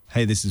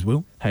Hey, this is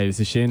Will. Hey,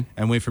 this is Shin.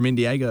 And we're from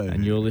Indiego.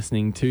 And you're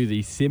listening to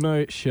the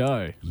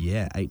Simmoshow.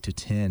 Yeah, 8 to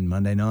 10,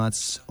 Monday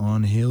nights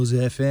on Hills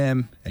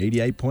FM,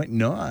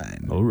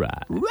 88.9. All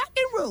right. Rock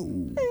and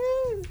roll.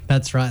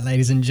 That's right,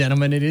 ladies and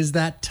gentlemen. It is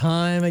that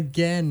time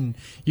again.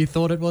 You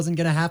thought it wasn't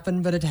going to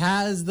happen, but it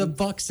has. The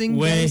Boxing Day.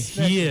 We're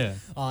here.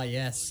 Oh,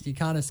 yes. You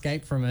can't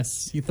escape from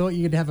us. You thought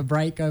you could have a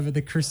break over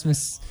the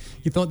Christmas.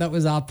 You thought that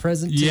was our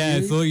present to you. Yeah,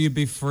 I thought you'd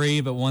be free,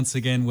 but once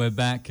again, we're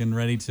back and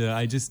ready to,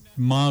 I just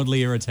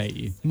mildly irritate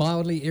you.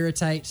 Mildly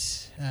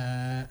irritate,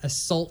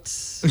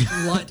 assault,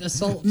 light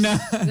assault. No,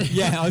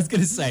 yeah, I was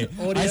going to say,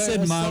 Audio I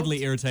said assault.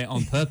 mildly irritate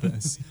on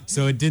purpose,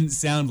 so it didn't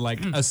sound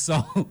like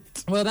assault.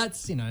 Well,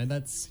 that's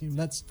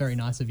very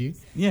nice of you.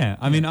 Yeah,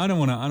 I mean, I don't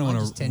want to. I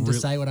just tend to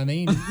say what I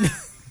mean.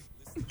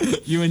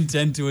 You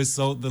intend to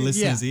assault the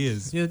listeners'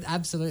 ears. Yeah,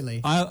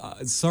 absolutely.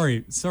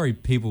 Sorry,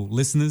 people,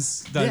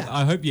 listeners. Yeah.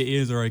 I hope your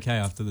ears are okay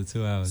after the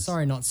 2 hours.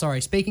 Sorry, not sorry.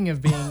 Speaking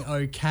of being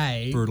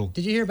okay, Brutal.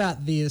 Did you hear about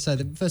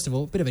first of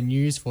all, a bit of a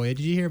news for you.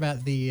 Did you hear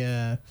about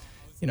the,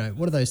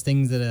 what are those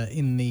things that are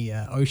in the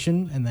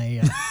ocean and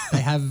they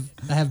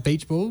have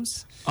beach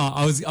balls? Oh,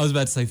 I was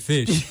about to say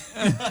fish.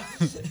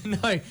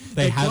 No,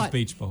 They have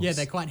beach balls. Yeah,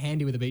 they're quite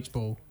handy with a beach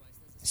ball.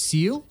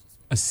 Seal?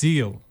 A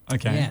seal.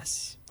 Okay.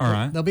 Yes. All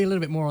right. There'll be a little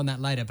bit more on that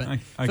later, but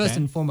Okay. first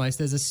and foremost,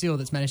 there's a seal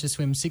that's managed to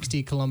swim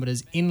 60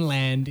 kilometres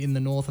inland in the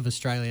north of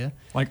Australia.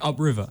 Like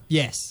upriver.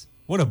 Yes.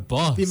 What a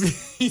boss.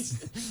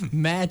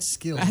 Mad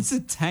skills. That's a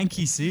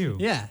tanky seal.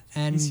 Yeah,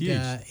 and He's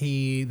huge.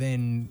 he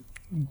then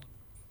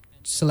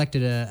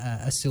selected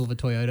a silver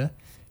Toyota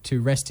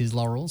to rest his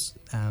laurels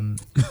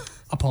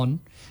upon,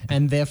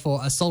 and therefore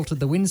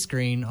assaulted the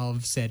windscreen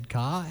of said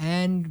car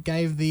and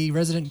gave the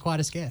resident quite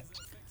a scare.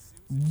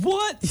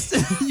 What?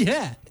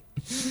 Yeah.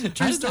 How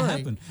True does story. that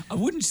happen?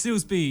 Wouldn't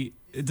seals be...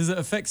 Does it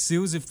affect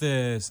seals if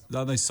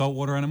are they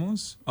saltwater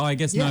animals? Oh, I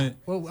guess Yeah. no.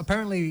 Well,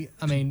 apparently,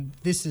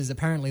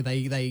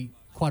 they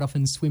quite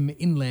often swim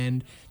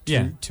inland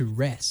to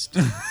rest.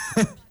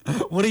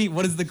 What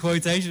is the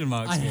quotation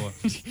marks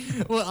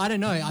for? Well, I don't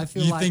know. I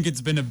feel You like think it's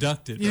been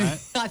abducted, right?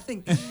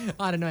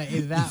 I don't know. Either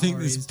You that think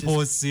or this he's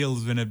poor just,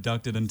 seal's been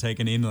abducted and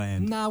taken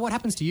inland? Nah, what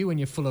happens to you when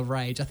you're full of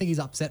rage? I think he's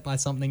upset by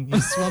something.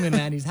 He's swum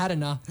inland. He's had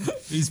enough.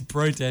 He's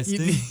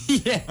protesting.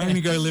 Yeah. I'm going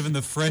to go live in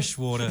the fresh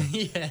water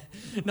Yeah.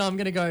 No, I'm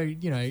going to go,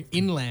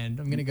 inland.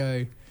 I'm going to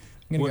go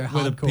where the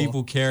hardcore.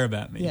 people care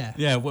about me. Yeah.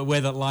 Yeah,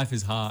 where that life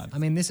is hard. I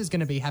mean, this is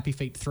going to be Happy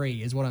Feet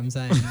 3 is what I'm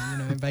saying.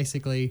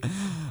 Basically.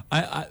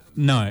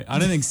 No, I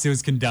don't think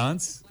seals can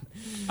dance.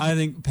 I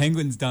think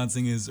penguins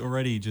dancing is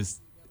already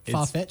just... It's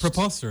Far-fetched.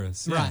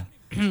 preposterous. Yeah. Right.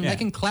 Yeah. They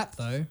can clap,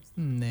 though.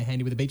 They're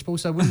handy with a beach ball,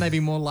 so wouldn't they be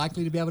more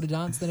likely to be able to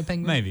dance than a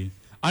penguin? Maybe.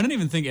 I don't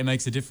even think it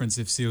makes a difference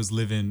if seals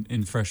live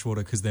in fresh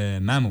water because they're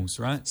mammals,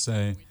 right?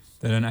 So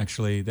they don't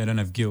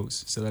have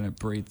gills, so they don't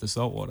breathe the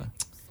salt water.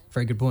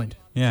 Very good point.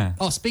 Yeah.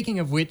 Oh, speaking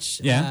of which,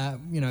 Yeah.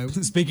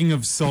 Speaking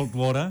of salt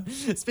water,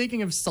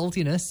 speaking of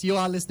saltiness, you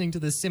are listening to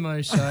the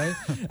Simo Show.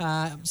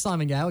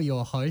 Simon Gale,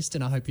 your host,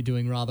 and I hope you're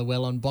doing rather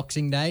well on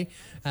Boxing Day.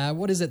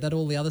 What is it that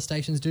all the other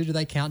stations do? Do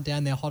they count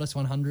down their hottest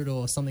 100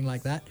 or something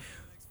like that?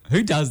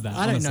 who does that?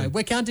 I don't honestly? know.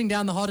 We're counting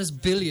down the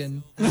hottest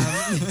billion.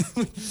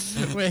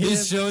 We're here.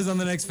 This show is on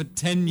the next for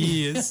 10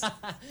 years,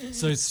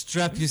 so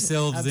strap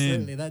yourselves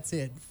Absolutely, in. that's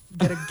it.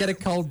 Get a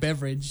cold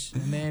beverage,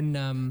 and then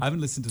I haven't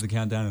listened to the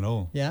countdown at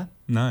all. yeah.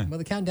 No. Well,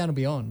 the countdown will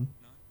be on.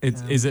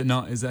 Is it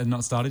not? Is that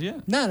not started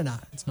yet? No,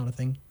 it's not a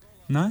thing.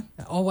 No.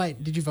 Oh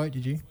wait, did you vote?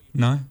 Did you?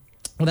 No.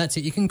 Well, that's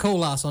it. You can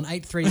call us on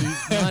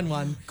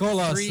 8391 Call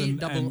us and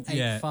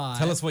 3885.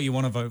 tell us what you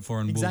want to vote for,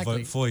 and Exactly. we'll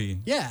vote for you.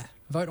 Yeah,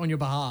 vote on your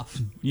behalf.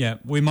 Yeah,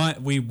 we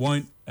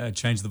won't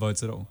change the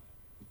votes at all.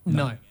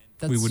 No,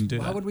 we wouldn't do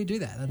why that. would we do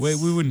that? That's,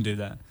 We wouldn't do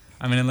that.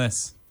 I mean,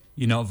 unless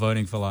you're not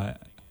voting for like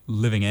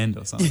Living End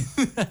or something.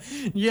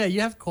 yeah,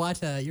 you have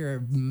you're a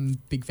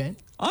big fan.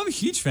 I'm a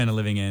huge fan of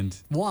Living End.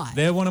 Why?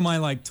 They're one of my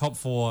like top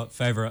 4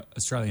 favorite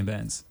Australian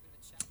bands.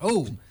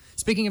 Oh,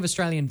 speaking of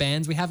Australian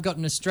bands, we have got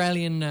an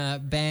Australian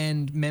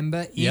band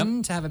member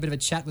in to have a bit of a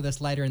chat with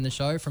us later in the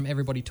show from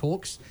Everybody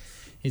Talks.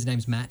 His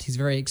name's Matt. He's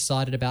very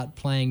excited about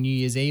playing New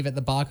Year's Eve at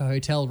the Barker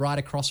Hotel right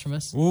across from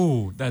us.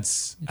 Ooh,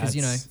 that's... Because,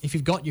 if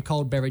you've got your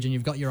cold beverage and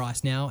you've got your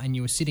ice now and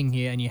you were sitting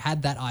here and you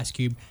had that ice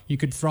cube, you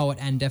could throw it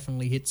and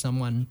definitely hit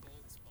someone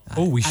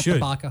we at should. the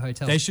Barker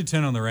Hotel. They should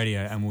turn on the radio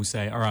and we'll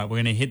say, all right, we're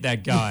going to hit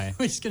that guy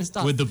We're just going to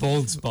start... with the bald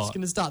We're just spot.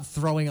 going to start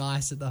throwing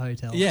ice at the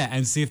hotel. Yeah,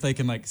 and see if they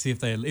can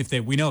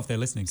we know if they're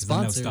listening, because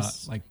then they'll Sponsors.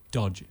 start like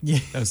dodge. Yeah.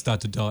 They'll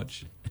start to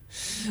dodge.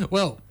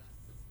 Well,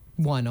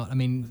 why not? I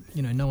mean,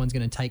 no one's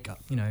going to take,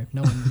 no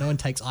one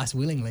takes ice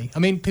willingly. I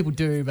mean, people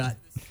do, but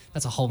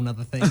that's a whole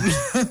nother thing. I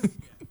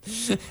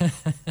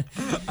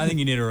think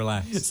you need to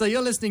relax. So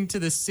you're listening to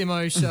the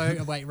Simo Show.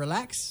 Oh, wait,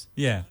 relax?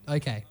 Yeah.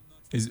 Okay.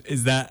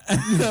 Is that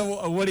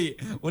what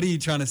are you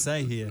trying to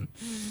say here?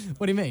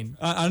 What do you mean?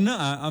 I'm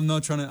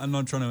not trying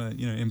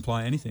to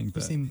imply anything,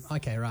 but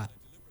Okay, right.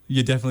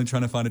 you're definitely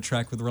trying to find a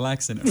track with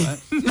relax in it, right?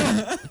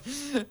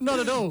 Not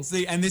at all.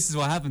 See, and this is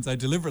what happens. I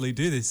deliberately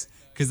do this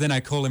because then I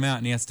call him out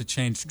and he has to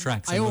change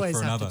tracks and I look always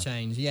for have another. to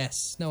change,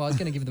 yes. No, I was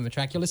going to give them a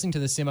track. You're listening to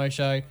the Simo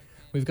Show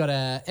We've got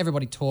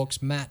Everybody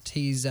Talks. Matt,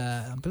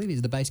 I believe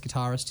he's the bass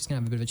guitarist. He's going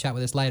to have a bit of a chat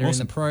with us later in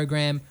the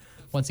program.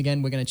 Once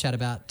again, we're going to chat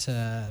about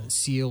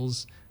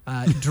seals.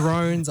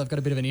 Drones, I've got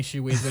a bit of an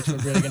issue with, which we're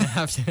really going to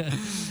have to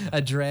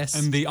address.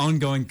 And the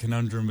ongoing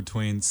conundrum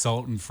between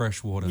salt and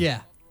fresh water.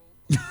 Yeah.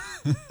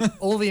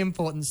 All the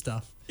important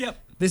stuff. Yep.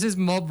 This is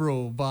Mob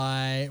Rule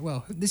by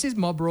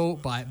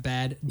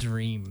Bad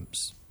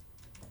Dreams.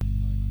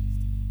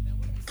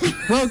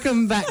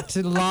 Welcome back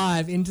to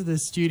live into the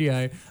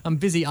studio. I'm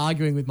busy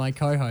arguing with my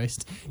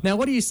co-host. Now,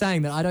 what are you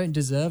saying, that I don't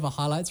deserve a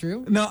highlights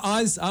reel? No,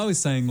 I was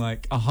saying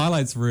like a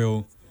highlights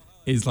reel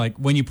is like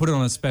when you put it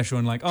on a special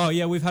and like, oh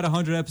yeah, we've had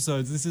 100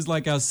 episodes. This is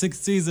like our 6th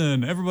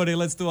season. Everybody,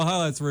 let's do a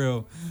highlights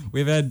reel.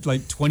 We've had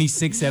like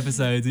 26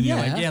 episodes and you're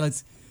like, yeah,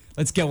 let's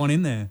get one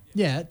in there.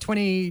 Yeah,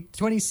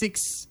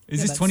 26.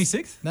 Is this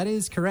 26? That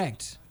is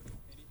correct.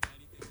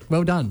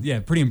 Well done.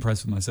 Yeah, pretty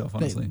impressed with myself,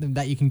 honestly.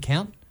 That you can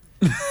count?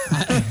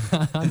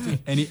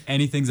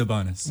 Anything's a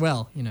bonus.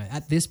 Well,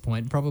 at this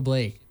point,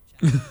 probably.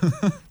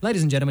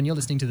 Ladies and gentlemen, you're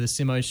listening to the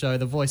Simmoshow,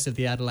 the voice of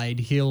the Adelaide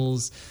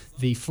Hills,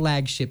 the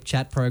flagship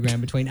chat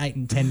program between 8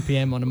 and 10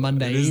 p.m. on a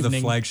Monday evening. It is the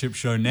flagship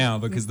show now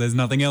because there's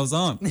nothing else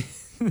on.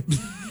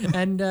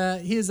 And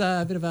here's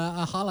a bit of a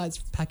highlights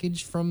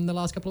package from the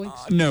last couple of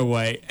weeks. No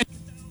way.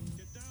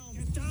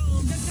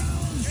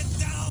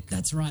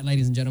 That's right,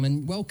 ladies and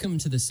gentlemen. Welcome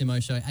to the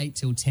Simmoshow, 8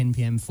 till 10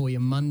 p.m. for your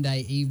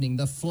Monday evening,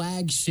 the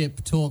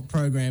flagship talk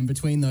program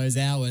between those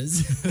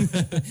hours.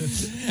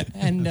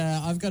 And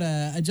I've got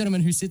a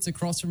gentleman who sits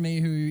across from me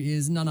who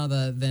is none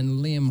other than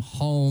Liam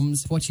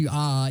Holmes. What you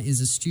are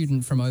is a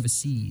student from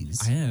overseas.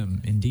 I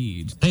am,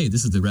 indeed. Hey,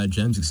 this is the Rad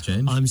Jams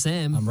Exchange. I'm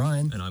Sam. I'm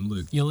Ryan. And I'm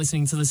Luke. You're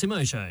listening to the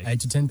Simmoshow. 8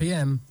 to 10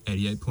 p.m.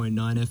 88.9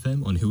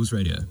 FM on Hills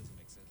Radio.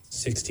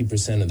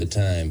 60% of the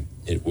time,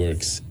 it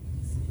works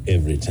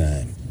every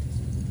time.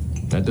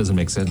 That doesn't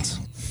make sense.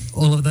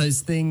 All of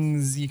those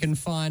things you can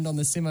find on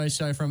the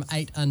Simmoshow from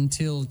 8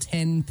 until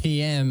 10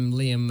 p.m.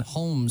 Liam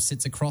Holmes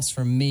sits across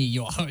from me,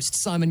 your host,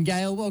 Simon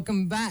Gale.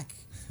 Welcome back.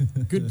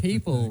 Good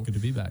people. Good to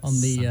be back. On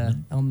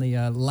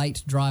the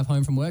late drive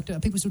home from work. Are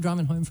people still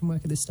driving home from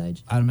work at this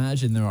stage? I'd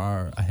imagine there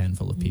are a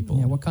handful of people.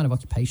 Yeah, what kind of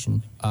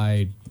occupation?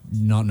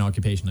 Not an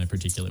occupation I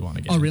particularly want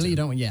to get Oh, into. really? You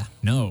don't? Yeah.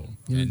 No.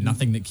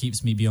 Nothing that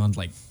keeps me beyond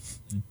like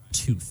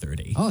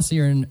 2:30. Oh, so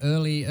you're an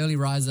early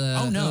riser,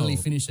 early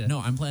finisher. No,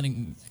 I'm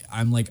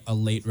like a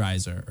late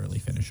riser, early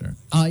finisher.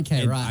 Oh,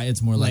 okay, right.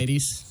 It's more like...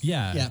 Ladies.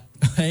 Yeah. Yeah.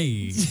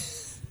 Hey.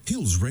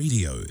 Hills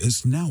Radio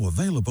is now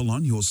available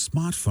on your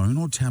smartphone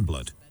or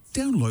tablet.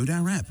 Download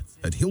our app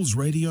at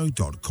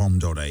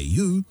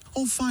hillsradio.com.au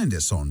or find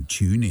us on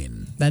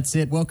TuneIn. That's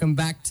it. Welcome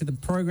back to the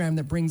program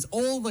that brings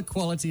all the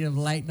quality of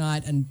late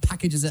night and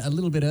packages it a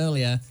little bit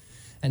earlier.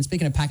 And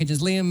speaking of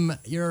packages, Liam,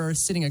 you're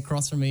sitting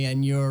across from me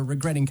and you're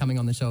regretting coming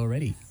on the show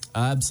already.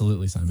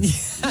 Absolutely, Simon.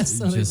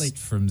 Absolutely. Just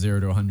from 0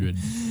 to 100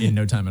 in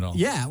no time at all.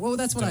 Yeah, well,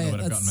 that's what I've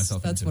gotten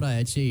myself that's into. what I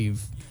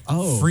achieve.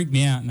 Oh, Freaked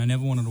me out and I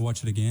never wanted to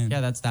watch it again. yeah,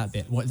 that's that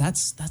bit. What?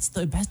 That's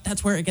the best.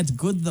 That's where it gets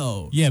good,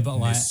 though. Yeah, but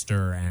like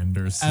Mr.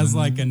 Anderson. as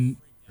like a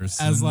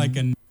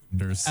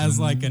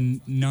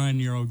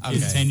 9-year-old kid, Okay.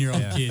 10-year-old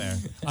Yeah, kid, fair.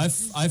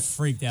 I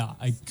freaked out.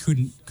 I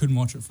couldn't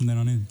watch it from then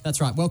on in. That's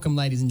right. Welcome,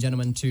 ladies and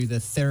gentlemen, to the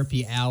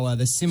Therapy Hour,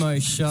 the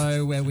Simo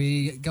Show, where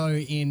we go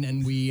in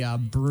and we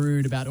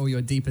brood about all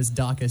your deepest,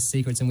 darkest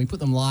secrets, and we put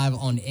them live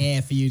on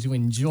air for you to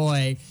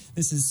enjoy.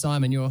 This is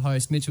Simon, your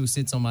host. Mitchell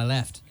sits on my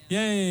left.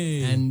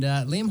 Yay! And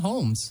Liam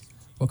Holmes.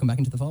 Welcome back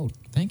into the fold.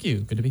 Thank you.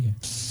 Good to be here.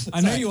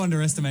 I know you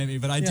underestimate me,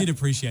 but I did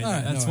appreciate All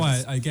that. right, That's no why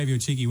worries. I gave you a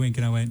cheeky wink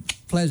and I went,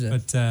 Pleasure.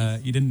 but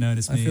you didn't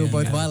notice I me. feel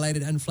both and,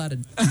 violated and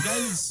flattered.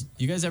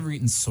 You guys ever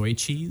eaten soy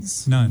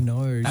cheese? No.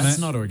 No. That's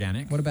not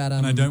organic. What about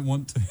And I don't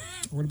want to.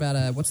 What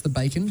about what's the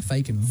bacon?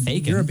 Fakin.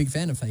 Fakin? You're a big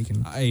fan of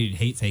fakin. I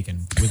hate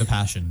faking with a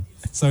passion.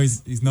 So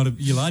he's not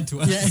you lied to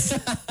us. Yeah,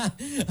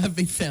 I've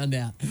been found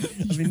out.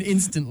 I've been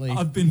instantly.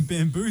 I've been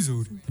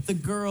bamboozled. The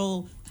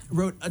girl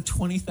wrote a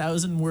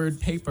 20,000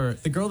 word paper.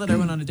 The girl that I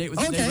went on a date with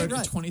today wrote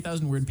right. a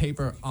 20,000 word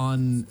paper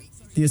on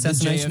The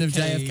assassination of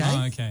JFK.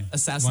 Oh, okay.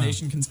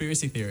 Assassination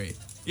conspiracy theory.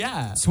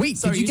 Yeah. Sweet.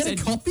 Sorry, Did you get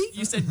a copy?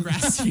 You said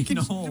grassy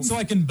knoll. So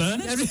I can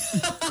burn it?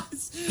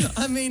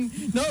 I mean,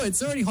 no,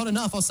 it's already hot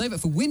enough. I'll save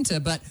it for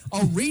winter, but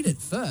I'll read it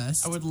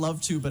first. I would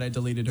love to, but I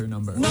deleted her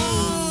number.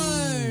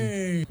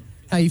 No!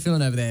 How you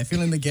feeling over there?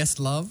 Feeling the guest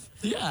love?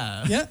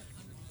 Yeah. Yeah.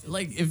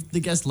 Like, if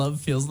the guest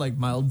love feels like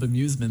mild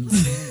bemusement,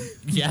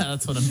 yeah,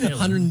 that's what I'm feeling.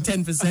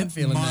 110%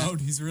 feeling Mild.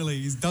 that.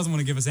 He doesn't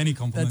want to give us any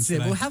compliments That's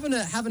it. today. Well,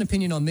 have an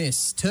opinion on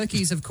this.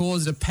 Turkeys have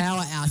caused a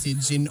power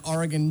outage in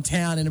Oregon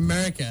town in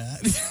America.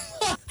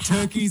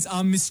 Turkeys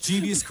are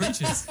mischievous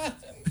creatures.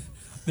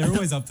 They're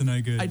always up to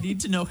no good. I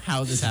need to know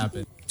how this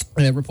happened.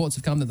 Reports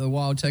have come that the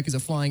wild turkeys are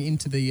flying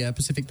into the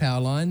Pacific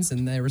power lines,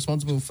 and they're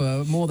responsible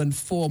for more than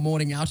 4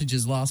 morning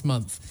outages last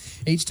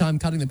month, each time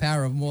cutting the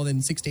power of more than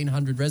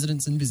 1,600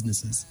 residents and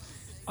businesses.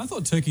 I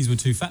thought turkeys were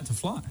too fat to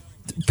fly.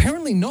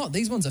 Apparently not.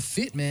 These ones are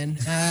fit, man.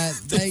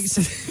 They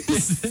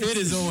Fit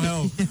as all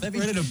hell.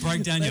 Ready to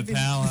break down your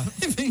power.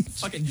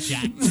 Fucking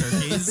jack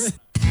turkeys.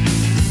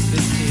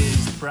 This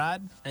is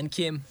Brad and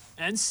Kim.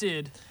 and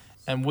Sid,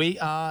 And we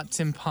are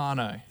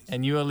Timpano,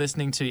 and you are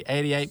listening to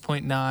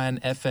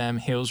 88.9 FM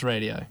Hills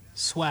Radio.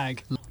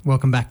 Swag.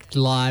 Welcome back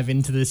live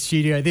into the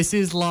studio. This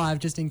is live,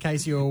 just in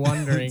case you were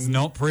wondering. It's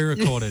not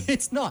pre-recorded.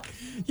 It's not.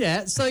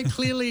 Yeah, so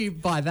clearly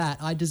by that,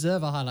 I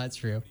deserve a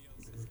highlights reel.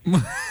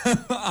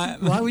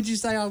 Why would you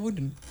say I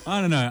wouldn't? I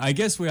don't know. I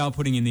guess we are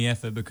putting in the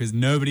effort because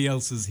nobody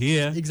else is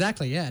here.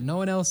 Exactly, yeah. No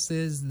one else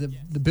is. The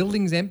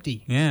building's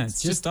empty. Yeah,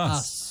 it's just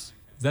us.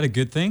 Is that a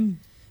good thing?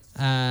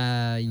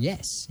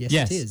 Yes,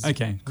 it is.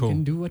 Okay, cool. We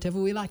can do whatever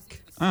we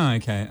like. Oh,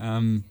 okay.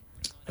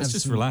 Let's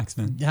just relax,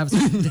 man.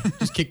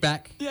 Just kick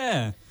back.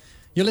 Yeah.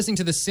 You're listening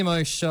to the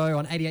Simmoshow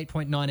on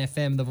 88.9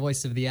 FM, the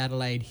voice of the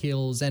Adelaide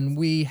Hills, and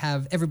we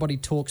have Everybody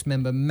Talks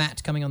member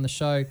Matt coming on the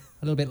show a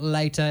little bit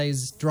later.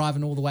 He's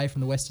driving all the way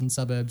from the western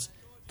suburbs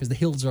because the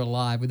hills are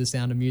alive with the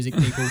sound of music,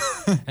 people.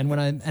 and when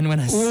I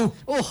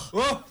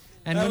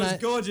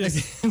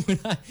gorgeous.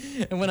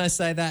 and when I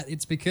say that,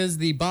 it's because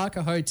the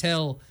Barker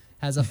Hotel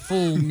has a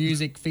full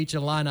music feature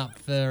lineup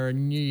for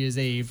New Year's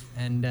Eve,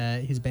 and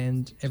his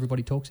band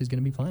Everybody Talks is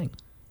going to be playing.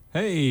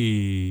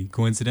 Hey,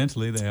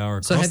 coincidentally, they are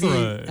across the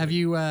road. Have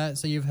you?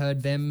 So you've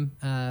heard them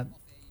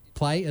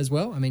play as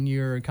well? I mean,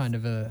 you're kind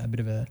of a bit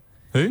of a...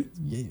 Who?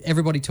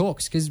 Everybody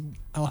Talks, because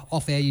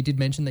off air you did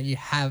mention that you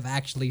have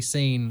actually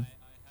seen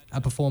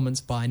a performance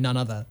by none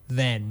other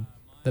than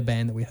the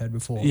band that we heard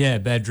before. Yeah,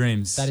 Bad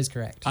Dreams. That is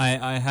correct.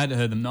 I had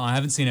heard them. No, I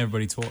haven't seen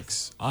Everybody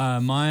Talks.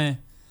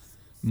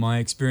 My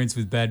experience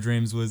with Bad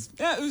Dreams was...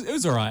 Yeah, it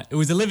was all right. It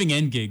was a Living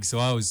End gig, so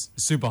I was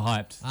super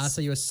hyped.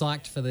 So you were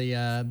psyched for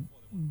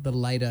the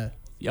later...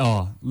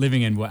 Oh,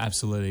 Living End were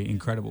absolutely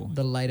incredible.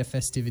 The later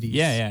festivities.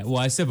 Yeah. Well,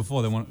 I said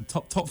before, they want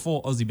top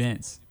 4 Aussie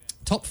bands.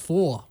 Top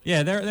 4?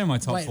 Yeah, they're my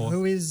top 4.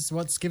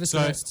 Give us the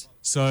rest.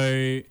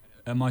 So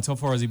my top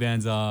 4 Aussie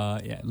bands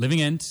are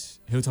Living End,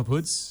 Hilltop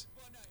Hoods,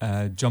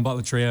 John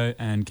Butler Trio,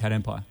 and Cat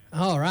Empire.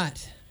 Oh,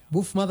 right.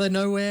 Wolfmother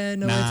nowhere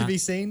to be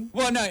seen?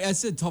 Well, no, I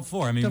said top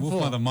 4. I mean,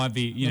 Wolfmother might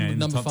be, in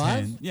the top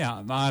 10.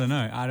 Yeah, I don't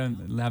know. I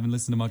haven't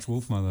listened to much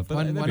Wolfmother,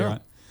 but they'd be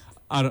right.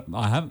 I don't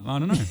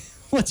know.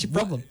 What's your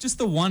problem? Just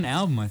the one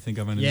album I think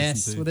I've only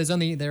listened to.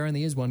 Well, there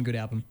only is one good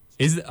album.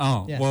 Is it?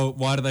 Oh, yeah. Well,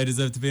 why do they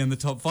deserve to be in the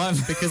top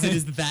 5? Because it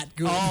is that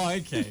good. Oh,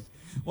 okay.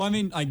 Well, I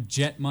mean, like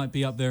Jet might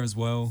be up there as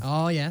well.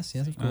 Oh, yes,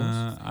 of course.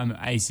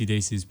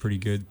 AC/DC is pretty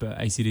good,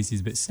 but AC/DC is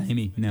a bit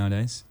samey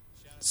nowadays.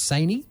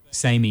 Samey?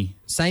 Samey.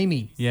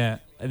 Yeah.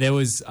 I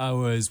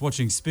was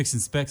watching Spicks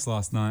and Specs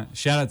last night.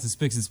 Shout out to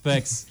Spicks and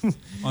Specs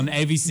on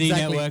ABC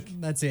Network.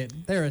 That's it.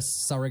 They're a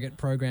surrogate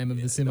program of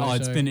the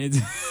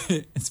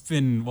Simmoshow. It's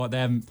been what, they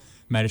haven't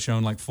made a show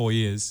in like 4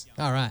 years.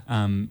 All right.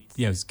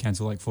 It was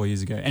cancelled like 4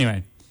 years ago.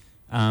 Anyway,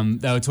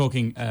 they were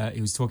talking.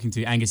 He was talking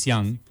to Angus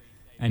Young,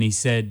 and he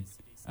said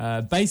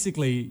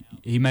basically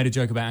he made a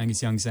joke about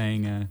Angus Young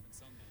saying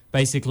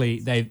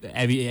basically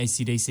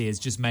AC/DC has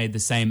just made the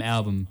same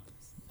album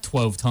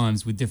 12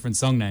 times with different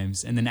song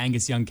names, and then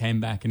Angus Young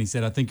came back and he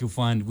said, I think you'll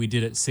find we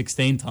did it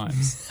 16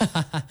 times.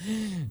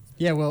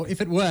 Yeah, well,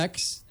 if it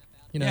works,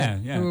 who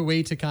are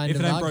we to kind of argue?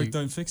 If it ain't broke, argue?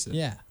 don't fix it.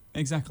 Yeah.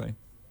 Exactly.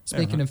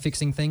 Speaking of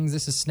fixing things,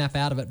 this is Snap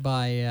Out of It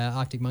by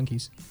Arctic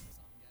Monkeys.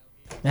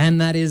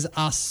 And that is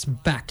us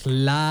back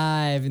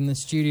live in the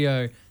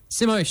studio.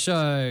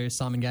 Simmoshow,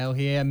 Simon Gale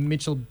here,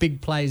 Mitchell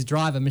Big Plays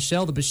driver,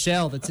 Michelle the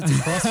Bichelle that sits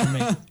across from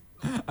me.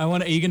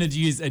 Are you going to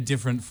use a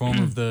different form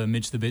of the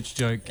Mitch the Bitch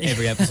joke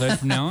every episode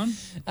from now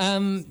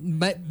on?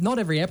 But not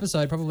every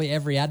episode, probably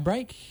every ad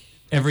break.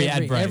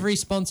 Every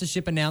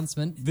sponsorship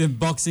announcement. The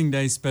Boxing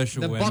Day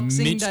special where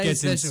Mitch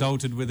gets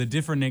insulted with a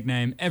different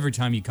nickname every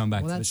time you come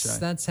back to the show.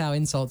 That's how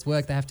insults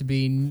work. They have to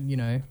be,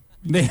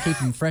 keep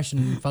them fresh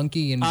and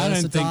funky and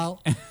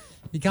versatile.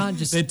 You can't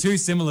just... They're too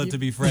similar to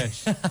be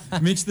fresh.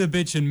 Mitch the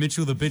Bitch and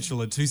Mitchell the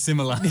Bitchel are too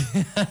similar.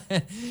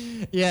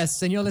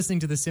 Yes, and you're listening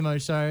to the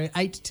Simmoshow,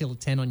 8 till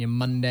 10 on your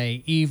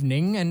Monday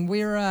evening, and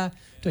we're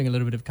doing a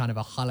little bit of kind of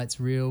a highlights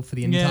reel for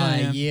the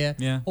entire year.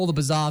 Yeah. All the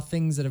bizarre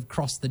things that have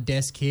crossed the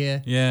desk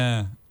here.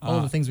 Yeah.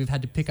 All the things we've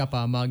had to pick up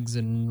our mugs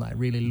and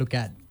really look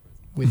at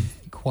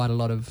with quite a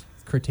lot of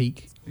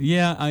critique.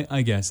 Yeah,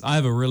 I guess. I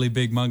have a really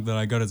big mug that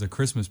I got as a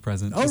Christmas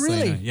present. Oh, really?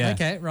 So you know. Yeah.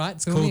 Okay, right.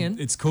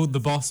 It's called the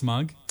Boss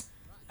Mug.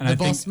 And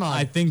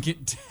I think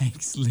it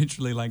takes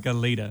literally like a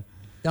litre.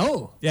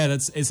 Oh. Yeah,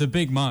 it's a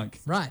big mug.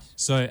 Right.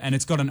 So, and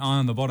it's got an eye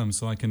on the bottom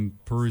so I can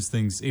peruse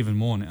things even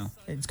more now.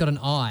 It's got an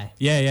eye.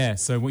 Yeah.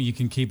 So you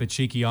can keep a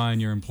cheeky eye on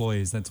your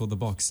employees. That's what the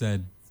box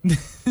said.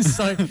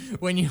 So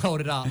when you hold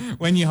it up.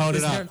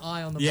 Is there an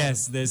eye on the bottom?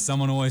 Yes, there's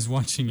someone always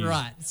watching you.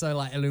 Right. So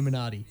like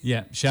Illuminati.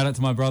 Yeah. Shout out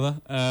to my brother,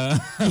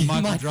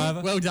 Michael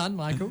Driver. Well done,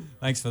 Michael.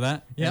 Thanks for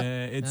that.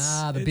 Yep.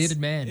 The bearded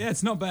man. Yeah,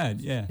 it's not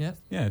bad. Yeah. Yep.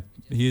 Yeah.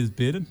 He is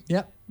bearded.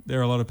 Yep. There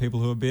are a lot of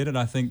people who are bearded.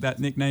 I think that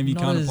nickname you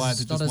can't apply it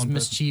to just one person. Not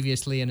as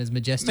mischievously and as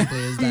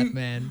majestically as that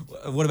man.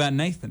 What about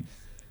Nathan?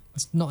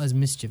 It's not as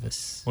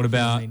mischievous. What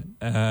about,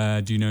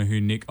 do you know who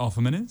Nick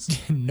Offerman is?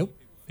 Nope.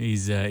 He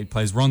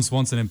plays Ron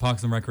Swanson in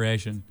Parks and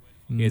Recreation.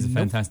 He has a Nope.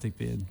 fantastic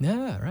beard.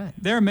 Yeah, right.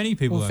 There are many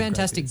people Well, who have great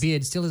Fantastic beards.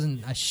 Beard still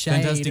isn't a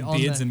shade. Fantastic on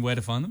beards the, and where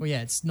to find them. Well,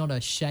 yeah, it's not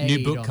a shade.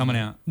 New book on coming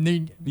them. out.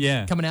 New,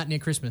 coming out near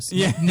Christmas.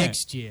 Yeah.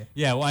 Next year.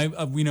 Yeah,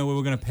 well, we know we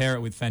were going to pair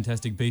it with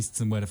Fantastic Beasts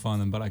and where to find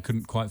them, but I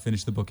couldn't quite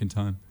finish the book in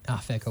time. Ah,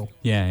 fair call.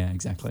 Yeah,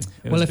 exactly.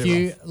 It Well, was a if bit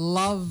you rough.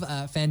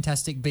 love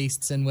Fantastic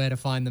Beasts and where to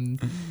find them,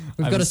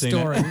 we've got Haven't a seen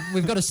story. it.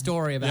 We've got a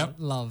story about Yep.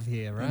 love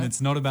here, And right?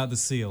 it's not about the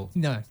seal.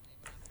 No,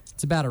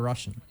 it's about a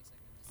Russian.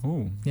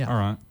 Oh, Yeah. All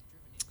right.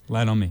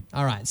 Lay it on me.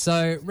 All right.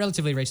 So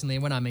relatively recently,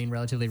 and when I mean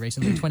relatively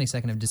recently,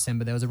 22nd of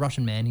December, there was a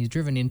Russian man. He's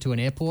driven into an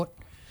airport,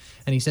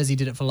 and he says he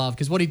did it for love.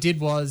 Because what he did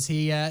was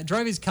he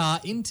drove his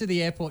car into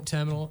the airport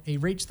terminal. He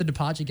reached the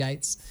departure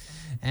gates,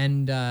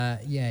 and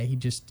he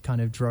just kind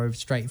of drove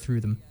straight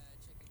through them.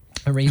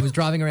 And he was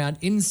driving around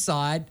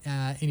inside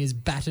in his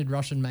battered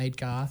Russian-made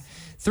car,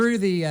 through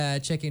the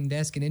check-in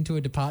desk and into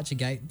a departure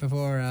gate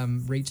before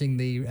reaching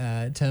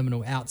the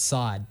terminal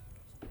outside.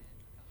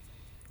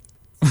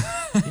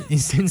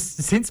 He's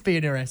since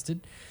been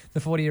arrested. The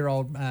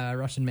 40-year-old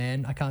Russian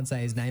man, I can't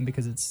say his name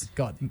because it's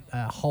got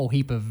a whole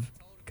heap of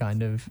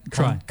kind of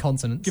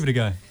consonants. Give it a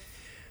go.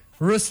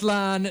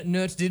 Ruslan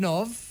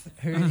Nurtdinov,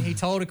 who he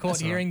told a court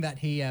hearing that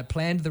he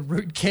planned the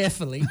route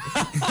carefully.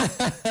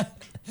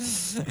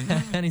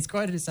 And he's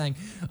quoted as saying,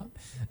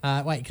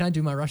 wait, can I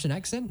do my Russian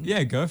accent?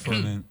 Yeah, go for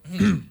it, man.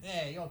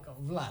 Hey,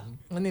 Vlad.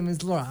 My name is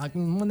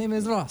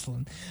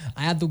Ruslan.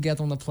 I had to get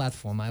on the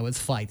platform. I was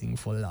fighting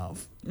for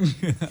love.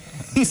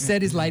 He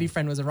said his lady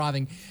friend was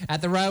arriving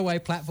at the railway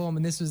platform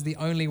and this was the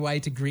only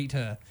way to greet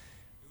her.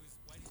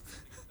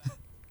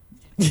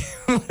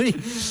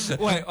 Wait,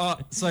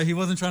 so he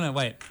wasn't trying to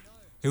wait.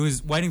 He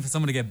was waiting for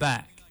someone to get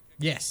back.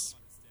 Yes.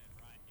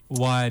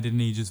 Why didn't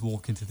he just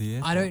walk into the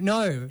airport? I don't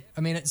know.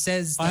 I mean, it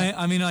says... that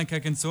I mean, like, I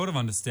can sort of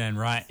understand,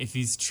 right? If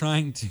he's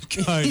trying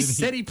to go... he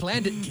said he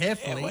planned it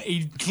carefully. Well,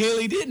 he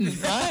clearly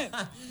didn't, right?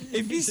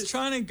 If he's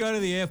trying to go to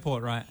the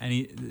airport, right, and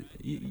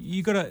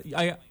you got to...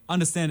 I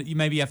understand that you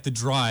maybe have to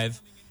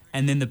drive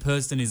and then the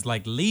person is,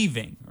 like,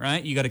 leaving,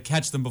 right? You got to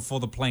catch them before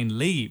the plane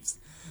leaves.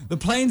 The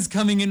plane's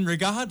coming in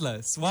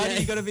regardless. Why do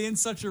you got to be in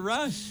such a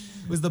rush?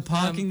 Was the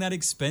parking that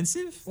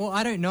expensive? Well,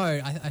 I don't know.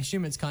 I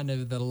assume it's kind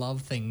of the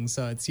love thing.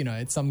 So it's,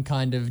 it's some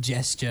kind of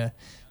gesture.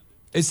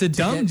 It's a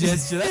dumb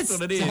gesture. That's It's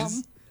what it dumb.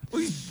 is.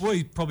 Well,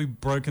 he's probably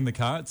broken the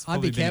car. It's I'd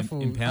probably be careful.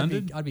 been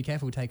impounded. I'd be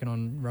careful taking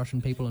on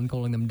Russian people and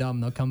calling them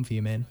dumb. They'll come for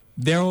you, man.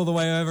 They're all the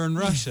way over in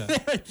Russia.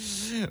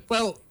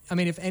 Well, I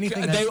mean, if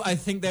anything, I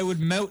think they would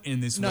melt in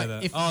this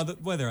weather. The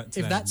weather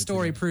today if that is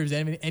story proves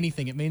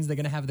anything, it means they're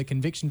going to have the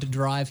conviction to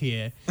drive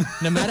here,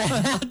 no matter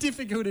how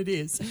difficult it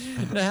is,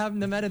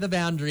 no matter the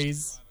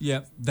boundaries.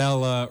 Yeah,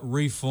 they'll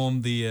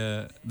reform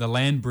the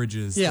land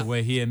bridges that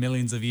were here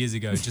millions of years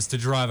ago just to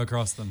drive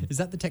across them. Is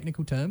that the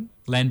technical term?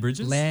 Land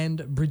bridges?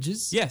 Land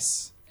bridges?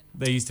 Yes.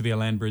 There used to be a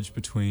land bridge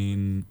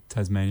between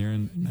Tasmania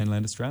and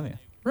mainland Australia.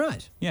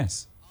 Right.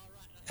 Yes.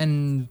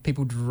 And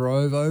people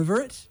drove over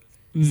it?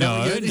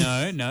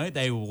 No,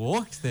 they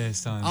walked there,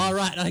 Simon. Oh,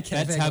 right,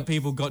 okay. That's how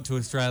people got to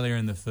Australia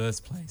in the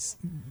first place,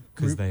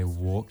 because they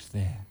walked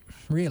there.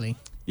 Really?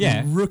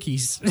 Yeah.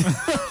 Rookies.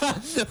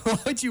 Why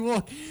would you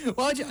walk?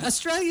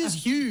 Australia's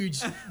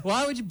huge.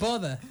 Why would you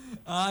bother?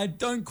 I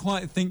don't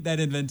quite think they'd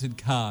invented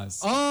cars.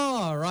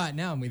 Oh, right,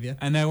 now I'm with you.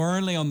 And they were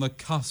only on the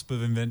cusp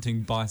of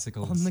inventing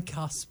bicycles. On the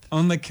cusp.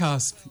 On the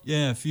cusp,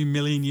 yeah, a few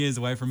million years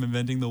away from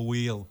inventing the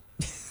wheel.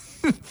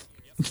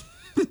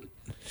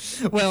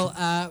 Well,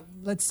 I'm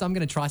going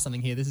to try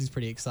something here. This is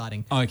pretty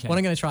exciting. Okay. What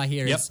I'm going to try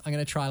here is I'm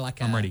going to try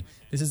I'm ready.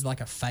 This is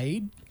like a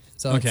fade.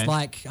 So it's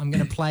like I'm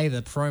going to play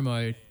the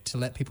promo to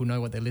let people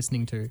know what they're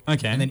listening to.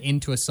 Okay. And then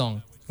into a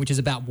song, which is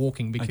about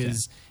walking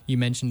because you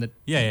mentioned that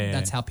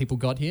that's how people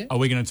got here. Are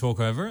we going to talk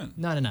over it?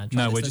 No.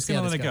 We're just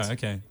going to let it go.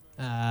 Okay.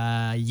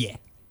 Yeah.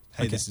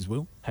 Hey, this is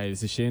Will. Hey,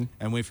 this is Shin.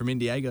 And we're from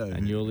Indiego.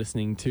 And you're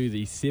listening to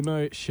the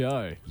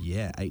Simmoshow.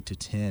 Yeah, 8 to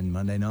 10,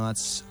 Monday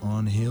nights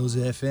on Hills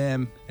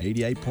FM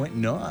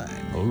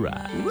 88.9. All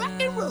right. Rock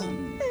and roll.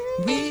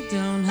 We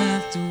don't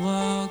have to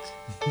walk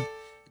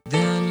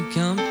down your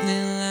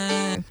company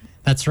line.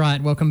 That's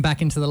right. Welcome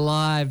back into the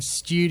live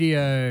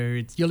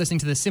studio. You're listening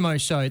to the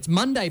Simmoshow. It's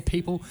Monday,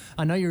 people.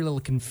 I know you're a little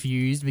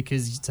confused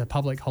because it's a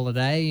public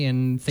holiday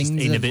and things Just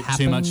eating a bit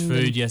happened. too much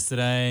food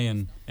yesterday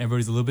and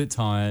everybody's a little bit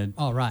tired.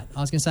 Oh, right. I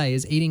was going to say,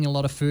 is eating a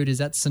lot of food, is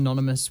that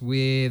synonymous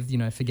with,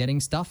 forgetting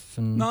stuff?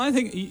 And No, I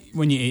think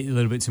when you eat a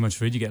little bit too much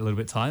food, you get a little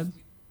bit tired.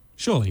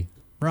 Surely.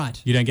 Right.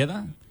 You don't get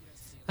that?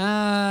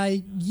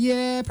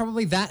 Yeah,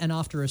 probably that and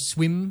after a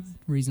swim,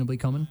 reasonably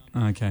common.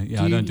 Okay,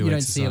 yeah, I don't do exercise. You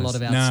don't see a lot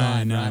of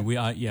outside, No,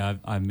 right?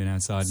 I've been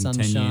outside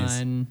Sunshine, in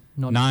 10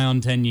 years. Nigh on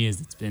 10 years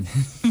it's been.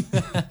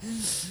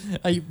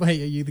 Are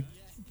you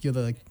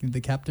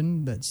the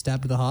captain that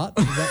stabbed the heart?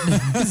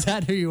 Is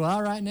that who you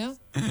are right now?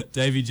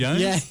 Davy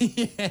Jones?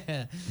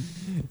 Yeah.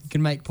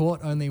 can make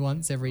port only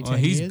once every 10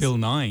 he's years. Bill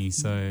Nye,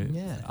 so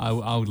Yeah.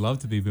 I would love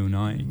to be Bill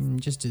Nye.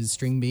 Just as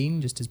string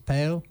bean, just as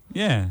pale,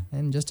 Yeah.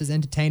 and just as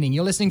entertaining.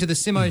 You're listening to the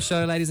Simo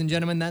Show, ladies and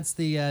gentlemen. That's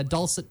the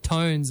dulcet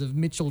tones of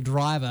Mitchell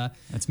Driver.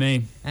 That's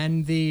me.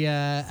 And the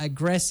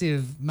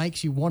aggressive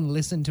makes you want to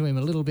listen to him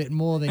a little bit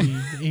more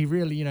than he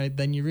really,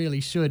 than you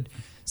really should.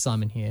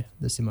 Simon here,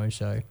 the Simo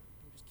Show.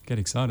 Get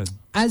excited.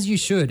 As you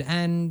should.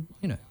 And,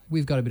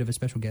 we've got a bit of a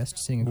special guest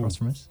sitting across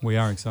from us. We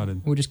are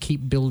excited. We'll just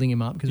keep building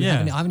him up because I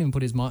haven't even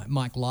put his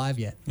mic live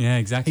yet. Yeah,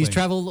 exactly. He's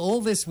travelled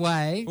all this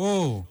way.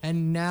 Whoa.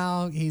 And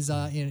now he's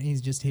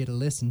just here to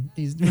listen.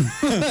 He's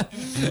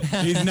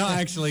He's not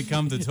actually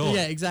come to talk.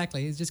 Yeah,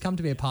 exactly. He's just come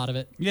to be a part of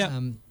it. Yeah.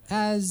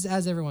 As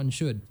everyone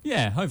should.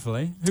 Yeah,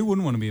 hopefully. Who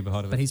wouldn't want to be a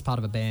part of it? But he's part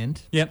of a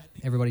band. Yep.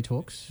 Everybody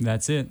Talks.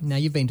 That's it. Now,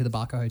 you've been to the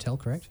Barco Hotel,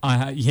 correct?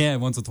 Yeah,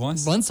 once or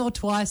twice. Once or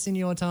twice in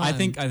your time. I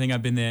think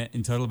I've been there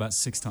in total about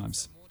 6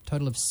 times.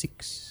 Total of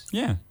 6.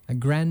 Yeah. A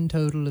grand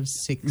total of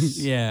 6.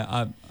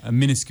 Yeah, a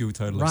minuscule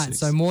total of 6. Right,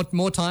 so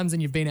more times than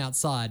you've been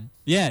outside.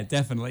 Yeah,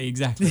 definitely.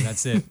 Exactly.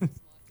 That's it.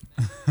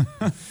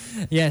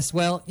 Yes,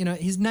 well,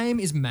 his name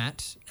is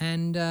Matt,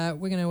 and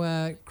we're going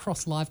to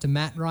cross live to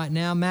Matt right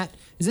now. Matt,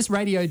 is this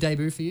radio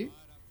debut for you?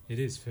 It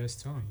is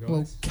first time, guys.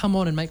 Well, come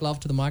on and make love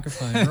to the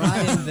microphone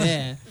right in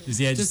there.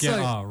 Just get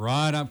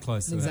right up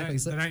close to exactly.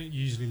 They don't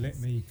usually let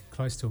me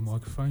close to a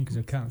microphone because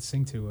I can't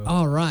sing too well.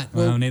 Oh, right.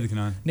 Well, neither can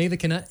I. Neither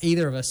can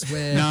either of us.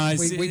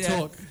 We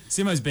talk.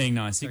 Simo's being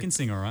nice. He can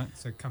sing all right.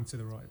 So come to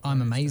the right.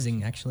 I'm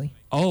amazing, actually.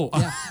 Oh,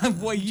 yeah.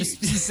 Well, you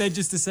said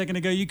just a second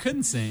ago you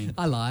couldn't sing.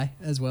 I lie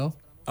as well.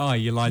 Oh,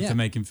 you lied to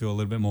make him feel a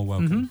little bit more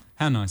welcome. Mm-hmm.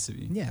 How nice of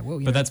you. Yeah,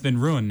 well, but that's been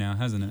ruined now,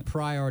 hasn't it?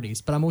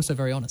 Priorities. But I'm also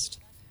very honest.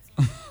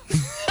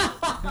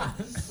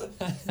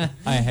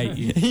 I hate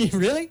you.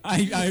 Really?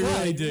 I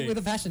really do. With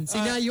a passion. See,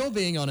 now you're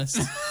being honest.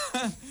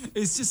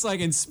 It's just like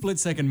in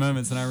split-second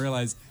moments and I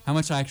realise how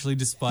much I actually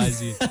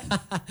despise you.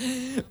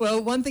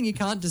 Well, one thing you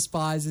can't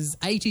despise is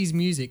 80s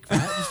music,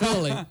 right?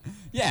 Surely.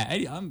 Yeah,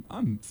 80, I'm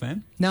a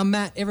fan. Now,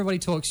 Matt, Everybody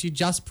Talks, you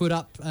just put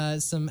up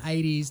some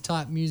 80s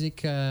type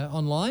music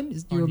online.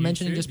 You were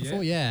mentioning just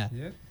before, yeah.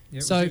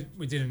 So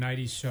we did an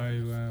 80s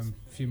show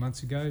a few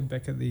months ago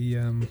back at the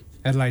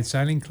Adelaide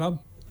Sailing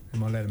Club.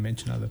 Am I allowed to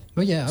mention other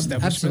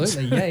establishments?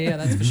 Absolutely. Yeah,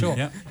 that's for sure.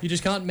 Yep. You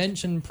just can't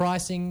mention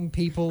pricing,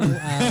 people.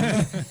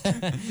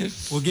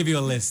 We'll give you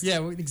a list.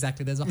 Yeah,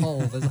 exactly. There's a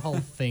whole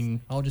thing.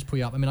 I'll just pull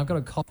you up. I mean, I've got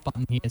a cough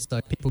button here, so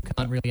people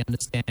can't really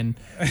understand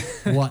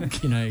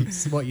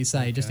what you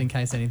say, just in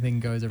case anything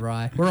goes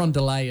awry. We're on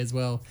delay as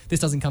well. This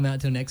doesn't come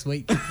out till next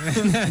week.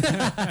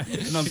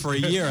 Not for a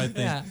year, I think.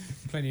 Yeah.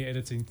 Plenty of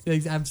editing.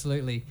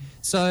 Absolutely.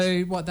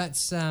 So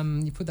that's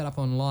you put that up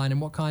online,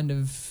 and what kind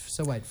of?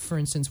 So wait, for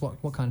instance,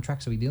 what kind of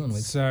tracks are we dealing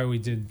with? So we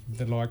did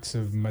the likes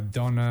of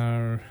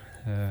Madonna,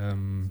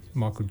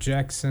 Michael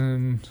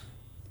Jackson,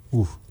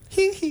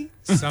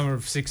 Summer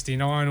of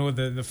 '69, or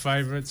the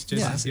favourites.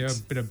 Just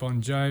a bit of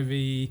Bon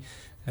Jovi,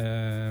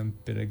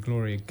 bit of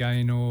Gloria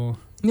Gaynor.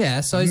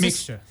 Yeah, so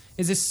mixture.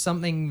 Is this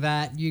something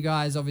that you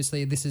guys,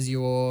 obviously, this is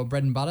your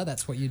bread and butter?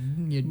 That's what you're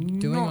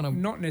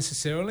doing? Not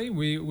necessarily.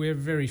 We're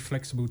very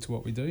flexible to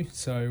what we do.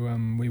 So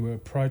we were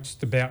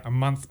approached about a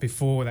month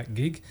before that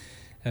gig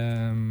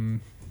and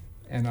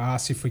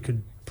asked if we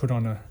could put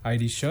on a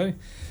 80s show.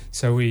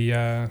 So we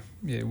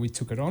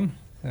took it on,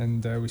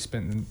 and we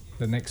spent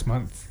the next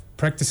month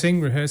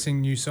practicing,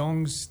 rehearsing new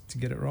songs to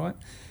get it right.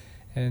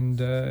 And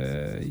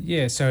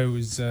so it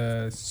was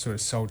sort of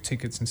sold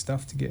tickets and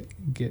stuff to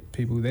get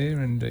people there,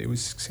 and it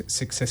was a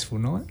successful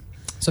night.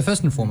 So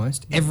first and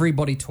foremost,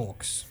 Everybody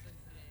Talks.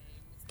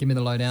 Give me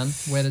the lowdown.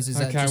 Is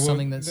that just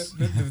something that's...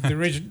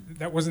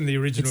 That wasn't the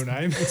original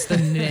name. It's the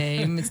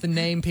name. It's the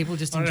name, people,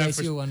 just in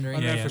case you're wondering. I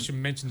don't know if I should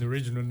mention the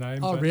original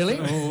name. Oh, really?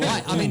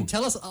 Right. I mean,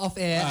 tell us off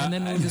air, and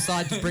then we'll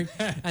decide to bring...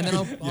 And then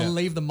I'll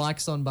leave the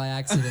mics on by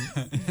accident.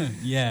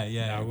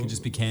 Yeah. We can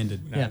just be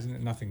candid. No,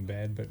 nothing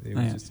bad, but it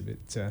was just a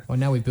bit... Well,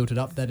 now we've built it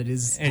up that it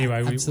is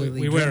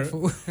absolutely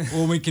dreadful.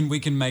 Well, we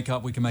can make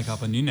up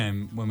a new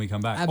name when we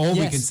come back. Or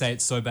we can say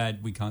it's so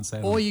bad we can't say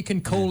it. Or you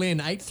can call in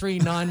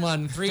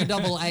 8391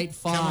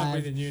 3885. Come up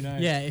with a new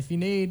name. Yeah, if you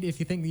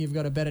think that you've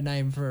got a better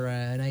name for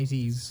an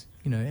 80s,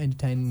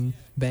 entertaining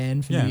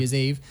band for New Year's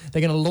Eve,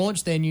 they're going to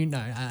launch their new...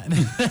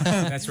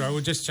 That's right. We'll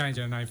just change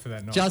our name for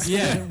that night. Just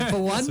for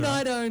one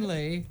night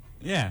only.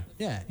 Yeah.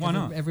 Yeah. Why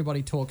not?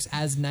 Everybody Talks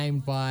as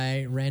named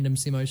by random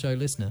Simo Show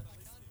listener.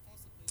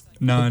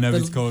 No,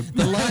 it's called.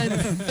 The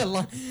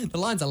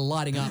lines are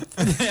lighting up.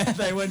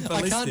 They went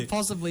ballistic. I can't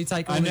possibly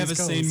take all I've these never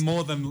calls. seen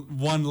more than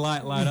one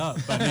light up,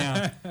 but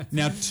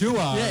now two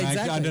are. Yeah,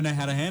 exactly. I don't know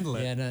how to handle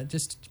it. Yeah, no,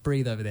 just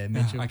breathe over there,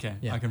 Mitchell. Okay,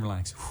 I can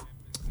relax.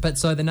 But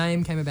so the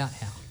name came about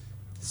how?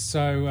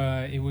 So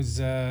it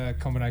was a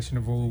combination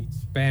of all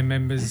band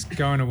members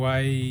going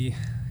away,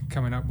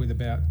 coming up with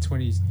about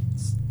 20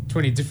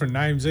 different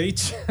names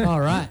each. All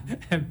right.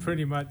 And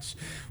pretty much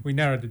we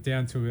narrowed it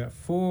down to about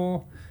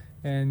 4.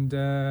 And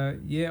I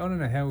don't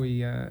know how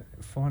we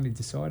finally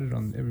decided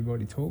on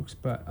Everybody Talks,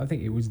 but I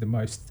think it was the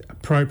most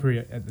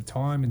appropriate at the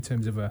time in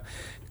terms of a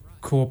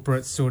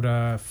corporate sort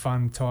of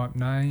fun type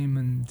name,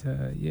 and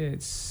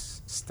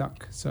it's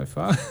stuck so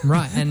far.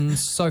 Right, and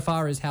so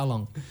far is how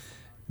long?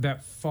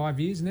 About 5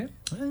 years now.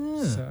 So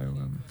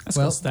That's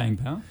called staying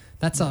power.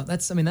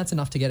 That's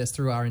enough to get us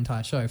through our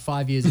entire show.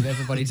 5 years of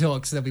Everybody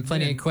Talks. There'll be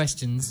plenty of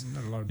questions.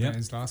 Not a lot of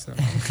bands last that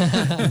long.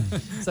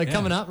 So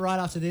coming up right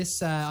after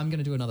this, I'm going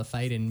to do another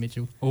fade in,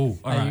 Mitchell. Oh,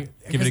 all right.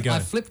 Give it a go. I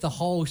flipped the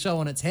whole show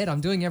on its head.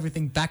 I'm doing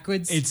everything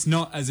backwards. It's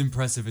not as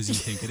impressive as you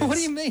think it is. What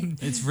do you mean?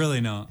 It's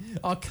really not.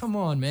 Oh, come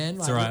on, man.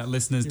 It's all right.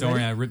 Listeners, don't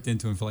worry. I ripped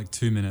into him for like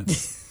 2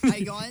 minutes.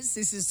 Hey guys,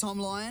 this is Tom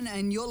Lyon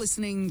and you're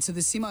listening to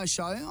The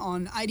Simmoshow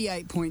on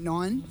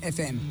 88.9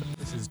 FM.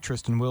 This is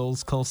Tristan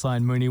Wills,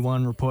 callsign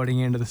Mooney1, reporting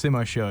into The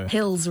Simmoshow.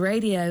 Hills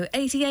Radio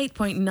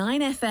 88.9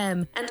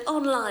 FM and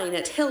online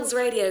at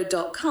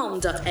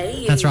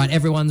hillsradio.com.au. That's right.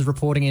 Everyone's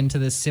reporting into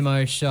The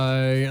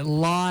Simmoshow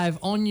live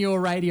on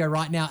your radio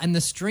right now, and the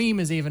stream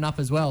is even up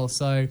as well.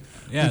 So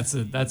yeah,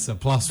 that's a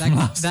plus from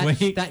last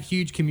week. That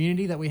huge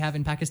community that we have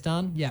in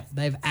Pakistan, yeah,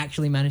 they've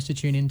actually managed to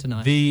tune in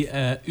tonight. The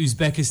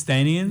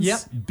Uzbekistanians, yep,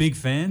 big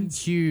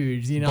fans,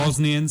 huge.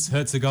 Bosnians,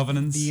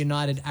 Herzegovinans, the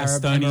United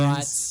Arab Estonians.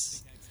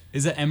 Emirates.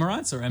 Is it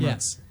Emirates or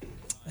Emirates? Yeah.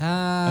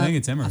 I think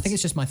it's Emirates. I think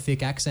it's just my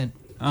thick accent.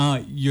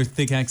 Your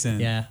thick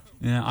accent. Yeah.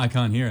 Yeah, I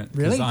can't hear it.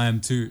 Really? Because I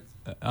am too.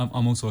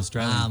 I'm also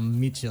Australian.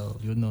 Mitchell,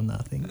 you know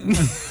nothing.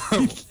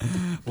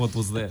 What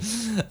was that?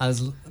 I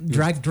was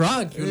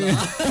drug. We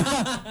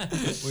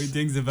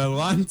things about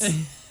once.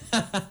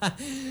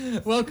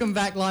 Welcome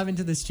back live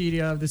into the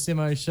studio of the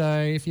Simo Show.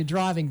 If you're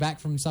driving back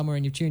from somewhere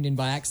and you've tuned in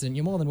by accident,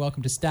 you're more than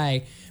welcome to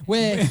stay.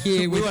 We're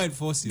here. We won't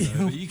force you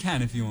though, but you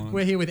can if you want.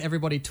 We're here with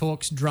Everybody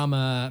Talks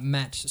drummer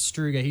Matt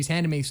Struga. He's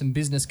handed me some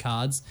business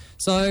cards.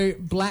 So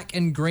black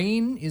and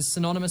green is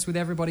synonymous with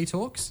Everybody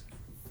Talks?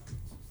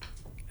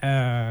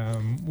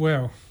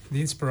 Well,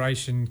 the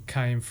inspiration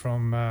came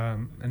from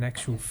an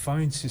actual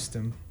phone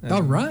system.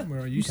 Right.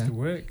 Where I used to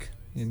work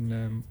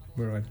in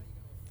where I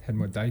had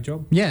my day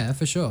job. Yeah,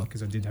 for sure.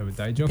 Because I did have a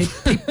day job.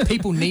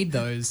 People need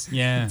those.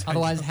 Yeah.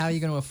 Otherwise, how are you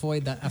going to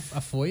avoid that?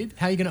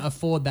 How are you going to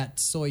afford that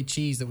soy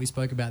cheese that we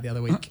spoke about the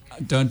other week?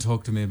 Don't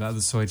talk to me about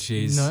the soy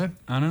cheese. No,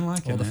 I don't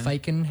like it. Or the man.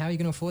 fakin. How are you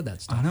going to afford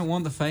that stuff? I don't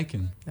want the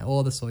fakin.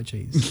 Or the soy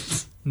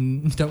cheese.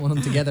 Don't want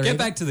them together. Get either.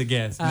 back to the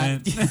guest,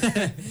 man.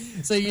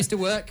 So you used to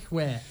work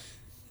where?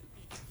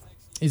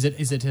 Is it?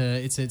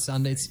 It's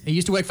under. He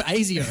used to work for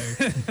ASIO.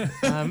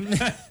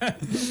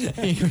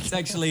 It's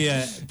actually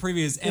a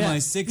previous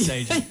MI6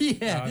 agent.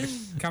 Yeah.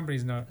 The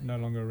company's no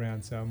longer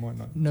around, so I might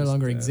not. No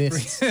longer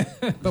exists.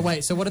 But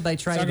wait, so what did they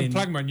trade so I can in?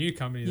 plug my new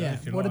company. Yeah. Though,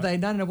 if you What like.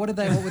 did they? No. What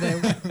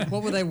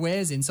were they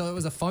wares in? So it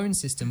was a phone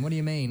system. What do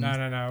you mean? No.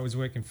 I was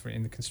working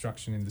in the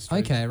construction industry.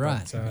 Okay,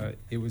 right. But,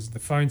 it was the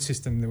phone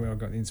system where I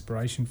got the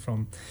inspiration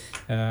from.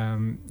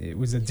 It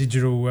was a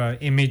digital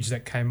image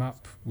that came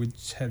up,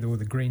 which had all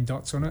the green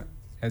dots on it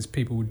as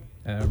people would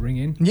ring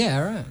in. Yeah,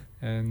 right.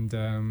 And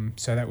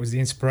so that was the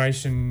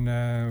inspiration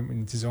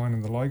in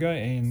designing the logo,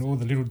 and all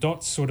the little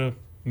dots sort of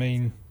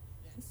mean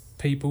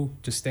people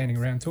just standing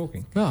around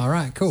talking. Oh, all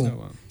right, cool.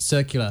 So,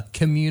 circular,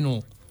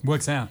 communal.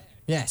 Works out.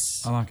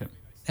 Yes. I like it.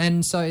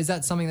 And so is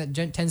that something that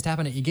tends to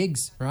happen at your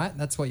gigs, right?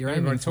 That's what you're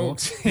aiming for.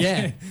 Talks.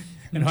 Yeah.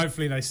 And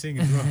hopefully they sing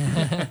as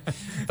well.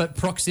 But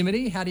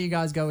proximity, how do you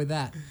guys go with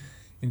that?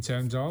 In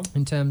terms of?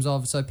 In terms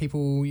of, so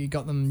people, you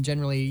get them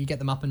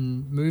up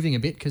and moving a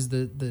bit because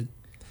the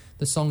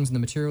songs and the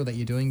material that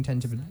you're doing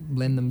tend to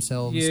lend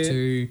themselves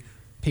to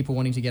people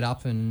wanting to get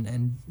up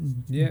and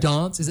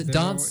dance. Is it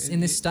dance in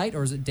this state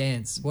or is it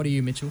dance? What are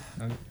you, Mitchell?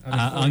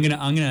 I'm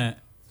gonna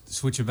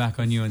switch it back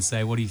on you and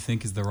say, what do you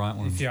think is the right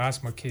one? If you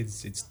ask my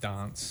kids, it's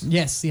dance.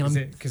 Yes, see,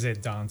 because they're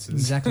dancers.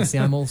 Exactly. See,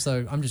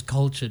 I'm just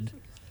cultured.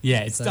 Yeah,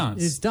 it's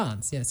dance. It's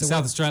dance. Yeah. So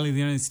South Australia,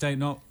 the only state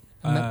not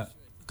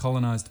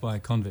colonised by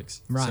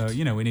convicts. Right.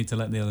 So, we need to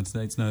let the other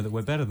states know that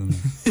we're better than them.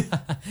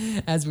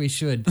 As we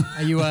should.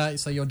 Are you,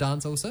 so you're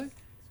dance also?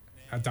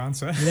 A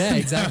dancer? Yeah,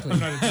 exactly. I'm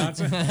not a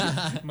dancer.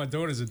 My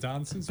daughter's a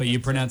dancer. But you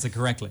pronounce it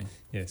correctly?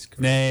 Yes,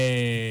 correct.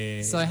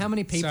 Nay. So how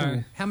many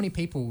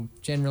people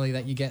generally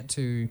that you get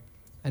to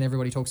an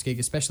Everybody Talks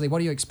gig, especially,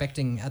 what are you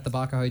expecting at the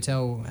Barker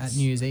Hotel at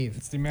New Year's Eve?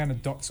 It's the amount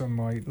of dots on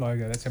my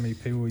logo. That's how many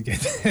people we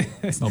get.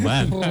 It's not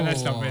bad. No,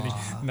 that's not many.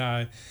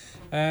 No.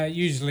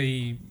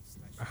 Usually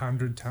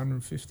 100 to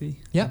 150,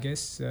 I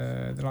guess.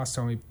 The last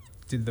time we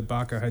did the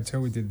Barker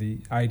Hotel, we did the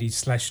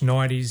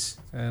 80s/90s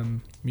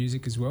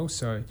music as well.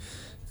 So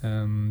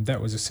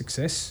that was a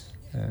success.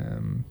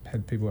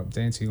 Had people up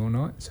dancing all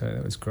night, so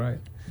that was great.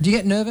 Do you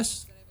get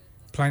nervous?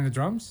 Playing the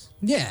drums?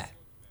 Yeah.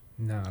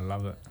 No, I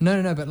love it.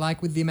 No, but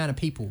like with the amount of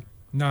people.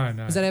 No.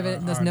 Is that ever?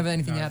 There's never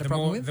anything you had a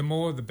problem with? The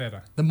more, the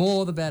better. The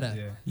more, the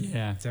better.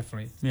 Yeah.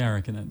 Definitely. Yeah, I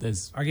reckon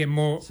that I get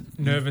more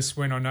nervous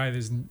when I know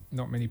there's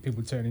not many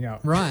people turning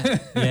up. Right.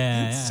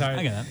 Yeah. So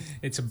I get that.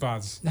 it's a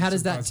buzz. How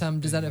does that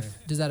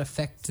does that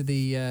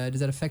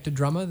affect a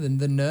drummer?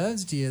 The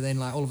nerves? Do you then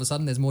like all of a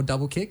sudden there's more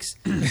double kicks?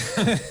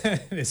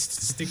 There's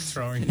stick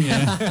throwing.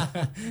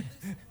 Yeah.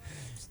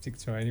 Stick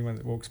throwing anyone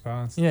that walks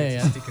past.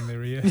 Yeah. Stick in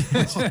their ear.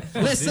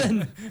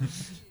 Listen.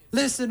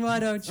 Listen, why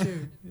don't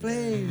you?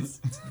 Please.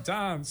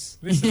 Dance.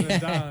 Listen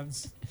and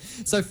dance.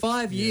 So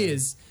 5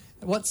 years.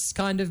 What's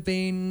kind of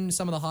been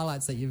some of the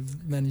highlights that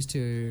you've managed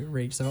to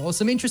reach? Or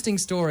some interesting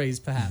stories,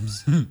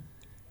 perhaps?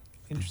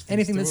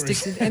 Anything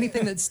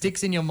that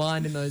sticks in your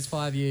mind in those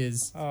 5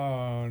 years?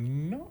 Oh,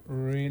 not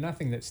really.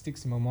 Nothing that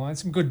sticks in my mind.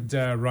 Some good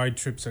road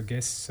trips, I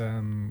guess.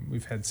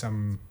 We've had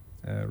some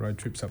road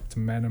trips up to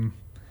Manham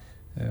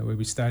where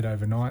we stayed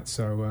overnight.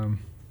 So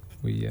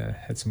we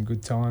had some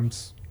good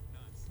times.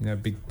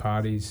 Big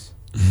parties,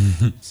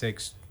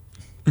 sex,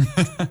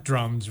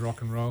 drums,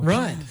 rock and roll.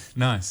 Right.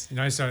 Nice.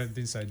 So I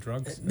didn't say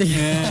drugs.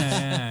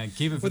 Yeah.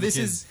 Keep it for the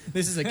kids.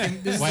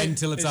 Wait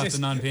until it's after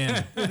 9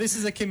 p.m. Well, this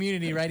is a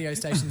community radio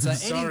station, so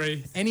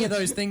any of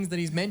those things that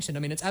he's mentioned,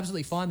 I mean, it's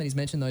absolutely fine that he's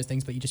mentioned those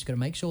things, but you just got to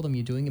make sure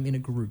you're doing them in a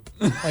group.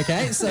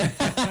 Okay, so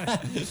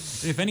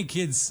if any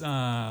kids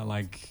are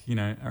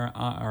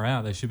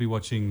out, they should be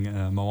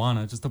watching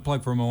Moana. Just a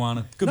plug for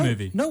Moana. Good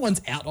movie. No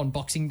one's out on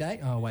Boxing Day.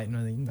 Oh wait,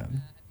 no,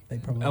 they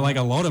probably like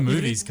a lot of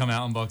movies come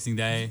out on Boxing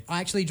Day. I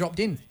actually dropped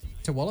in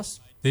to Wallace.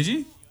 Did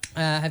you?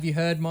 Have you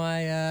heard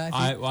my?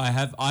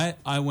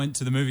 I went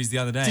to the movies the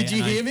other day. Did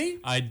you hear me?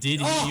 I did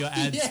hear your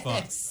ad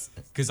spot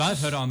because I've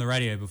heard it on the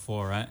radio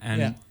before, right?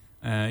 And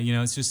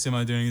it's just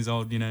Simo doing his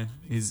old,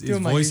 his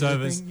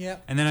voiceovers.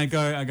 Yep. And then I'm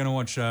going to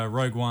watch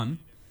Rogue One,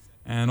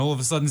 and all of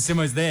a sudden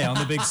Simo's there on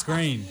the big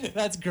screen.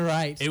 That's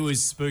great. It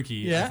was spooky.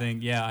 Yeah? I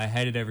think. Yeah, I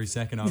hated every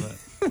second of it.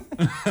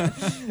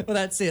 Well,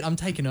 that's it. I'm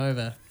taking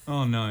over.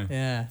 Oh no.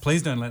 Yeah.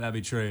 Please don't let that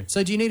be true.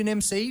 So, do you need an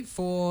MC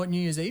for New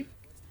Year's Eve?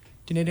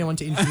 Do you need anyone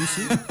to introduce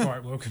you?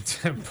 Quite welcome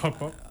to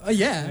pop up. Oh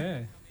yeah.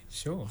 Yeah,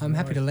 sure. I'm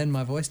happy to lend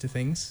my voice to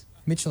things.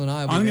 Mitchell and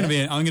I will I'm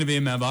going to be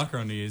in Mount Barker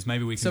on New Year's.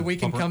 Maybe we can. So we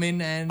can come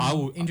in and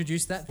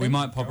introduce that. We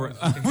might pop.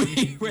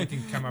 We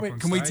can come up on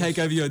Can we stage. take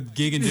over your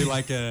gig and do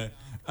like a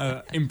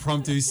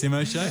impromptu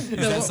Simo show? Is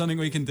that something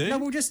we can do? No,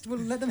 we'll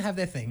let them have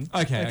their thing.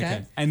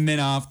 Okay. And then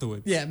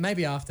afterwards. Yeah,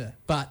 maybe after.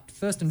 But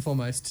first and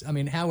foremost, I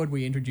mean, how would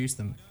we introduce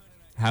them?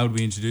 How would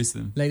we introduce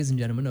them? Ladies and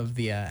gentlemen of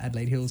the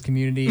Adelaide Hills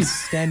community,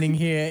 standing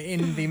here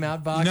in the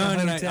Mount Barker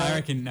Hotel. No. I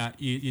reckon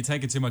you're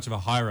taking too much of a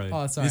high road.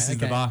 Oh, sorry. This is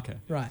the Barker.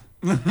 Right.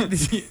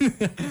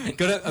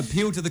 Got to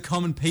appeal to the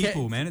common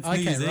people, man. It's New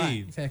Year's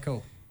Eve. Fair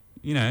call.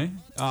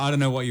 I don't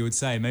know what you would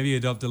say. Maybe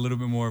adopt a little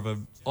bit more of a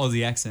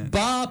Aussie accent.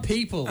 Bar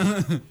people.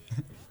 The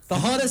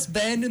hottest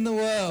band in the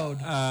world.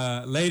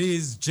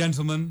 Ladies,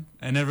 gentlemen,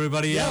 and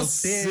everybody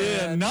else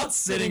not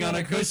sitting on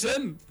a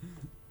cushion.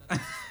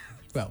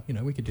 Well,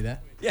 we could do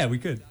that. Yeah, we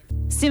could.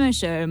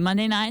 Simmoshow,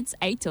 Monday nights,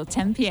 8 till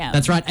 10 p.m.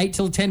 That's right, 8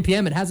 till 10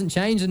 p.m. It hasn't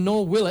changed, and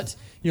nor will it.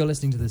 You're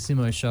listening to the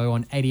Simmoshow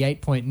on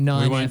 88.9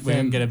 FM. We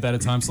won't get a better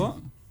time slot?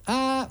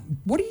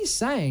 What are you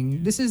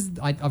saying? This is,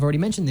 I've already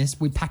mentioned this,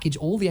 we package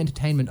all the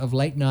entertainment of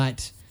late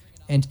night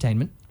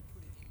entertainment.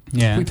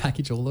 Yeah. We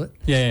package all of it.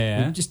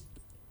 Yeah. We just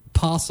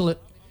parcel it.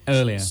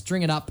 Earlier.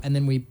 String it up, and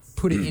then we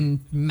put it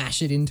in,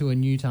 mash it into a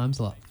new time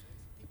slot.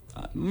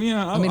 I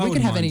mean, we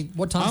can have any.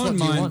 What time slot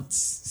do you want?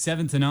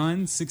 7 to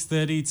 9,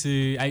 6:30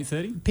 to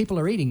 8:30. People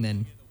are eating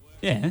then.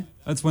 Yeah,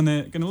 that's when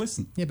they're going to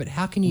listen. Yeah, but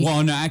how can you?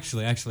 Well, no,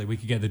 actually, we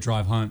could get the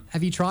drive home.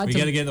 Have you tried? We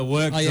got to get the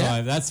work drive.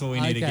 Yeah? That's what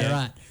we need to get. Okay,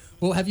 right.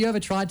 Well, have you ever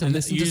tried to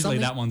listen to something? Usually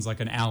that one's like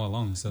an hour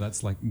long, so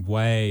that's like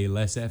way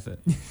less effort.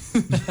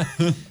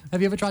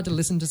 Have you ever tried to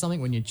listen to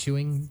something when you're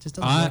chewing? Just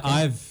doesn't work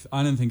out?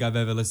 I don't think I've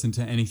ever listened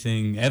to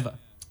anything ever.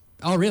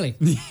 Oh, really?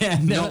 Yeah,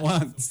 not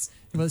once.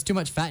 Well, there's too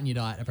much fat in your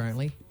diet,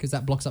 apparently, because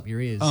that blocks up your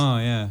ears. Oh,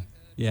 yeah.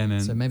 Yeah,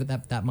 man. So maybe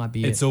that might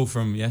be It's all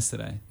from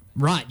yesterday.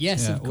 Right,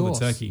 yes, of course. All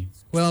the turkey.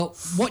 Well,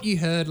 what you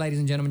heard, ladies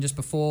and gentlemen, just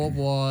before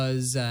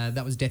was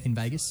that was Death in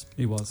Vegas.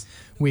 It was.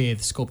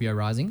 With Scorpio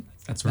Rising.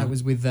 That's right. That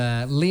was with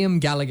Liam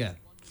Gallagher.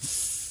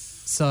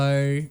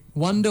 So,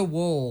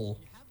 Wonderwall.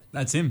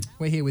 That's him.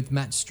 We're here with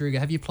Matt Struga.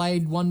 Have you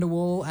played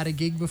Wonderwall at a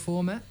gig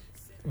before, Matt?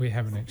 We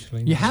haven't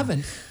actually. You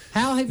haven't?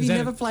 How have you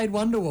never played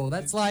Wonderwall?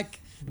 That's like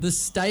the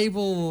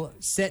stable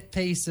set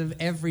piece of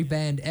every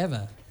band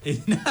ever.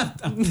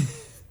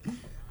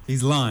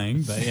 He's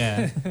lying, but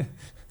yeah.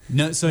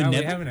 No,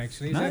 we haven't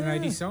actually. Is that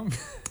an 80s song?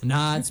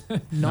 Nah, it's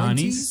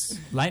 90s.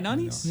 Late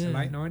 90s? Yeah.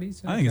 Late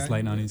 90s? I think it's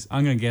late 90s.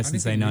 I'm going to guess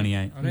and say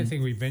 98. I don't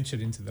think we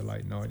ventured into the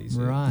late 90s.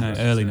 Right. No,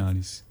 early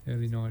 90s.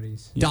 Early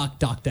 90s. Yeah.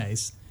 Dark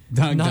days.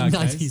 Dark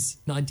 90s. days.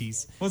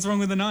 90s. What's wrong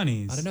with the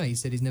 90s? I don't know. He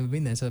said he's never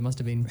been there, so it must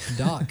have been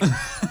dark.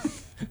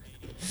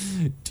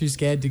 Too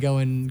scared to go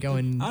and.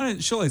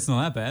 Surely it's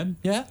not that bad.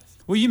 Yeah.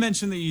 Well, you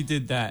mentioned that you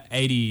did that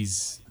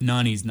 80s,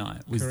 90s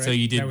night. Correct. So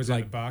you did that was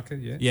like Barker,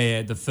 yeah.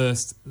 Yeah, the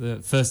first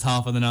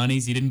half of the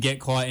 90s. You didn't get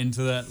quite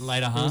into the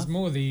later half. It was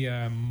more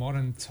the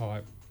modern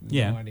type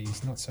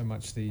 90s, not so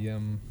much the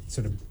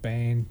sort of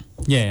band,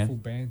 full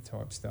band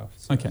type stuff.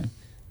 So, okay.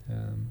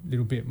 A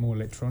little bit more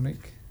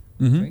electronic,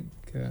 Mm-hmm. I think.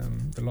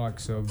 The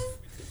likes of,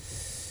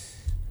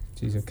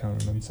 geez, I can't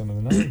remember some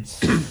of the names.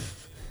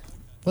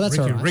 Well, that's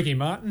all right. Ricky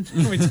Martin.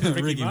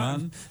 Ricky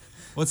Martin.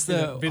 What's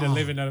the bit of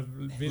Living La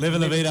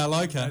Vida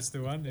Loca? That's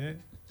the one, yeah.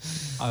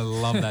 I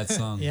love that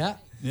song. Yeah.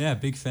 Yeah,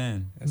 big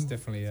fan. That's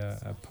definitely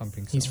a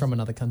pumping song. He's from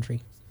another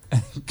country.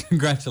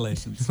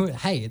 Congratulations.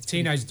 Hey, it's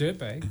Teenage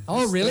Dirtbag.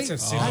 Oh, really?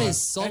 That's That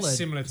is solid. That's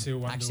similar to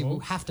Wonderwall. Actually, we'll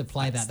have to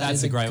play that. That's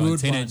is a great good one.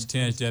 Teenage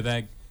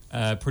Dirtbag.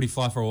 Pretty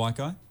Fly for a White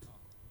Guy.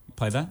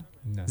 Play that?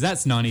 No.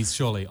 That's 90s,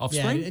 surely.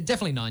 Offspring? Yeah,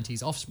 definitely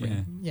 90s.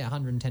 Offspring. Yeah,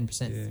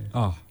 110%. Yeah.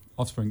 Oh,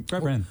 Offspring.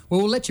 Great brand.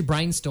 Well, we'll let you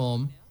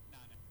brainstorm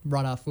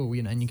right after,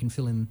 and you can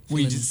fill in.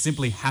 We just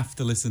simply have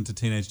to listen to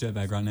Teenage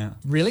Dirtbag right now.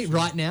 Really?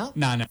 Right now?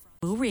 No.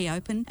 Will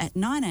reopen at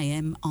 9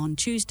 a.m. on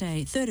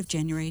Tuesday, 3rd of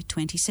January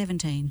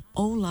 2017.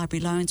 All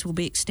library loans will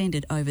be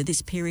extended over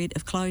this period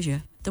of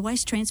closure. The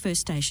waste transfer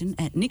station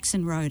at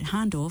Nixon Road,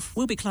 Harndorf,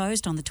 will be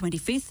closed on the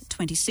 25th,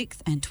 26th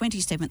and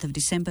 27th of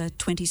December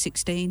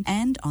 2016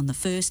 and on the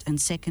 1st and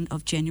 2nd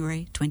of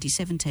January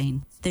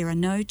 2017. There are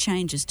no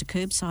changes to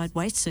curbside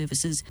waste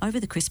services over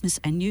the Christmas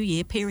and New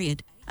Year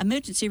period.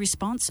 Emergency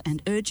response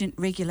and urgent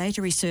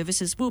regulatory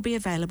services will be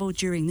available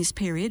during this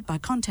period by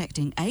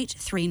contacting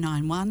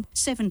 8391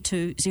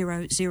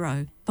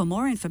 7200. For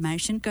more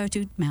information, go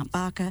to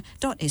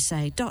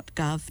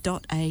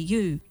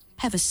mountbarker.sa.gov.au.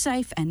 Have a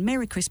safe and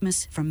Merry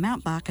Christmas from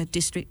Mount Barker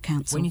District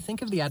Council. When you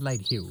think of the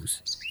Adelaide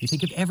Hills, you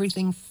think of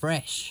everything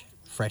fresh.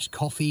 Fresh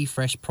coffee,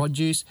 fresh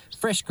produce,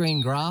 fresh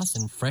green grass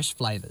and fresh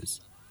flavours.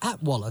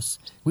 At Wallace,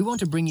 we want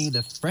to bring you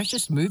the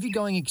freshest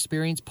movie-going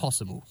experience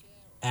possible.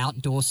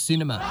 Outdoor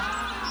cinema.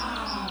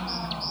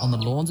 On the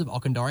lawns of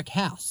Ockendorrick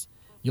House.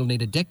 You'll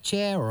need a deck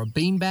chair or a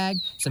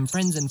beanbag, some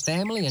friends and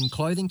family and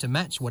clothing to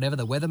match whatever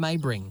the weather may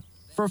bring.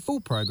 For a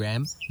full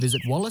program,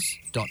 visit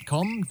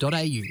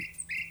wallace.com.au.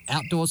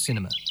 Outdoor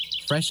cinema.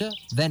 Fresher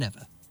than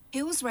ever.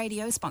 Hills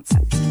Radio sponsor.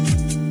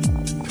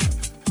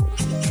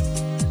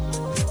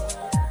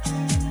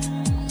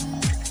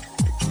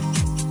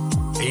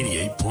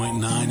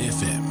 88.9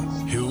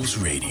 FM, Hills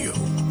Radio.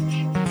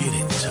 Get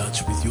in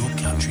touch with your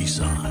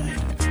countryside.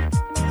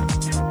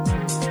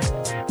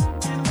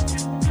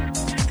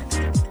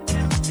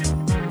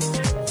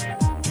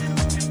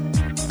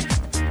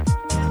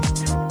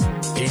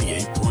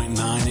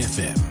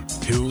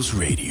 Hills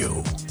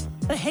Radio.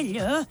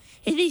 Hello,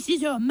 this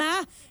is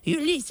Oma. You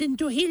listen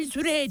to Hills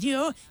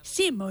Radio,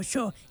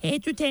 Simmoshow,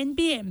 8 to 10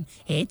 p.m.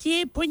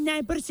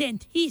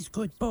 88.9% He's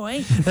good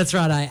boy. That's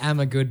right, I am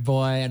a good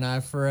boy and I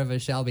forever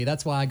shall be.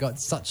 That's why I got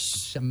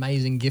such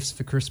amazing gifts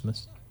for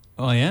Christmas.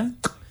 Oh, yeah?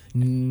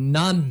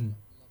 None.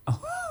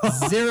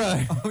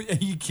 Zero. Are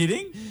you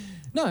kidding?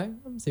 No,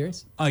 I'm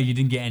serious. Oh, you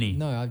didn't get any?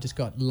 No, I've just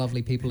got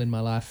lovely people in my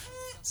life,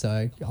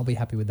 so I'll be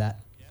happy with that.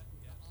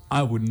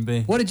 I wouldn't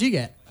be. What did you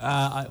get?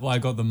 I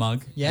got the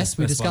mug. Yes,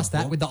 we discussed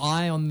that with the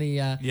eye on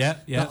the. Yeah.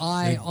 The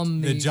eye on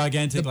the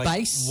gigantic the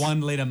base,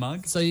 1 litre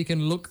mug, so you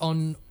can look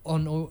upon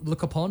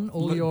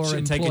all your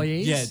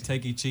employees.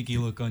 Take a cheeky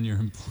look on your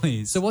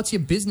employees. So what's your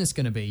business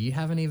going to be? You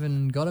haven't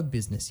even got a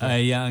business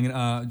yet. Yeah, I'm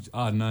gonna.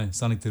 I don't know,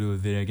 something to do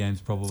with video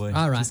games probably.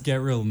 All right, just get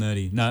real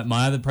nerdy. No,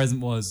 my other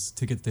present was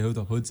tickets to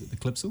Hilltop Hoods at the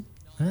Clipsal.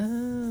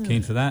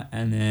 Keen for that,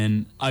 and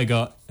then I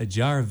got a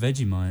jar of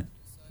Vegemite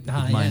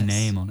with my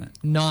name on it.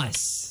 Nice,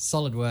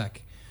 solid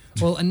work.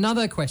 Well,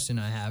 another question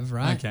I have,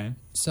 right? Okay.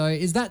 So,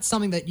 is that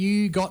something that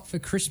you got for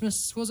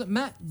Christmas? Was it,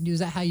 Matt? Is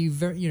that how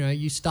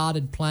you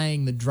started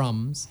playing the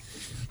drums?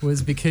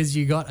 Was because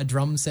you got a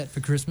drum set for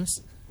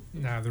Christmas?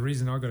 No, the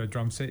reason I got a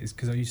drum set is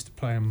because I used to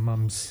play on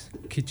Mum's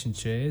kitchen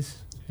chairs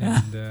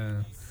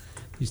and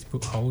used to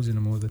put holes in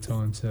them all the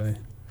time. So.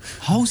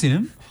 Holes in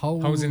them?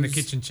 Holes in the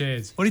kitchen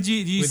chairs. What did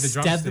you with the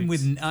stab them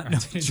with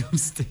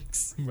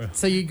drumsticks? Well,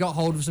 so you got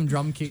hold of some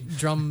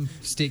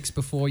drumsticks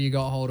before you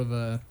got hold of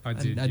a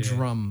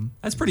drum.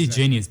 That's pretty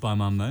genius by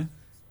Mum though.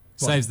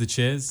 Saves the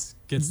chairs,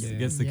 gives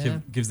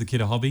the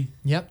kid a hobby.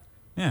 Yep.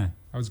 Yeah.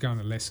 I was going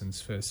to lessons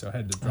first, so I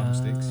had the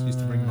drumsticks. Used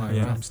to bring my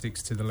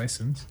drumsticks to the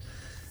lessons.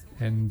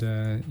 And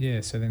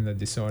so then they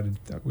decided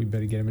that we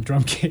better get him a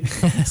drum kit.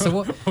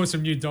 or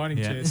some new dining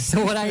chairs.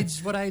 So what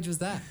age was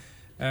that?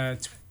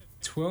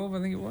 12, I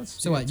think it was.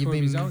 So what, 12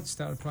 years old,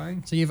 started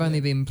playing. So you've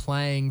only been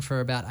playing for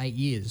about 8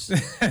 years.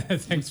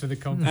 Thanks for the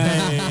compliment.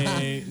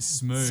 Hey,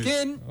 smooth.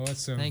 Skin.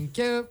 Awesome. Thank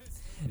you.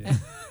 Yeah.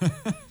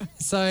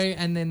 So,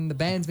 and then the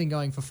band's been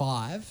going for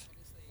 5.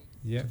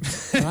 Yep.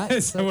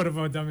 Right? So what have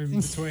I done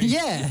in between?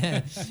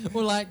 Yeah.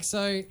 Well,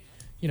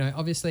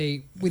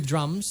 obviously with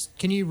drums,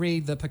 can you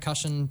read the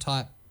percussion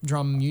type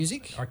drum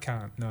music? I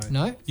can't, no.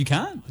 No? You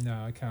can't?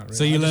 No, I can't read.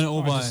 So you learn it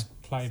all by... I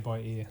just play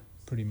by ear.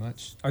 Pretty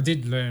much. I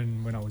did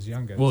learn when I was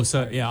younger. Well,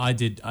 I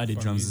did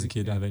drums as a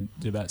kid. I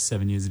did about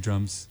 7 years of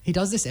drums. He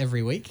does this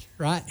every week,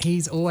 right?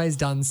 He's always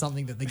done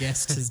something that the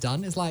guest has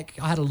done. It's like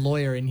I had a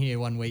lawyer in here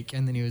one week,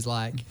 and then he was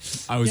like,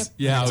 I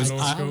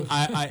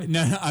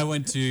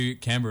went to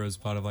Canberra as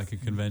part of like a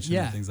convention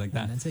and things like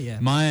that. That's it,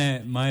 yeah.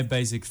 My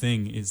basic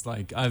thing is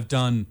like I've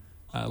done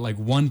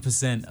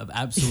 1% of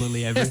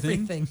absolutely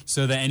everything,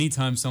 so that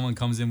anytime someone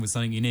comes in with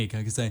something unique,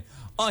 I can say,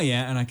 oh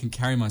yeah, and I can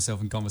carry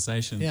myself in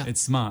conversation. Yeah.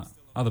 It's smart.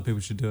 Other people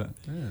should do it.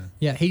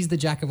 Yeah, he's the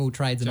jack of all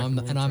trades, and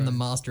I'm the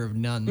master of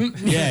none.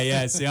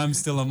 Yeah. See, I'm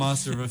still a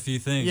master of a few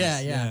things.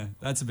 Yeah.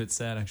 That's a bit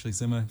sad, actually,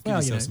 Simmo. Give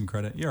yourself some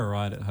credit. You're all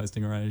right at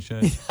hosting a radio show.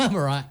 I'm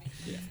all right.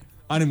 Yeah.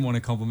 I didn't want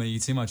to compliment you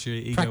too much. Your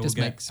ego Practice will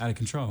get makes- out of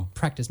control.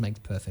 Practice makes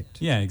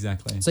perfect. Yeah,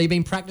 exactly. So you've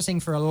been practicing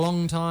for a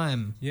long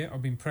time. Yeah,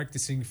 I've been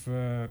practicing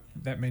for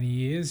that many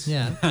years.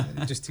 Yeah.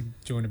 Just to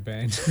join a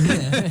band.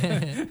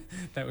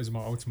 That was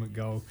my ultimate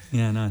goal.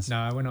 Yeah, nice.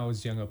 No, when I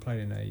was young, I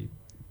played in a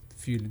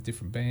few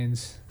different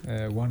bands.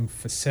 One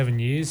for 7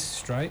 years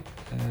straight,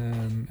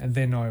 and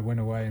then I went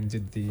away and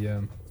did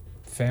the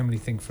family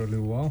thing for a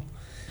little while,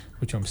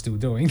 which I'm still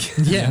doing.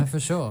 Yeah, for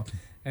sure.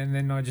 And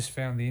then I just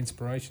found the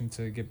inspiration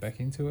to get back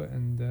into it,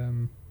 and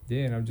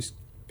and I've just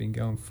been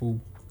going full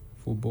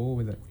ball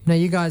with it. Now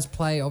you guys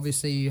play.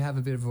 Obviously, you have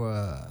a bit of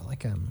a I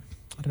don't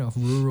know if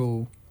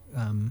rural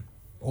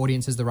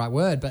audience is the right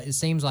word, but it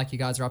seems like you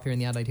guys are up here in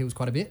the Adelaide Hills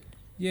quite a bit.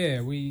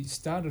 Yeah, we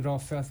started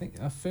off. I think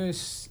our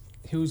first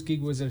Hills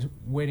gig was a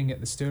wedding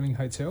at the Sterling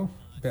Hotel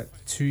about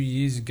 2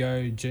 years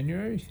ago,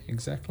 January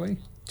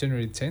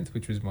 10th,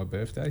 which was my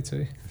birthday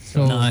too.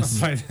 So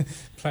Nice. I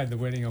played the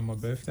wedding on my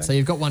birthday. So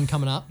you've got one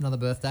coming up, another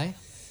birthday.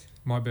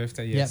 My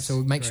birthday, yes. Yep. So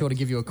we'll make sure to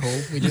give you a call.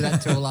 We do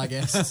that to all our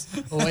guests.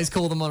 Always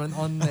call them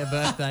on their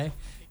birthday,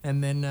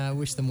 and then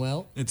wish them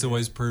well. It's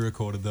always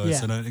pre-recorded though, Yeah.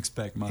 so don't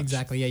expect much.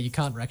 Exactly. Yeah, you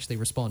can't actually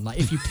respond. Like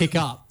if you pick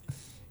up,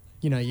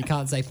 you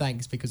can't say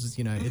thanks because it's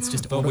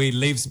just. But we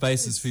leave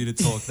spaces for you to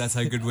talk. That's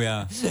how good we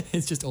are.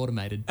 It's just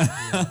automated.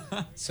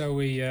 So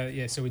we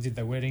did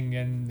the wedding,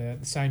 and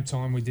at the same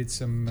time we did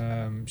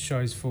some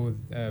shows for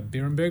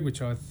Beerenberg,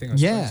 which I think I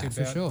spoke to you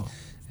for about. sure.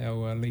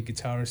 Our lead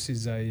guitarist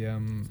is a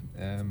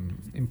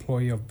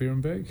employee of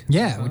Beerenberg.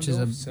 Yeah, which is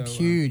a So,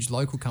 huge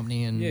local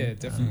company, and yeah,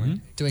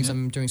 definitely doing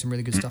some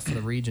really good stuff for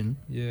the region.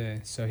 Yeah,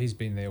 so he's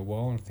been there a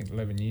while, I think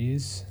 11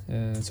 years.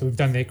 So we've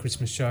done their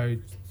Christmas show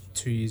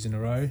 2 years in a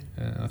row.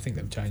 I think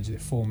they've changed their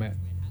format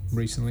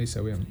recently,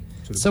 so we haven't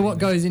sort of So been what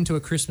there. goes into a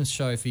Christmas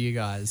show for you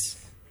guys?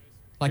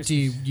 Like, do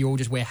you all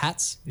just wear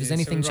hats? Does Yeah, so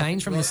anything we rock-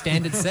 change from the rock-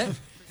 standard set?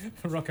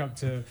 Rock up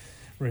to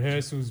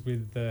rehearsals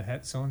with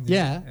hats on.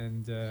 Yeah.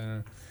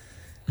 And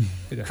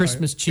bit of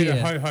Christmas cheer.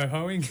 Bit of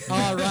ho-hoing.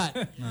 Oh,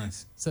 right.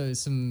 Nice. So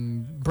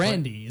some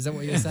brandy, is that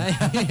what you're saying?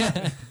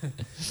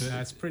 No,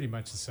 it's pretty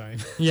much the same.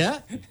 Yeah?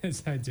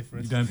 There's no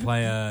difference. You don't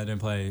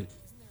play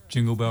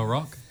Jingle Bell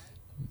Rock?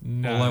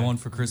 No. All I Want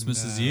for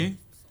Christmas Is You?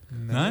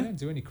 No, we don't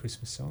do any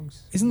Christmas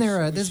songs. Isn't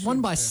there there's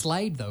one by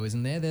Slade though,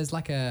 isn't there? There's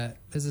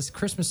this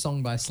Christmas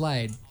song by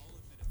Slade.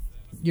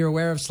 You're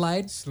aware of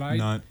Slade? Slade?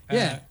 No.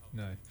 Yeah.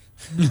 No.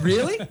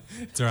 Really?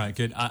 It's all right,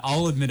 good.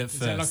 I'll admit it Is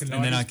that first, like a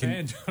and then I 90s can.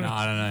 band? No,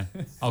 I don't know.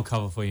 I'll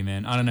cover for you,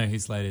 man. I don't know who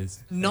Slade is.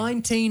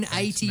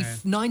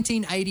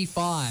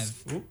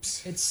 1985.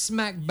 Oops. It's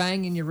smack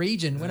bang in your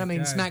region. When I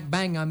mean Okay. smack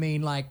bang, I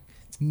mean like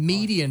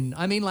median.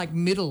 I mean like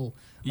middle.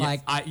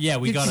 Yeah,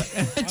 we got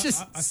it.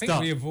 Just I think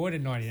stop. we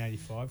avoided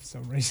 1985 for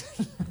some reason.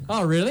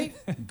 Oh, really?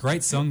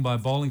 Great song by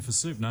Bowling for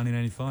Soup,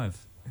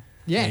 1985.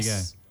 Yes. There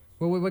you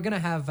Well, we were going to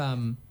have.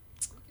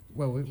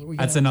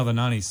 That's another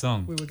 90s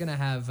song. We were going to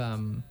have.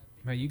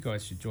 Mate, you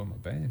guys should join my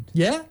band.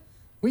 Yeah,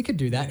 we could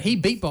do that. He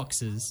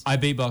beatboxes. I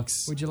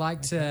beatbox. Would you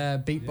like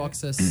to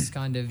beatbox us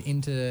kind of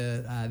into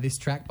this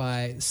track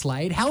by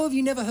Slade? How have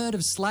you never heard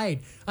of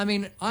Slade? I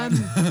mean, I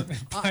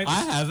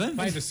haven't.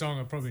 Play the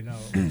song, I probably know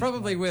it.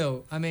 Probably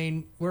will. I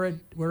mean, we're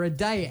a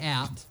day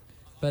out,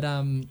 but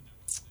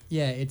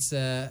it's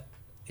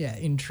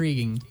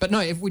intriguing. But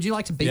no, would you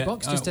like to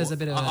beatbox just as a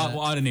bit of?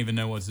 I don't even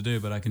know what to do,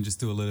 but I can just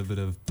do a little bit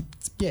of.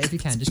 Yeah, if you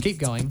can, just keep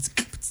going.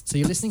 So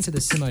you're listening to the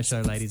Simo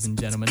Show, ladies and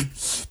gentlemen.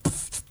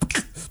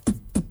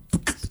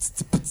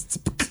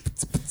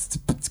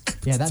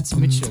 Yeah, that's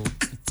Mitchell,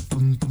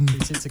 who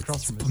sits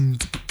across from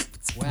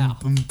us. Wow.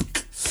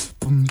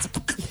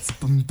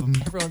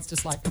 Everyone's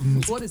just like,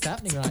 what is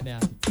happening right now?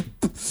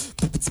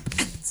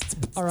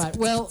 All right,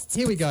 well,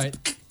 here we go.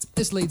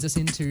 This leads us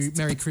into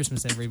Merry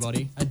Christmas,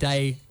 everybody. A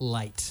day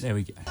late. There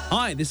we go.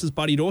 Hi, this is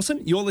Buddy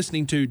Dawson. You're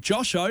listening to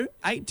Josho,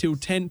 8 till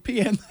 10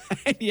 p.m,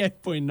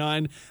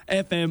 88.9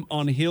 FM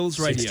on Hills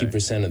Radio.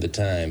 60% of the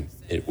time,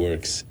 it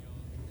works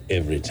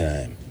every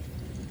time.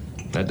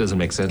 That doesn't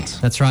make sense.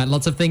 That's right.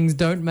 Lots of things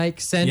don't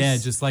make sense. Yeah,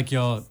 just like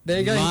you're There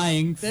you go.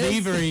 lying, There's-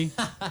 thievery.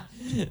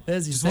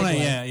 There's your Just wanna,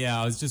 segue.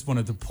 I just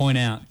wanted to point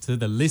out to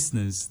the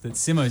listeners that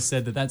Simo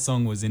said that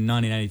song was in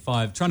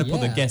 1985, trying to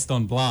put the Yeah. guest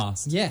on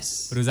blast.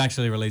 Yes. But it was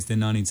actually released in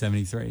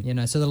 1973. You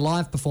know, so the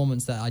live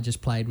performance that I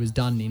just played was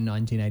done in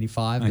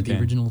 1985, but the Okay.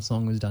 original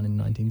song was done in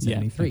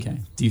 1973. Yeah,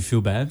 okay. Do you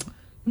feel bad?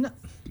 No.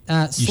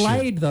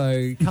 Slade,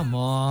 though, come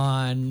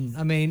on.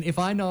 I mean, if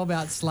I know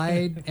about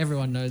Slade,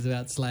 everyone knows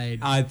about Slade.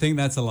 I think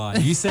that's a lie.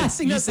 You said I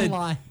think that's a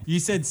lie. You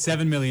said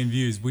 7 million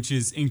views, which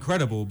is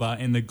incredible,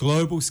 but in the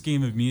global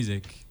scheme of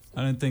music,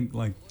 I don't think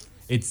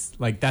it's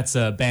that's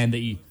a band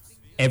that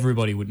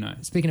everybody would know.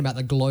 Speaking about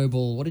the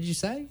global, what did you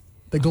say?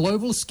 The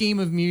global scheme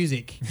of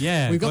music.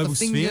 Yeah, we've got global the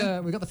finger.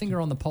 sphere. We've got the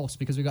finger on the pulse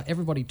because we've got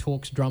Everybody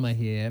Talks drummer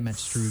here, Matt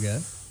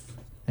Struga,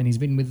 and he's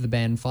been with the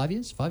band 5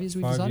 years. 5 years,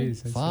 we've 5 decided.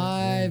 years, that's it,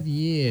 5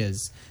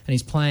 years, and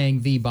he's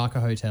playing the Barker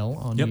Hotel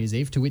on New Year's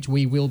Eve, to which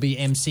we will be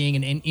emceeing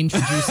and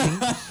introducing.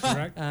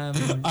 Correct.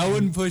 I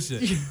wouldn't push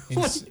it.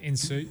 In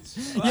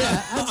suits.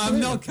 Yeah, I'm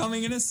not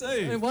coming in a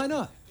suit. Why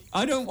not?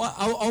 I don't want.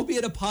 I'll be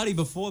at a party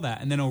before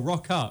that, and then I'll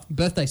rock up.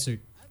 Birthday suit.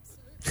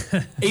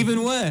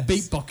 Even worse.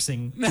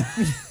 Beatboxing.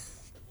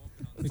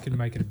 We can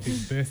make it a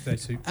big birthday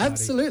suit party.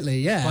 Absolutely,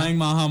 yeah. Playing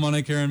my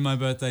harmonica in my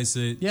birthday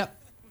suit. Yep.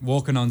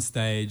 Walking on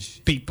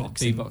stage.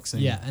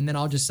 Beatboxing. Yeah, and then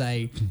I'll just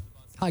say,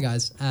 "Hi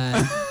guys."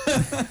 I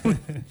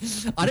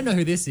don't know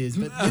who this is,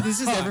 but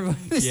this is everyone.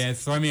 Yeah,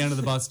 throw me under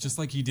the bus just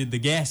like you did the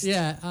guest.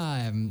 Yeah,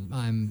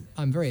 I'm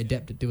very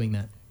adept at doing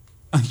that.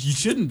 You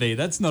shouldn't be.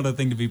 That's not a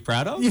thing to be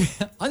proud of. Yeah,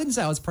 I didn't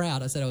say I was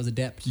proud. I said I was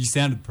adept. You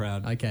sounded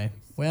proud. Okay.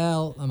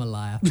 Well, I'm a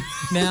liar.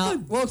 Now,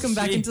 welcome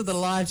back into the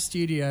live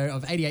studio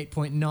of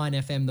 88.9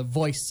 FM, the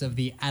voice of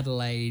the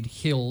Adelaide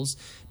Hills.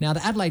 Now,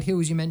 the Adelaide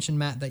Hills, you mentioned,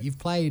 Matt, that you've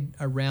played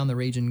around the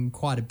region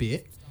quite a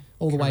bit,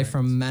 all the way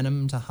from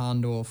Mannum to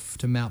Harndorf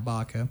to Mount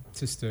Barker.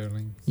 To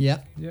Stirling.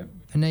 Yep. Yep.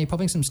 And now you're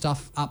popping some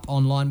stuff up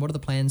online. What are the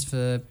plans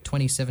for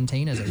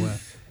 2017, as it were?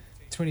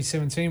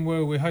 2017,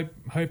 well, we're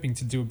hoping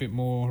to do a bit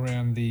more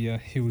around the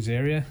Hills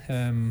area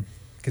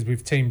because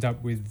we've teamed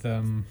up with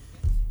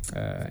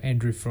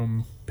Andrew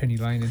from Penny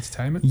Lane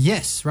Entertainment.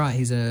 Yes, right.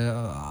 He's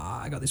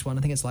I got this one.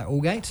 I think it's like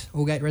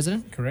Aldgate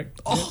resident.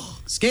 Correct. Oh,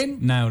 Skin.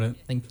 Nailed it.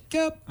 Thank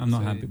you. I'm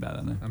not happy about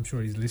that, though. I'm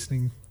sure he's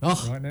listening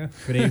right now.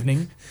 Good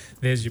evening.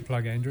 There's your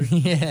plug, Andrew.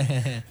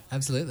 Yeah,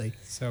 absolutely.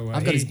 So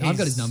I've got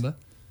his number.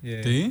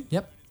 Yeah. Do you?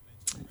 Yep.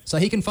 So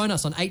he can phone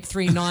us on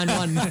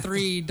 8391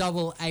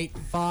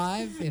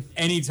 3885. If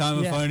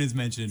Anytime a phone is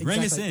mentioned,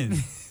 ring us in.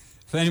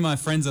 For any of my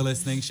friends are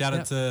listening, shout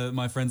out to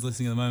my friends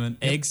listening at the moment.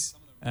 Eggs.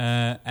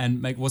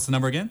 And what's the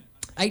number again?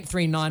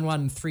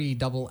 8391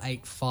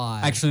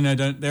 3885. Actually, no,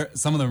 don't.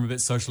 Some of them are a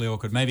bit socially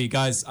awkward. Maybe,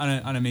 guys, I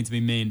don't mean to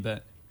be mean,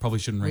 but probably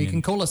shouldn't ring You in.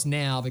 can call us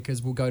now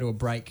because we'll go to a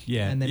break.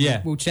 Yeah. And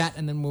then we'll chat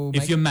and then we'll.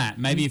 If you're Matt,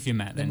 if you're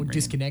Matt, then we'll ring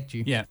disconnect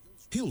you. Yeah.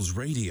 Hills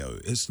Radio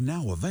is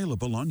now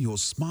available on your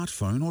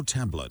smartphone or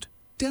tablet.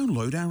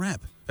 Download our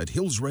app at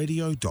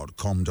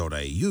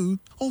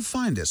hillsradio.com.au or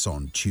find us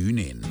on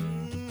TuneIn.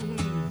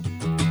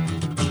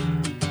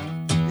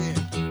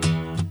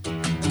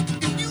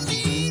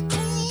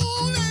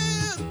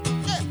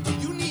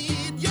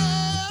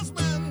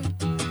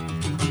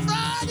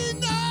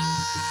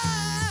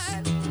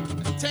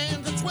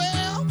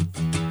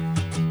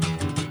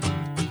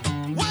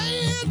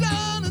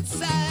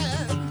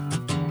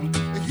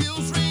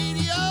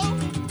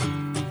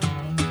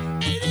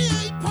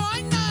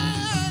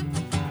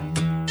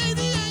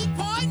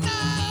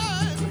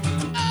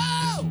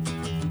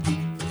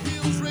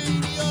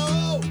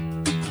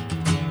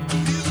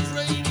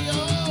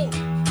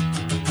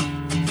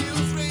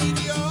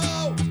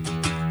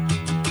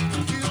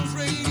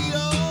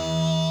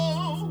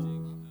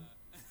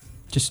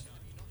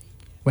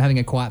 We're having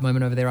a quiet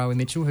moment over there, are we,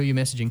 Mitchell? Who are you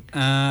messaging?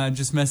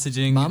 Just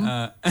messaging. Mum?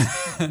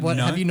 What,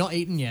 no. have you not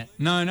eaten yet?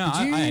 No.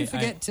 Did you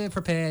forget to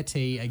prepare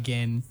tea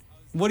again?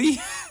 What do you...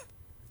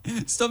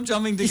 Stop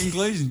jumping to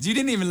conclusions. You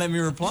didn't even let me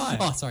reply.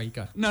 Oh, sorry,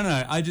 go. No.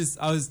 I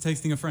was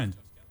texting a friend.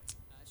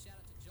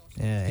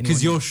 Yeah,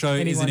 because your show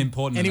isn't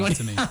important enough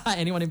to me.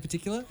 Anyone in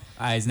particular?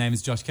 His name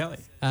is Josh Kelly.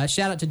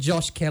 Shout out to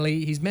Josh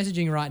Kelly. He's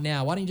messaging right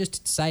now. Why don't you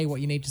just say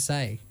what you need to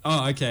say?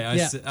 Oh, okay.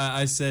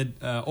 I said,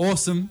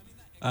 awesome.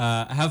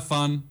 Have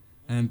fun.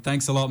 And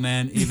thanks a lot,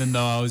 man, even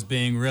though I was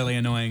being really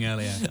annoying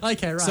earlier.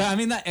 Okay, right. So, I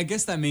mean, I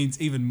guess that means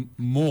even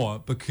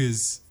more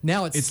because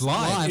now it's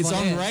live. It's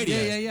on air.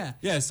 radio. Yeah.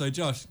 Yeah, so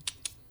Josh,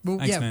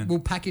 thanks, man. We'll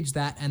package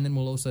that and then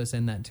we'll also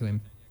send that to him.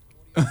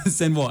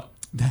 Send what?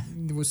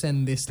 We'll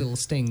send this little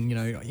sting,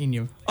 in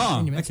your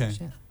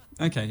message. Okay.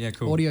 Okay, yeah,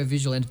 cool.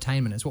 Audio-visual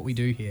entertainment is what we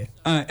do here.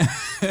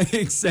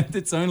 Except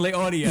it's only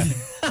audio.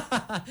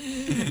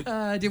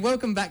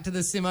 Welcome back to the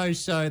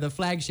Simmoshow, the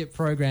flagship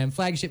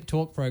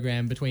talk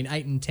program between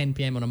 8 and 10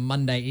 p.m. on a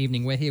Monday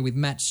evening. We're here with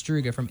Matt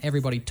Struga from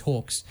Everybody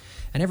Talks.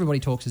 And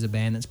Everybody Talks is a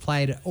band that's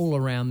played all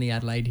around the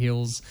Adelaide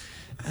Hills.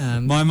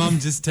 My mum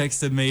just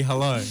texted me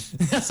hello.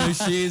 So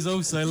she is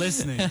also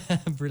listening.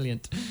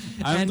 Brilliant.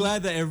 I'm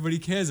glad that everybody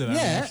cares about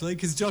me, actually,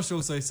 because Josh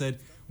also said...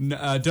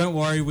 don't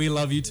worry, we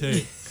love you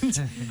too.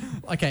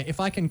 Okay, if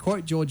I can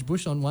quote George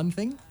Bush on one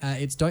thing,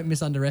 it's don't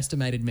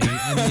misunderestimate me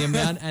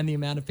and the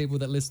amount of people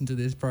that listen to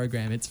this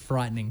program. It's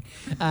frightening.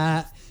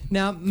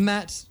 Now,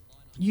 Matt,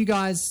 you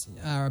guys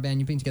are a band.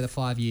 You've been together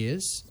 5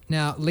 years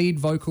now. Lead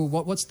vocal.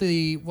 What's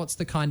the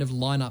kind of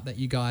lineup that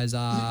you guys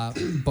are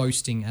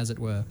boasting, as it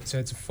were? So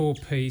it's a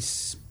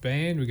 4-piece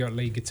band. We got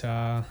lead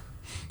guitar,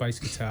 bass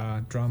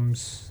guitar,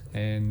 drums,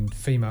 and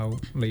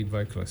female lead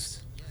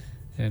vocalist.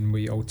 And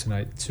we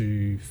alternate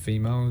 2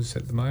 females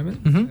at the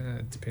moment,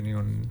 depending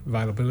on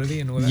availability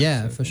and all that.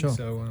 Yeah, for sure.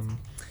 So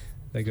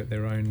they got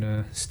their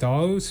own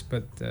styles,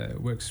 but it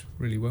works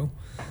really well.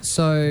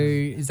 So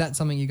is that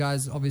something you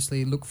guys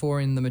obviously look for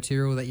in the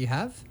material that you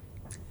have?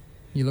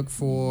 You look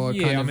for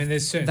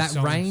there's certain that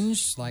songs.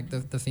 Range, like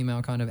the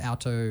female kind of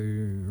alto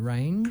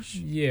range?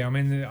 Yeah, I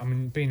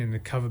mean, being in the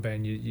cover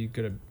band, you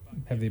got to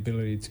have the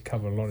ability to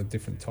cover a lot of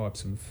different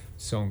types of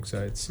songs,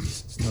 so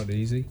it's not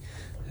easy.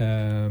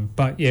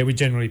 But yeah, we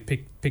generally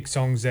pick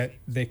songs that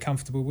they're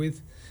comfortable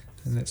with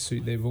and that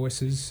suit their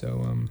voices.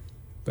 So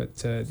But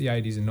the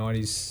 80s and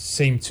 90s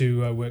seem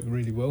to work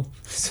really well.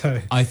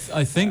 So I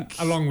think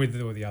along with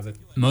all the other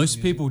most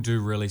music. people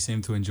do really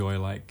seem to enjoy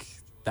like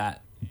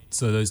that.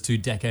 So those 2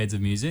 decades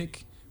of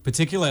music,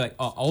 particularly like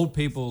older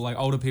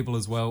people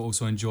as well,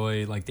 also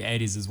enjoy like the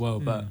 80s as well.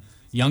 But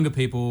younger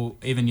people,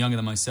 even younger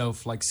than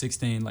myself, like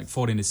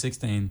 14 to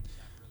 16,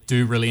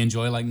 do really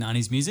enjoy like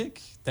 90s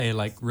music. They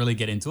like really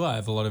get into it. I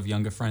have a lot of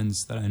younger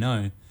friends that I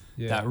know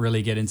that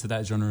really get into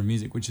that genre of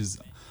music, which is,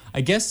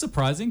 I guess,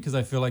 surprising because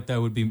I feel like they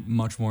would be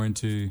much more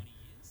into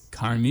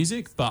current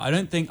music. But I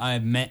don't think I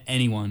have met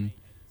anyone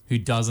who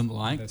doesn't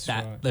like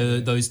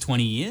those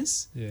 20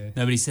 years. Yeah.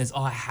 Nobody says,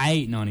 oh, I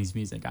hate 90s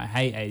music, I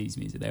hate 80s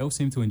music. They all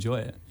seem to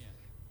enjoy it.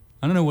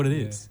 I don't know what it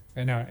is.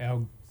 And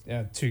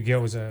our 2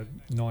 girls are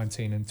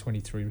 19 and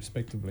 23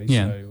 respectively.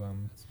 Yeah.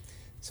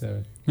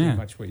 So pretty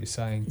much what you're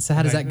saying. So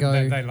how does that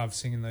go? They love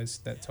singing that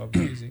type of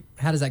music.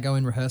 How does that go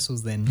in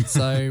rehearsals then?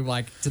 So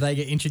like, do they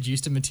get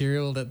introduced to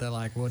material that they're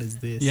like, what is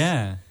this?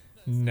 Yeah.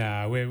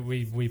 No,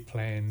 we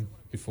plan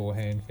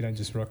beforehand. We don't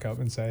just rock up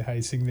and say,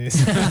 hey, sing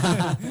this.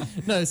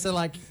 No, so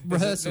like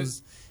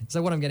rehearsals.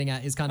 So what I'm getting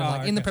at is kind of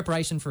like in the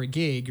preparation for a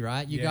gig,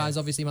 right? You guys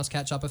obviously must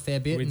catch up a fair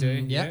bit. We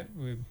do, yeah.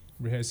 We're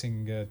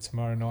rehearsing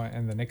tomorrow night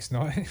and the next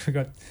night. we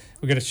got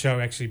a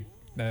show actually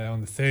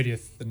on the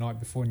 30th, the night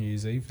before New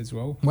Year's Eve as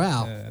well.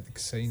 Wow. At the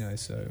casino,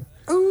 so...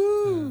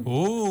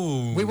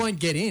 Ooh. We won't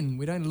get in.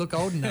 We don't look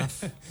old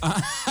enough.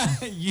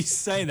 You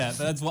say that,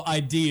 but that's what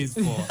ID is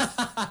for.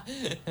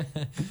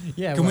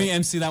 Yeah. Can we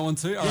MC that one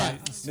too? All right.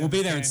 Yeah. We'll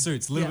be there in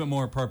suits. A little bit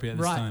more appropriate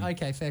this time. Right.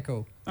 Okay. Fair.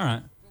 Cool. All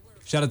right.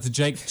 Shout out to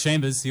Jake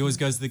Chambers. He always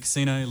goes to the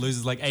casino,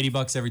 loses like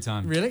 $80 every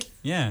time. Really?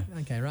 Yeah.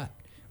 Okay. Right.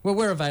 Well,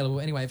 we're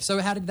available anyway. So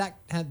how did that?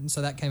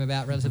 So that came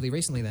about relatively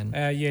recently then.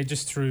 Yeah,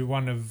 just through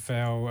one of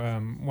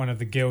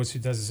the girls who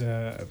does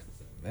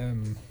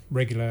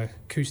regular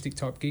acoustic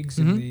type gigs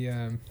in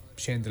the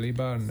Chandelier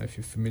Bar. I don't know if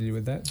you're familiar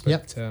with that.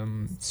 But,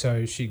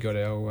 so she got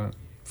our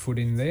foot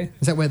in there.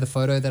 Is that where the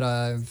photo that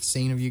I've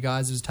seen of you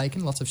guys was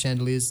taken? Lots of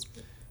chandeliers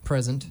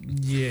present.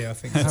 Yeah, I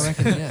think I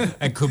reckon. Yeah,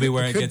 it could be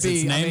where it could gets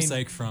its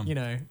namesake from. You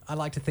know, I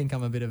like to think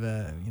I'm a bit of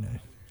a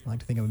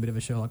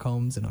Sherlock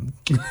Holmes, and I'm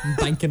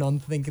banking on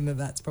thinking that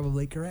that's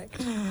probably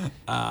correct.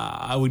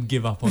 I would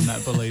give up on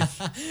that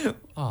belief.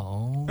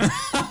 Oh.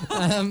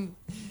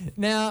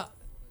 Now,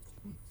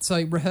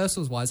 so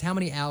rehearsals wise, how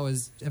many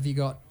hours have you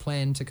got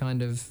planned to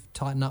kind of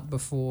tighten up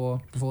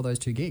before those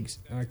 2 gigs?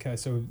 Okay,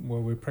 so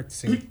we're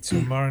practicing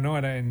tomorrow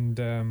night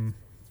and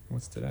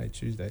what's today?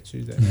 Tuesday.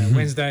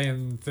 Wednesday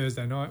and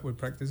Thursday night we're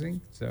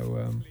practicing.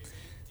 So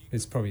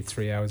it's probably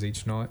 3 hours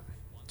each night.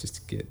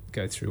 Just to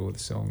go through all the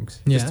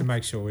songs, just to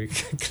make sure we're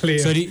clear.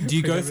 So do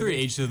you go through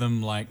each of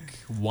them like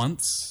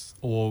once,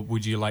 or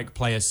would you like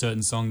play a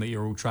certain song that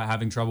you're all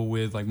having trouble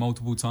with like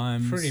multiple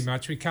times? Pretty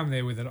much, I come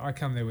there with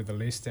a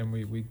list, and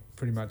we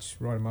pretty much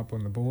write them up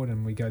on the board,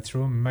 and we go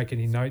through them and make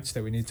any notes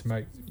that we need to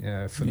make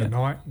for the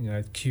night,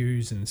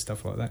 cues and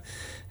stuff like that.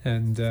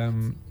 And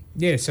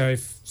so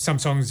if some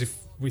songs, if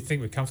we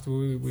think we're comfortable,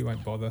 we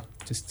won't bother.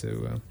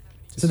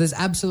 So there's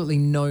absolutely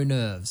no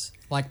nerves.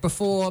 Like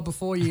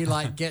before you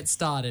like get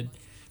started,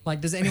 like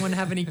does anyone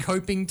have any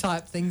coping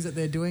type things that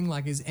they're doing?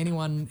 Like is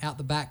anyone out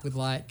the back with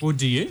like? Well,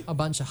 do you? A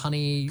bunch of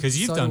honey. Because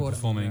you've soda done water.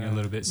 performing a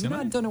little bit, Simon.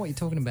 I don't know what you're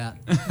talking about.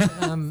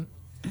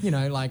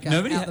 Like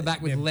out the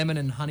back with lemon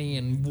and honey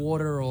and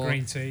water or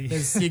green tea.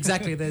 There's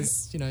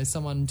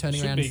someone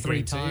turning around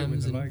 3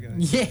 times. With the logo.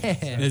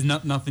 Yeah. There's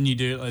nothing you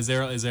do. Is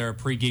there a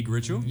pre-gig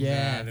ritual?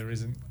 Yeah. No, there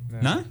isn't.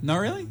 No? Not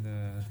really?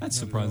 No. That's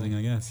surprising,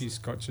 I guess. A few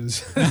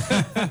scotches.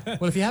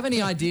 Well, if you have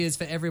any ideas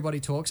for Everybody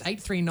Talks,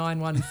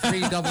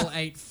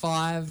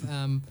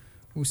 83913885.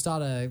 We'll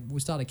start a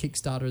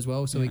Kickstarter as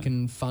well, so we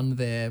can fund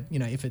their.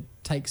 If it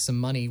takes some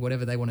money,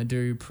 whatever they want to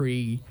do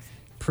pre-gig,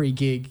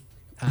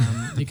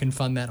 you can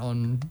fund that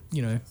on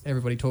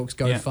Everybody Talks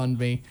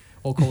GoFundMe,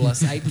 or call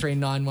us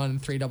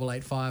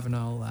 83913885,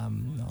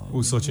 and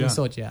we'll sort you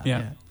out.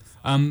 Yeah.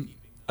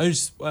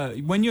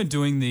 When you're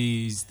doing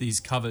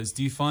these covers,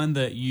 do you find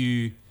that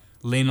you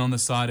lean on the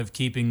side of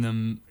keeping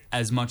them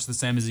as much the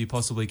same as you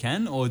possibly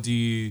can, or do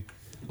you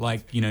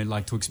like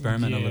to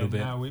experiment a little bit?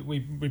 No, we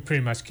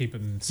pretty much keep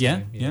them the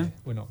same. Yeah.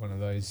 We're not one of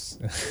those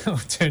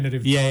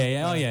alternative.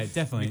 Yeah. Oh yeah,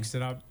 definitely. Mix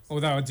it up.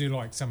 Although I do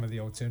like some of the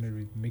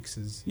alternative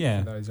mixes. Yeah.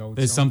 For those old.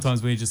 There's songs.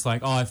 sometimes where you're just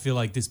like, I feel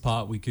like this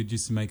part we could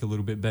just make a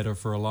little bit better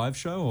for a live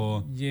show,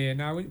 or yeah.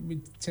 No,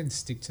 we tend to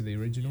stick to the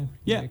original.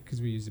 Yeah.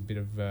 Because we use a bit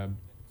of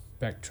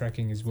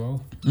backtracking as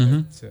well.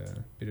 Mhm.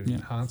 A bit of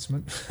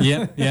enhancement.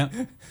 Yeah.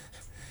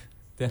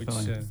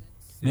 Definitely.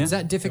 Which, Is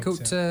that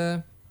difficult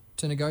to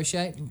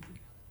negotiate,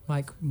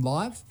 like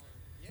live,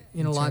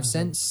 in a live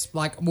sense?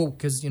 Like, well,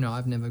 because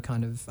I've never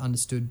kind of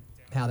understood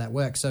how that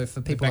works. So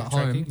for people at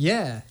home,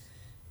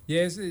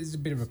 there's a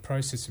bit of a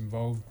process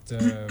involved,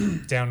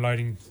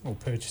 downloading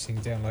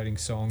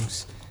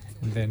songs,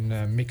 and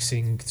then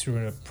mixing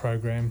through a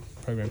program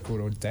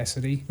called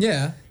Audacity.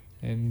 Yeah.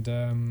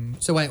 And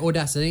so wait,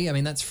 Audacity. I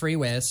mean, that's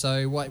freeware.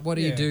 So what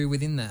do you do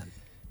within that?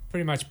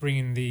 Pretty much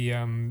bringing the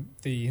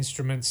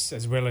instruments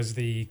as well as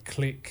the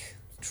click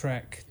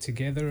track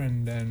together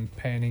and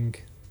panning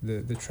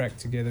the track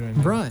together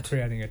and Right.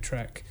 creating a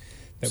track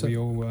that So we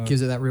all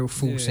gives it that real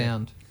full yeah.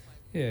 sound.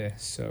 Yeah,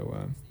 so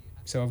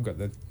I've got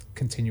the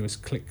continuous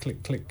click,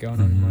 click, click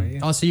going on in my ear.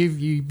 Oh, so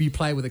you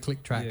play with a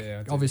click track. Yeah,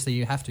 I do. Obviously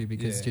you have to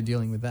because Yeah. you're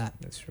dealing with that.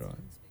 That's right.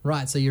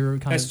 Right, so you're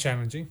kind That's of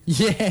challenging.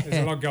 Yeah, there's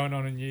a lot going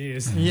on in your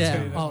ears. I'll Yeah,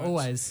 tell you that much.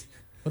 always.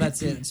 Well,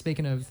 that's it.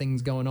 Speaking of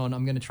things going on,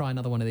 I'm going to try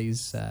another one of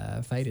these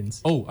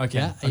fade-ins. Oh, okay.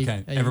 Yeah?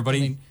 Okay.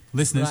 Everybody,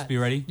 listeners, be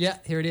ready. Yeah,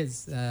 here it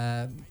is.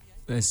 They're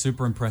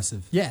super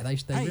impressive. Yeah, they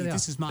Hey, really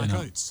this are. is Mark They're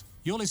not. Oates.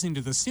 You're listening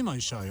to the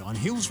Simmoshow on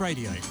Hills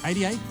Radio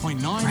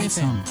 88.9 Great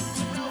FM.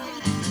 song.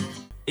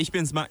 Ich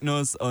bin's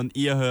Magnus und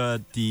ihr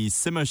hört die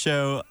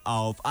Simmoshow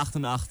auf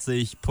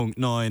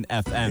 88.9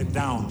 FM. Get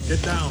down,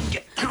 get down,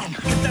 get down,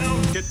 get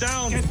down, get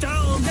down, get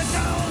down, get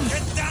down,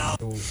 get down.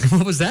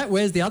 What was that?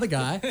 Where's the other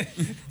guy?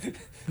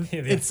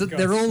 Yeah,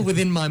 They're all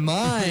within my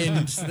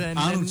mind. Then,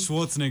 Arnold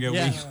Schwarzenegger,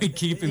 Yeah. we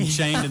keep him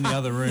chained in the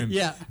other room.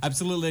 Yeah.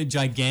 Absolutely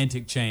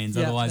gigantic chains,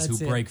 Yeah, otherwise he'll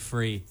that's it. break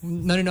free.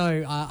 No.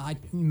 I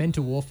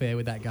mental warfare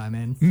with that guy,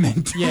 man.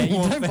 Mental Yeah, you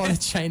warfare. don't bother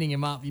chaining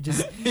him up. You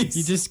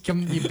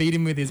beat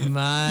him with his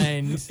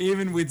mind.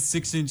 Even with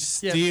 6-inch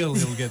steel,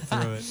 he'll get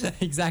through it.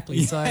 Exactly.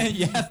 Yeah, So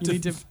you have to.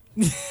 need to.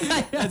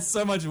 That's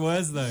so much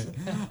worse, though.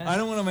 I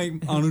don't want to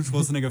make Arnold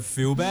Schwarzenegger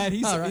feel bad.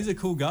 He's Oh, right. he's a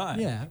cool guy.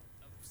 Yeah.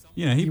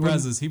 You know, he You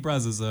browses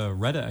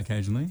Reddit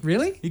occasionally.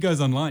 Really? He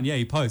goes online. Yeah,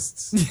 he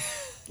posts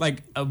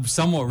like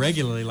somewhat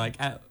regularly, like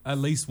at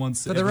least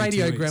once. For the every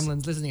radio 2 weeks.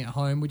 gremlins listening at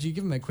home, would you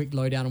give them a quick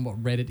lowdown on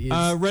what Reddit is?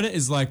 Reddit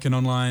is like an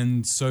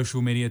online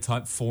social media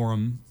type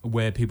forum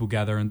where people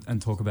gather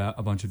and talk about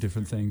a bunch of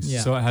different things.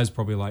 Yeah. So it has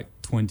probably like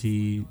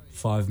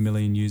 25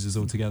 million users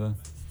altogether.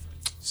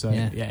 So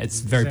yeah, it's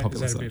very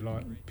popular. Is that a site. bit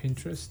like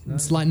Pinterest? No?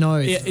 It's like no.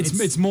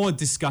 It's more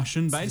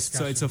discussion based.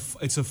 So it's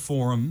a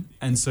forum,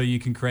 and so you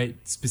can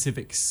create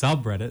specific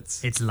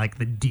subreddits. It's like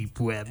the deep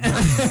web.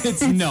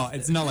 It's not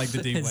like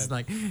the deep web. It's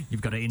like you've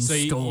got to So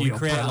install you your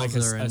create like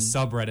browser a and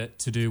subreddit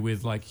to do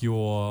with like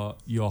your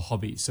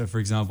hobby. So for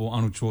example,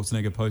 Arnold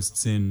Schwarzenegger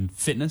posts in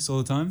fitness all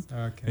the time.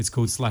 Okay. It's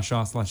called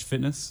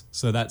 /r/fitness.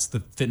 So that's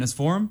the fitness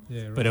forum,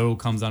 Yeah, right. but it all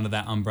comes under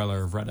that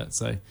umbrella of Reddit.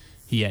 So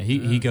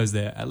he goes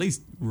there at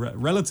least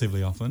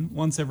relatively often,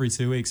 once every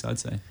 2 weeks, I'd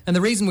say. And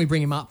the reason we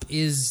bring him up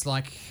is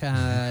like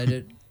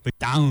But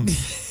down.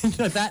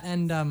 that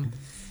and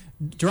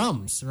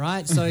drums,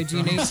 right? So do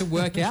you need to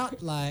work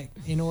out like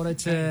in order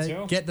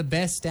to get the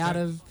best out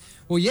of?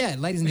 Well, yeah,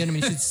 ladies and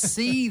gentlemen, you should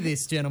see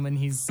this gentleman.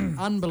 He's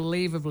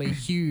unbelievably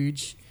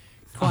huge.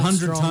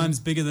 100 times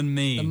bigger than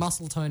me. The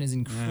muscle tone is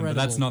incredible. Yeah, but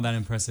that's not that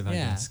impressive, I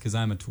Yeah. guess, because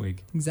I'm a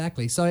twig.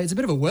 Exactly. So it's a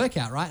bit of a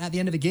workout, right? At the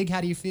end of a gig, how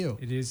do you feel?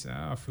 It is.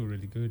 I feel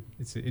really good.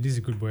 It is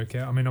a good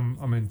workout. I mean,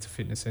 I'm into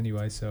fitness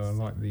anyway, so I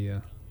like the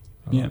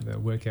like the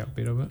workout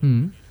bit of it.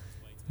 Mm.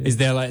 Yeah,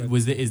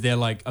 Is there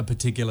like a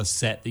particular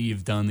set that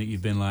you've done that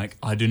you've been like,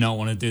 I do not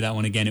want to do that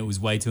one again, it was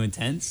way too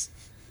intense?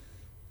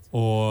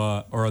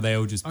 Or are they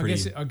all just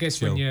pretty I guess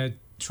chill? when you're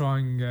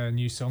trying a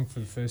new song for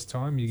the first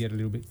time, you get a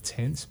little bit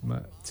tense,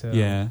 but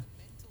Yeah.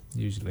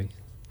 usually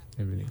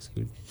everything's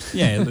good.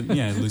 Yeah,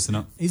 loosen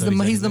up. He's 30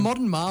 the seconds in.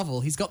 modern marvel.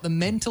 He's got the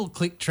mental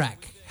click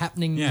track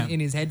happening Yeah. in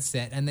his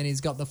headset, and then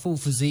he's got the full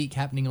physique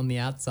happening on the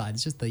outside.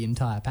 It's just the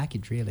entire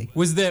package, really.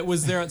 Was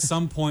there at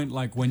some point,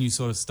 like when you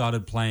sort of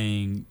started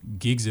playing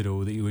gigs at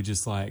all, that you were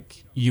just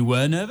like, you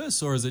were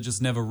nervous, or has it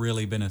just never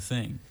really been a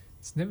thing?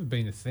 It's never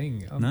been a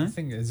thing. No? I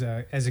think as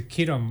a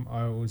kid,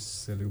 I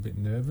was a little bit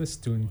nervous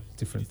doing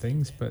different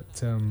things,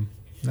 but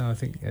no, I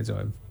think as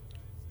I've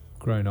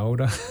grown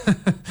older,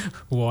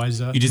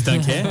 wiser. You just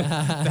don't care?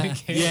 Don't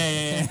care.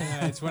 Yeah.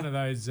 No, it's one of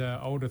those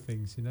older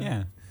things, you know.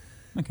 Yeah.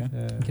 Okay.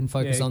 You can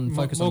focus on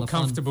more the fun.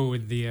 comfortable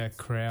with the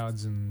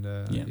crowds and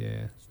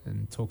Yeah.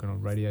 and talking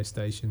on radio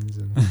stations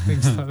and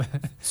things like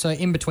that. So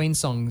in between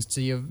songs,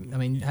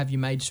 have you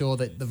made sure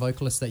that the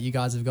vocalists that you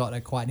guys have got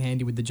are quite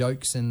handy with the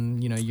jokes,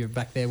 and you're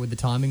back there with the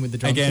timing with the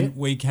drum Again, kit?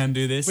 we can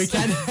do this. We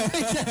can.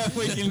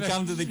 We can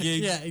come to the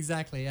gig. Yeah,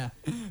 exactly. Yeah,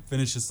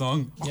 Finish a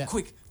song. Yeah.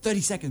 Quick,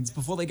 30 seconds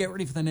before they get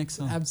ready for the next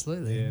song.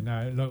 absolutely. Yeah,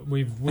 no, look,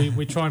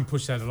 we try and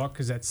push that a lot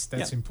because that's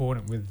Yep.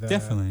 important with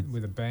Definitely.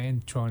 with a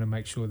band, trying to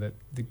make sure that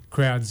the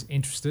crowd's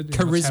interested.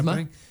 In what's Charisma.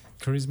 happening.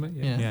 Charisma.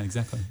 Yeah. Yeah,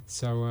 exactly.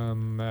 So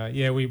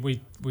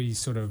we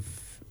sort of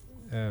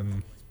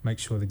make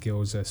sure the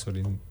girls are sort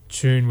of in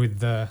tune with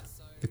the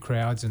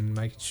crowds and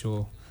making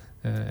sure.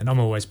 And I'm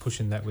always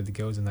pushing that with the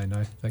girls, and they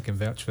know they can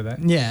vouch for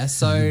that. Yeah.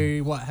 So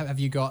what have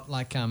you got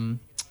like?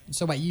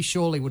 So wait, you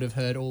surely would have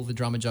heard all the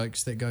drummer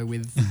jokes that go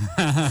with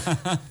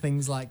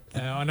things like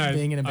I know.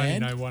 being in a I only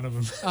band. know one of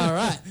them. All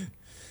right.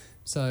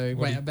 So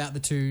What do you- about the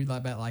two,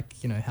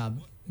 how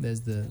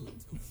there's the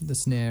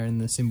snare and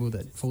the cymbal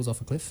that falls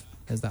off a cliff.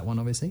 There's that one,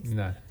 obviously.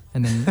 No.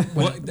 And then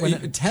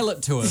when tell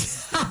it to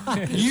us.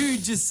 You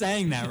just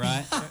saying that,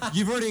 right?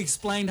 You've already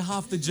explained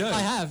half the joke.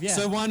 I have, yeah.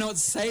 So why not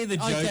say the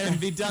joke Okay. and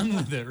be done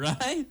with it,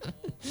 right?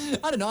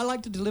 I don't know. I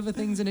like to deliver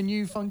things in a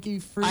new, funky,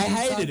 free. I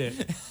hated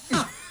it.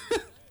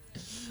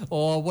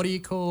 Or what do you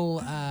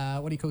call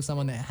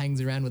someone that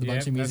hangs around with a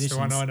bunch of that's the musicians?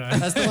 one I know.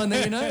 That's the one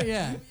that you know.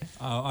 Yeah.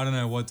 Oh, I don't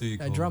know. What do you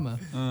call A drummer.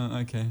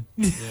 Okay.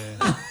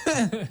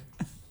 Yeah.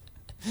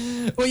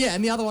 Well, yeah,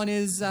 and the other one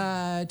is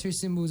two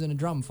cymbals and a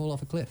drum fall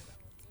off a cliff.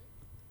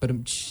 But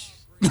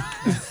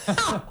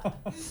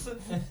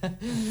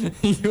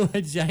you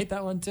hate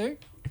that one too?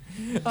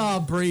 Oh,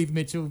 breathe,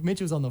 Mitchell.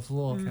 Mitchell's on the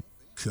floor.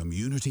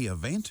 Community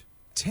event?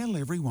 Tell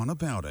everyone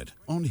about it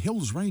on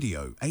Hills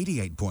Radio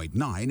 88.9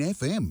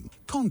 FM.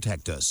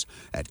 Contact us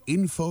at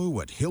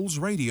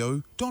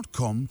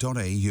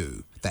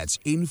info@hillsradio.com.au. That's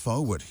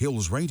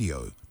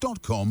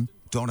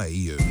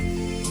info@hillsradio.com.au.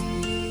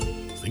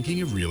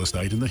 Thinking of real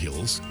estate in the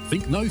hills?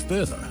 Think no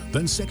further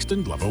than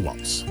Sexton Glover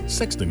Watts.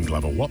 Sexton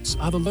Glover Watts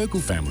are the local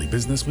family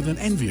business with an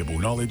enviable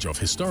knowledge of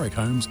historic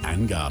homes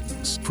and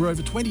gardens. For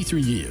over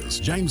 23 years,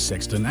 James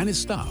Sexton and his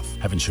staff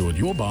have ensured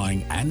your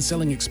buying and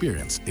selling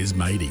experience is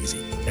made easy.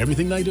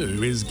 Everything they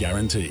do is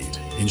guaranteed,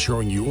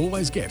 ensuring you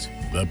always get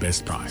the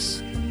best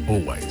price.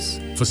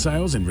 Always. For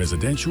sales in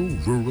residential,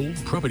 rural,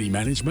 property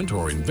management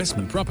or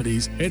investment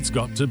properties, it's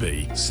got to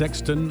be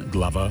Sexton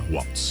Glover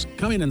Watts.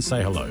 Come in and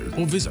say hello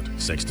or visit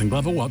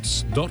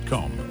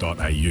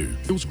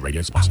sextongloverwatts.com.au. Hills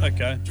Radio sponsor.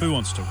 Okay, Who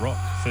Wants to Rock?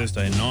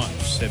 Thursday night,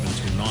 7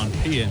 to 9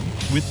 p.m.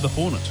 with The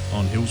Hornet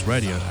on Hills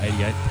Radio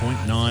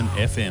 88.9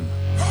 FM.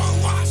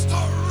 Who wants to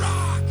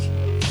rock?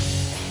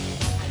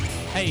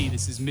 Hey,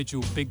 this is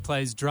Mitchell, Big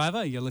Plays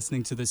driver. You're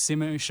listening to the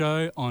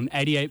Simmoshow on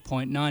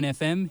 88.9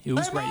 FM,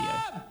 Hills Radio.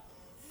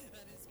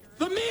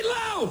 The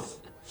meatloaf!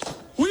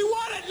 We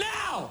want it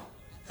now!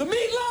 The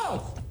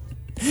meatloaf!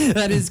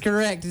 That is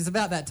correct. It's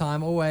about that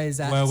time, always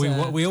at...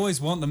 Well, we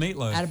always want the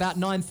meatloaf. At about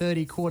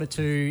 9:30,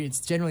 1:45, it's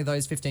generally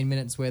those 15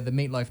 minutes where the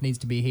meatloaf needs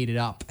to be heated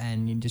up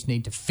and you just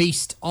need to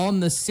feast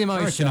on the Simo I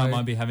reckon show. I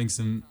might be having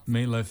some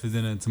meatloaf for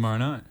dinner tomorrow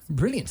night.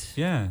 Brilliant.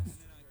 Yeah.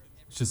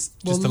 Just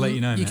to let you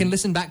know, You man. can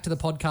listen back to the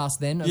podcast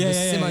then of the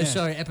Simo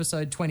Show,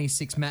 episode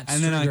 26, Matt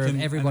Struga of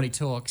Everybody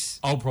Talks.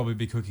 I'll probably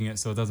be cooking it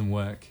so it doesn't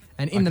work.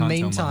 And in the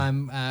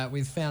meantime,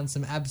 we've found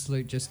some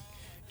absolute just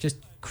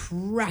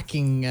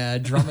cracking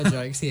drummer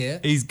jokes here.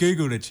 He's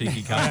Googled a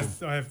cheeky couple.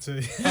 I have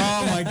to.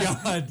 Oh my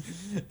god,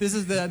 this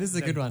is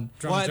a good one.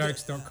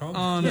 Drumjokes.com.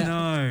 Oh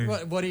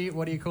no! What do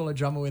you call a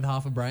drummer with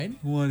half a brain?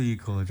 What do you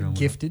call a drummer?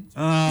 Gifted.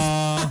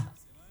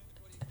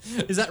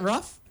 Is that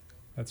rough?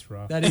 That's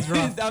rough. That is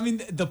rough. I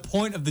mean, the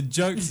point of the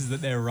jokes is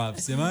that they're rough,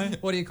 Simo.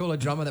 What do you call a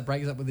drummer that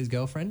breaks up with his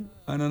girlfriend?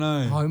 I don't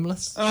know.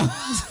 Homeless. What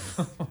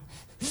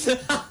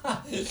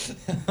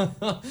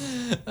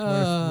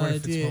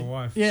if it's my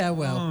wife? Yeah,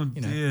 well,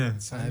 you know. you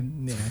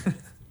know.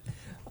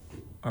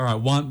 All right,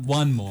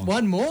 one more.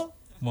 One more?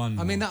 One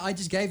more. I mean, I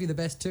just gave you the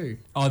best two.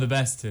 Oh, the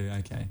best two.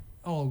 Okay.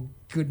 Oh,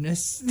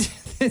 goodness.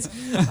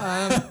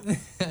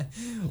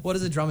 What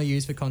does a drummer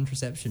use for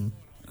contraception?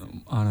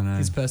 I don't know.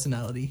 His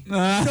personality.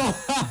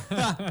 That's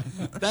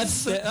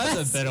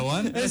a better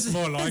one. That's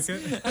more like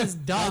it. That's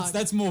dark.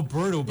 That's more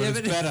brutal, but it's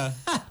better.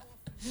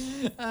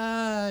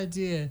 Oh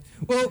dear.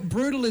 Well,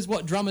 brutal is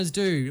what drummers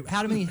do.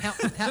 How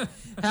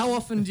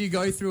often do you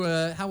go through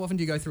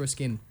a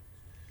skin?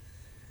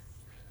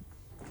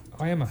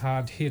 I am a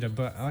hard hitter,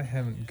 but I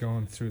haven't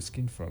gone through a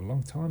skin for a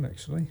long time,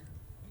 actually.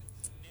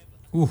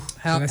 Ooh,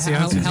 how long is yeah.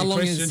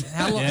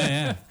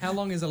 how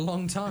long is a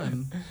long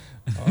time?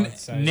 I'd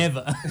say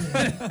Never.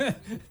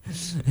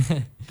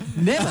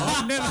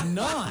 Never.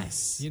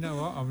 Nice. You know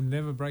what? I'm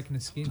never breaking a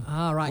skin.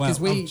 Ah, right.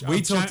 Because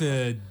we talked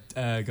to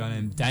a guy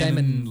named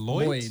Damon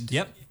Lloyd.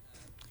 Yep.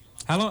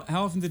 How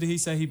often did he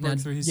say he broke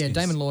through his skins?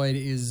 Damon Lloyd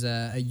is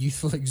a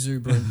youthful,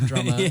 exuberant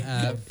drummer.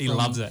 He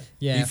loves it.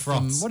 Yeah, he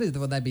froths.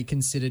 Would they be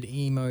considered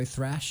emo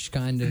thrash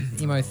kind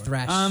of emo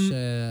thrash?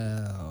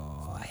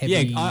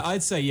 Heavy. Yeah,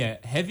 I'd say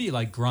heavy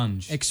like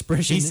grunge.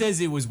 Expression. He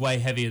says it was way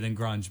heavier than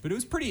grunge, but it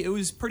was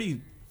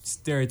pretty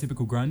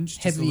stereotypical grunge.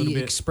 Just Heavy a little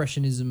bit,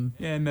 expressionism.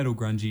 Yeah, metal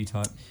grungy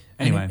type.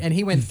 Anyway, and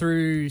he went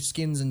through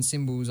skins and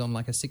cymbals on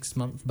like a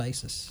 6-month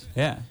basis.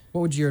 Yeah.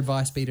 What would your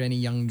advice be to any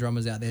young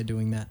drummers out there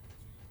doing that?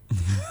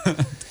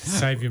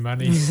 Save your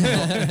money.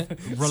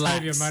 Relax.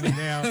 Save your money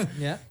now.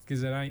 Yeah.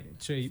 Because it ain't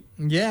cheap.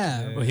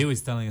 Yeah. Well, he was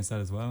telling us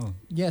that as well.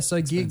 Yeah. So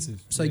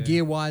Expensive.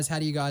 gear wise, how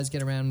do you guys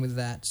get around with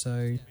that?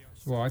 So.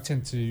 Well, I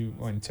tend to,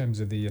 in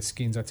terms of the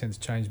skins, I tend to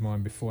change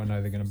mine before I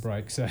know they're going to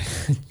break. So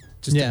just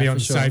to be on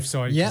the safe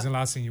side, because the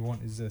last thing you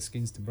want is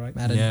skins to break.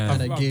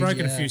 I've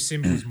broken a few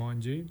cymbals,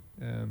 mind you.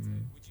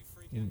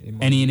 In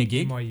a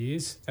gig? In my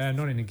years.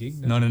 Not in a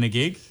gig. No. Not in a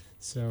gig?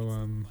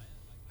 So...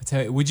 I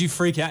tell you, would you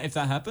freak out if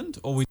that happened,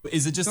 or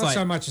is it just not like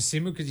so much a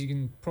cymbal because you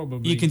can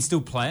probably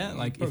still play it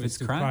like if it's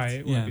cracked?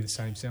 It won't be the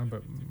same sound,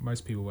 but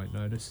most people won't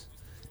notice.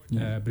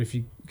 Yeah. But if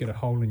you get a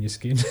hole in your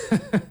skin,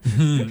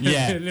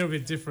 yeah, a little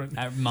bit different.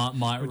 That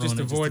might or just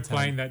avoid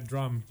playing that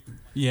drum.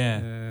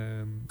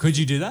 Yeah. Could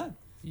you do that?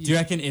 Do you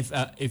reckon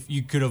if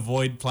you could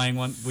avoid playing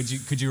one,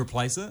 could you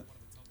replace it?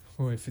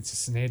 Well, if it's a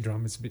snare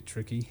drum, it's a bit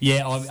tricky.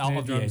 Yeah,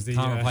 can't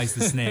replace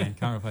the snare.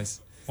 Can't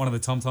replace one of the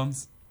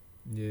tom-toms.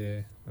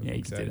 Yeah.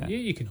 You could do that. Yeah,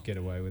 you could get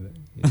away with it.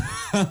 Yeah.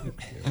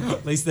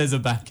 At least there's a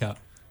backup.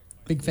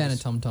 Big fan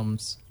of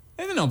tom-toms.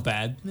 Yeah, they're not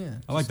bad. Yeah.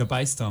 I like the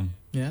bass tom.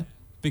 Yeah.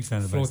 Big fan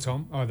of the floor bass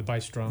tom. Oh, the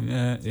bass drum.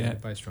 Yeah. The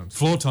bass drums.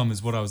 Floor tom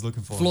is what I was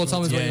looking for. Floor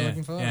tom is what you're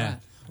looking for? Yeah. Right.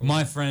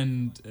 My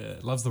friend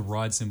loves the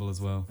ride cymbal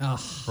as well.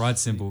 Oh. Ride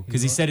cymbal.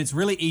 Because he said it's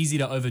really easy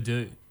to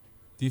overdo.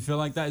 Do you feel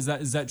like that?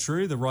 Is that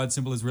true? The ride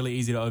cymbal is really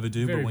easy to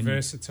overdo, Very but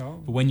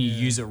versatile. when you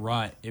use it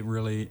right, it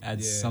really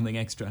adds Yeah. something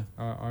extra.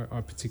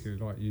 I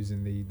particularly like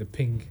using the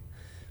ping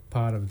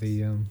part of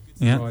the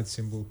Yeah. ride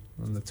cymbal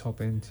on the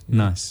top end.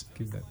 Nice.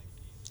 Give that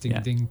ding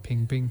Yeah. ding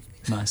ping ping.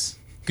 Nice.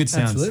 Good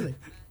sounds. Absolutely.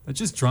 It's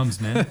just drums,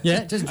 man.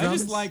 Yeah, just I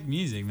drums. just like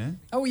music, man.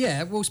 Oh,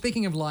 yeah. Well,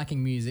 speaking of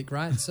liking music,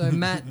 right? So,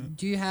 Matt,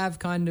 do you have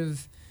kind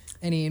of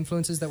any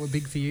influences that were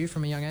big for you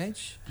from a young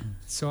age?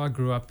 So I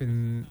grew up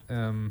in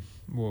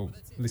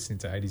listening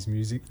to 80s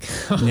music.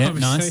 Yeah, Obviously.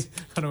 nice.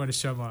 I don't want to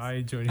show my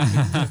age or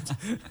anything.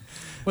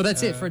 Well,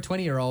 that's it for a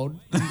 20-year-old.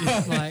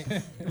 Like,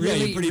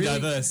 really, you're pretty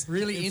diverse.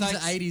 Really In into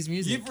fact, 80s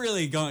music. You've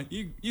really gone.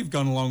 You've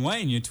gone a long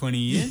way in your 20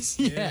 years.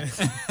 Yeah.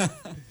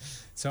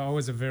 So I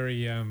was a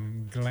very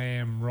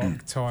glam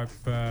rock type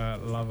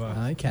lover.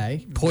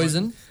 Okay.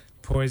 Poison.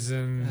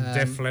 Poison,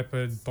 Def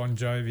Leppard, Bon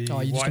Jovi,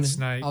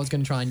 Whitesnake. I was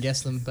going to try and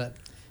guess them, but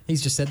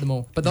he's just said them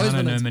all. But those I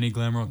don't were know the- many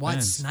glam rock White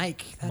bands.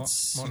 Snake.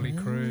 That's Motley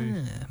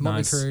Crue. Motley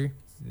Nice. Crue.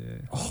 Yeah.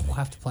 Oh, we'll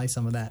have to play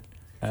some of that.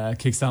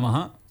 Kickstart My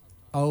Heart.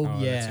 Oh, Oh,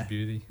 yeah. that's a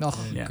beauty.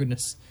 Oh, Yeah.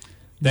 goodness.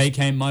 They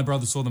came. My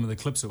brother saw them at the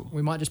Clipsal.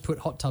 We might just put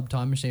Hot Tub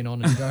Time Machine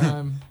on and go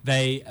home.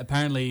 They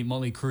apparently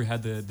Motley Crue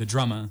had the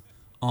drummer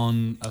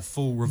on a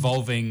full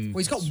revolving. Well,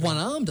 he's got one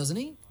arm, doesn't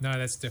he? No,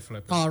 that's Def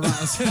Leppard. Oh,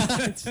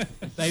 right.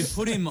 They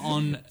put him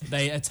on.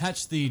 They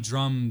attached the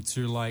drum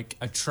to like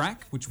a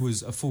track, which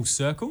was a full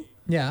circle.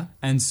 Yeah.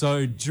 And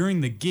so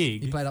during the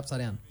gig, He played upside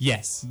down.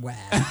 yes. Wow.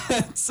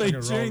 So Like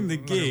a during the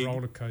like gig, a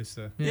roller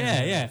coaster.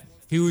 yeah,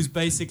 he was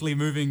basically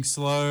moving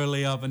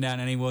slowly up and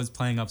down, and he was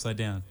playing upside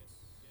down.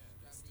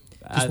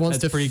 Just wants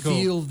That's to pretty cool.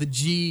 feel the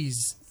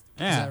G's.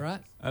 Yeah. Is that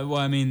right? Well,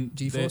 I mean,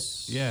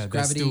 G-force, they're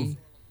gravity. still,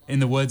 in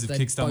the words of They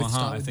Kickstart My both Heart,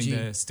 start I with think G.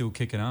 they're still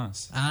kicking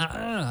ass.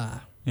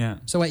 Ah. Yeah.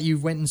 So wait, you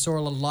went and saw a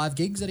lot of live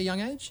gigs at a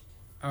young age?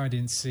 I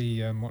didn't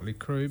see Motley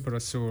Crue, but I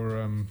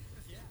saw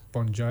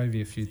Bon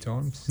Jovi a few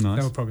times. Nice.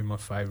 They were probably my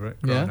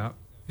favourite growing up.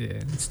 Yeah,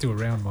 it's still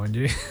around, mind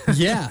you.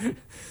 Yeah.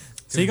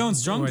 Is he going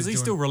strong? Always Does he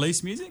doing- still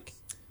release music?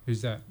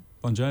 Who's that?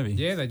 Bon Jovi.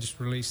 Yeah, they just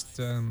released.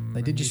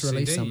 They did a just new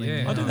release CD, something,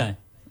 Yeah. Oh, did they?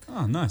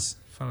 Oh, nice.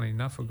 Funnily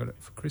enough, I got it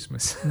for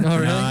Christmas. No,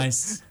 really?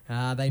 Nice. They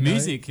know,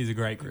 Music is a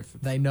great grift.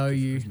 They know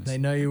you. They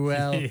know you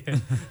well.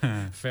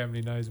 Yeah.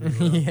 Family knows me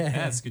well. Yeah. Yeah,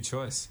 that's a good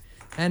choice.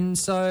 And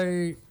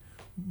so,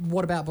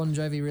 what about Bon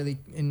Jovi really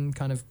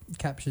kind of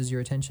captures your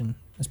attention,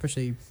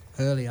 especially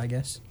early, I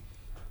guess?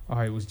 Oh,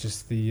 it was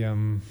just the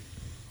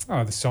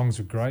songs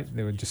were great.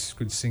 They were just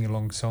good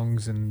sing-along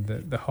songs, and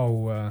the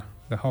whole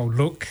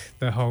look,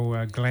 the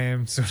whole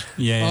glam sort of.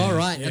 Yeah. All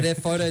right. Are there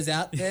photos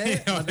out there?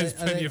 Yeah, Are there's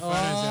plenty of photos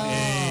out there.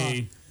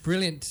 Hey.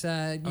 Brilliant.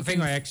 I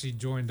think I actually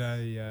joined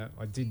I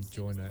did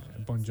join a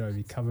Bon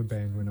Jovi cover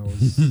band when I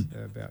was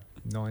about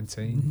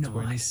 19,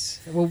 20. Nice.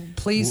 Well,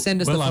 please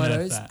send us We'll the unearth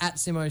photos that. at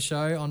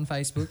Simmoshow on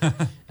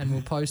Facebook, and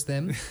we'll post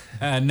them.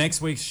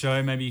 Next week's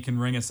show, maybe you can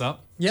ring us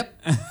up.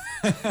 Yep.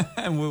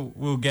 And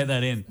we'll get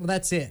that in. Well,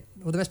 that's it.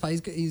 Well, the best part,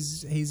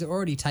 he's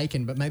already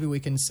taken, but maybe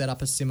we can set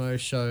up a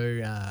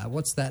Simmoshow.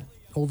 What's that?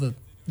 All the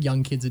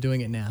young kids are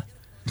doing it now.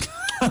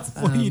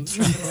 What are you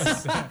trying to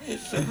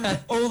say?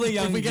 All the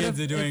young kids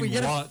are doing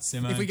what,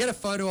 Simo? If we get a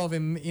photo of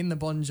him in the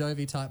Bon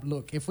Jovi type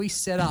look, if we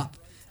set up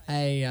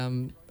a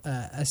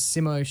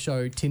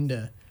Simmoshow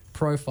Tinder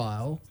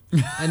profile,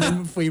 and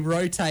then if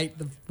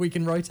we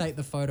can rotate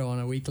the photo on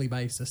a weekly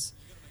basis.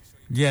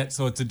 Yeah,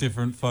 so it's a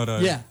different photo.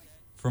 Yeah.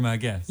 From our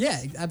guests.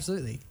 Yeah,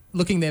 absolutely.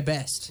 Looking their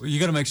best. Well, you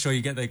got to make sure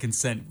you get their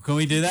consent. Can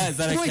we do that? Is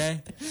that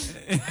okay?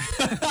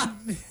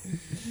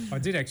 I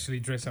did actually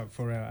dress up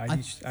for our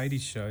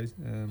 80s shows.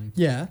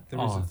 Yeah.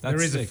 There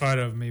is a sick.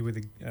 photo of me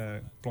with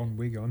a blonde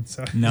wig on.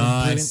 So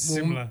Nice.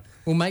 Similar.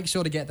 We'll make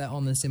sure to get that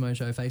on the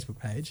Simmoshow Facebook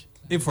page.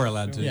 If we're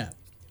allowed to. Yeah.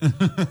 I'm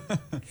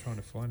trying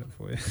to find it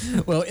for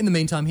you. Well, in the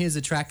meantime, here's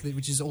a track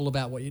which is all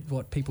about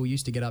what people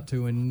used to get up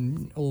to,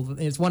 and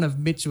it's one of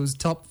Mitchell's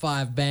top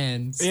 5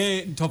 bands.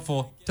 Yeah, top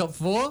 4. Top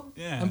 4?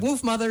 Yeah. And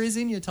Wolf Mother is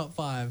in your top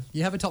 5.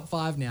 You have a top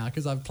 5 now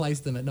because I've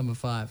placed them at number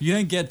 5. You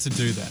don't get to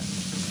do that.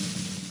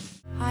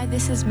 Hi,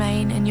 this is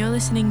Maine, and you're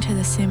listening to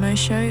The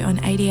Simmoshow on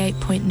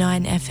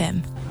 88.9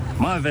 FM.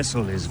 My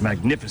vessel is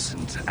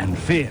magnificent and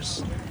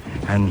fierce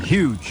and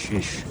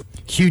huge-ish.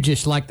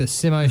 Huge-ish like the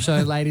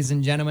Simmoshow, ladies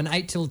and gentlemen.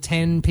 8 till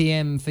 10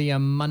 p.m. for your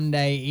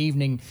Monday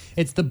evening.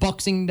 It's the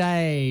Boxing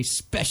Day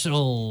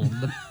special.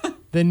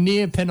 The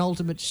near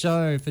penultimate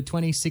show for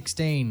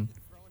 2016.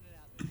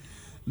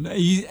 No,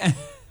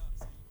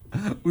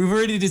 we've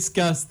already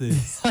discussed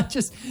this. I'm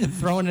just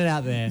throwing it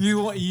out there.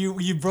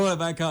 You brought it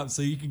back up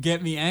so you could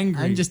get me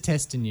angry. I'm just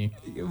testing you.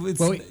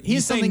 Well,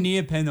 here's something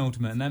near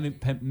penultimate, and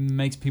that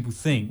makes people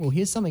think. Well,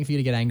 here's something for you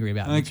to get angry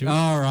about. Okay,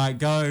 all right,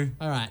 go.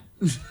 All right.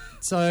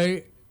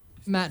 So,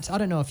 Matt, I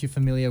don't know if you're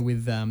familiar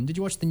with. Did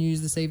you watch the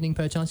news this evening,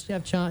 perchance?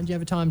 Did you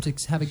have a time to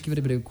give it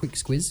a bit of a quick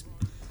squiz?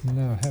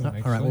 No, I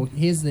haven't. All right. Well,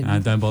 here's the.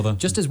 Don't bother.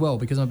 Just as well,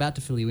 because I'm about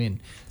to fill you in.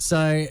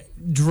 So,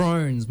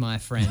 drones, my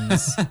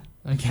friends.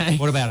 Okay.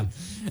 What about them?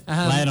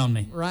 Lay it on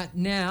me. Right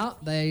now,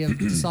 they have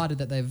decided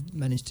that they've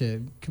managed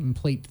to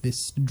complete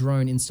this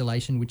drone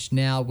installation, which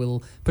now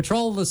will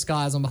patrol the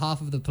skies on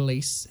behalf of the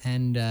police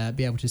and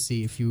be able to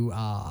see if you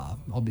are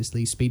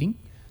obviously speeding.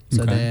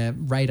 So they're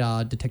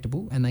radar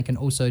detectable, and they can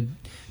also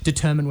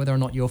determine whether or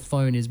not your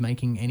phone is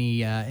making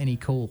any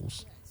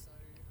calls.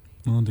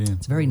 Oh dear.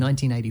 It's very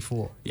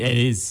 1984. Yeah, it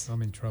is.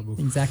 I'm in trouble.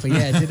 Exactly.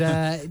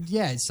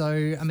 Yeah.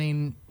 So I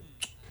mean,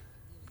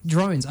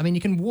 drones. I mean,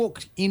 you can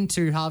walk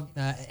into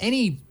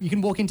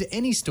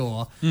any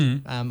store.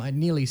 I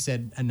nearly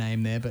said a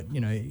name there, but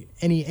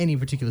any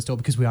particular store,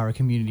 because we are a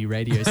community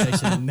radio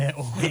station and they're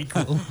all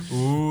equal.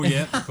 Ooh,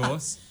 yeah, of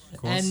course.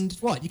 And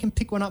what, you can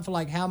pick one up for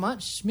like how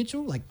much,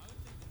 Mitchell? Like,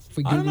 if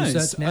we I don't Google know.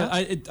 search now.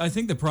 I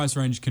think the price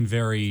range can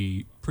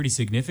vary pretty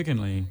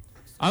significantly.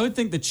 I would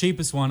think the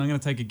cheapest one, I'm going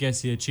to take a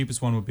guess here,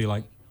 cheapest one would be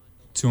like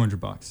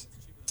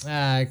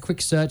 $200.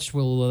 Quick search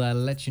will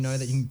let you know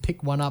that you can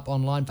pick one up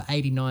online for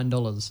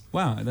 $89.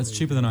 Wow, that's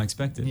cheaper than I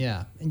expected.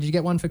 Yeah. And did you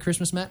get one for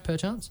Christmas, Matt,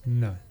 perchance?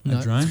 No.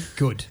 A drone?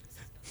 Good.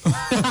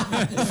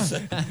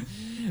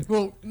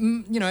 Well,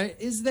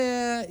 is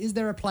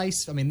there a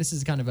place? I mean, this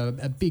is kind of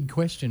a big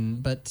question,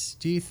 but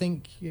do you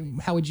think?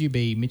 How would you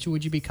be, Mitchell?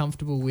 Would you be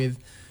comfortable with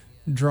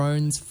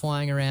drones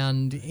flying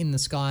around in the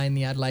sky in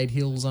the Adelaide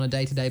Hills on a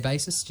day-to-day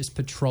basis, just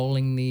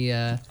patrolling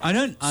the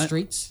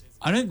streets?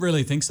 I don't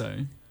really think so.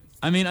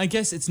 I mean, I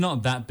guess it's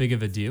not that big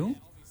of a deal,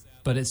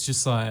 but it's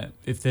just like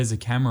if there's a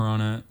camera on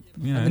it, I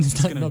mean,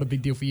 it's not a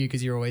big deal for you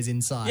because you're always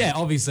inside. Yeah,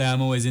 obviously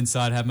I'm always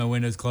inside, have my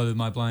windows closed with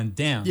my blind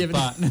down. Yeah,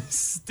 but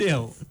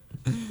still.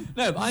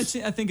 No, but I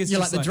think it's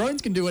You're just like the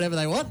drones can do whatever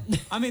they want.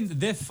 I mean,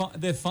 they're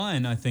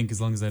fine, I think, as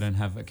long as they don't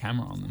have a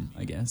camera on them,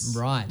 I guess.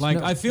 Right. Like,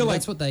 No, I feel like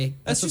that's what they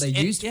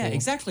used Yeah, for.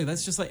 exactly.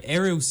 That's just like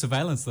aerial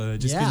surveillance, though. It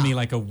just Yeah. gives me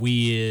like a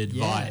weird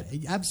Yeah,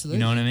 vibe. absolutely.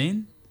 You know what I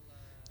mean?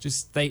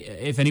 Just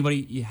if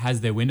anybody has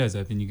their windows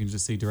open, you can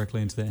just see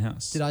directly into their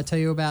house. Did I tell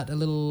you about a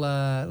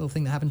little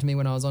thing that happened to me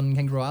when I was on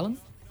Kangaroo Island?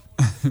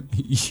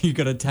 You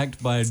got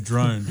attacked by a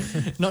drone.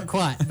 Not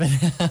quite, but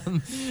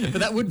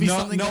that would be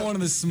something. Not one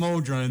of the small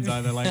drones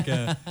either, like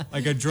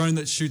a drone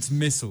that shoots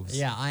missiles.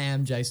 Yeah, I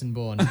am Jason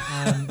Bourne.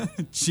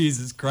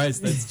 Jesus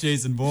Christ, that's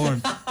Jason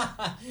Bourne.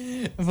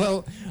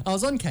 Well, I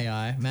was on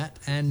KI, Matt,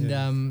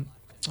 and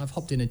I've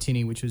hopped in a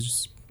tinny, which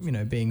was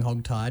being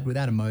hog-tied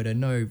without a motor,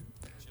 no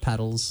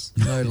paddles,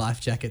 no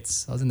life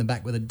jackets. I was in the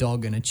back with a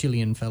dog and a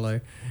Chilean fellow,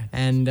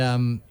 and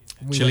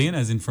Chilean,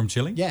 as in from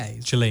Chile? Yeah,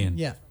 Chilean.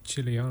 Yeah,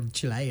 Chilean.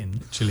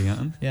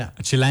 Yeah,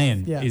 a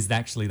Chilean is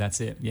actually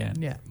that's it. Yeah,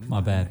 yeah. My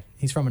bad.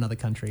 He's from another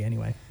country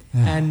anyway,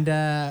 and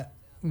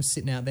I'm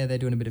sitting out there. They're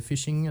doing a bit of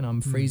fishing, and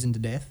I'm freezing to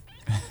death.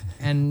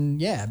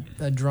 And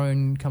a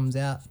drone comes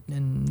out,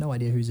 and no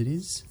idea whose it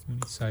is.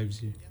 It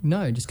saves you.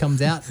 No, it just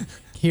comes out.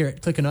 Hear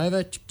it clicking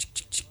over.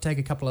 Take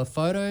a couple of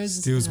photos.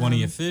 Steals one of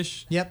your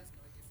fish. Yep.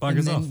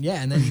 Buggers off.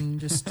 Yeah, and then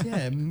just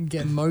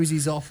get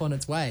moseys off on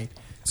its way.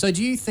 So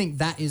do you think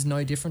that is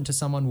no different to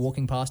someone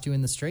walking past you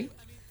in the street?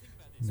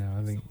 No,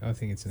 I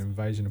think it's an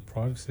invasion of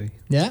privacy.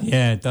 Yeah?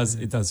 Yeah, it does.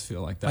 It does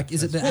feel like that. Like,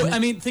 is it? Well, I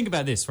mean, think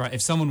about this, right?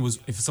 If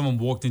someone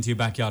walked into your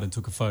backyard and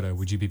took a photo,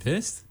 would you be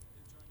pissed?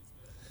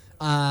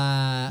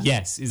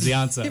 Yes, is the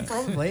answer.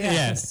 Probably. Yeah.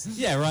 Yes.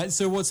 Yeah. Right.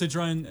 So what's a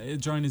drone? A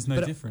drone is no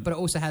different. But it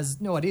also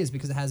has no ideas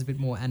because it has a bit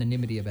more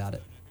anonymity about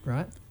it,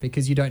 right?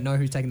 Because you don't know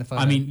who's taking the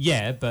photo. I mean,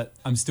 yeah, but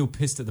I'm still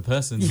pissed at the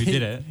person who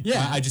did it.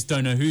 Yeah. I just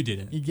don't know who did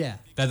it. Yeah.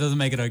 That doesn't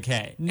make it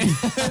okay.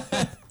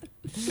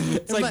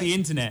 It's like the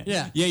internet.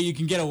 Yeah. Yeah, you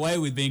can get away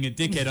with being a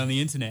dickhead on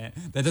the internet.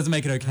 That doesn't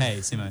make it okay,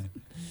 Simo.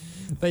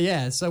 But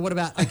yeah, so what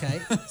about,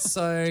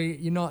 so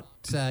you're not,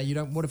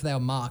 what if they are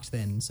marked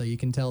then? So you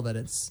can tell that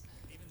it's...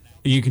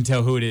 You can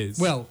tell who it is.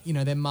 Well,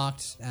 they're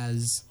marked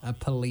as a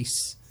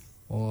police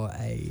or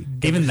a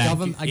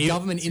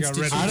government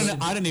institution.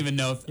 I don't even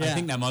know if... I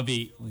think that might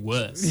be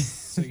worse.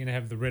 So you're going to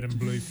have the red and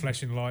blue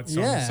flashing lights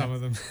on some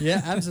of them.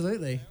 Yeah,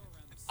 absolutely.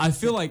 I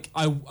feel like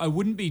I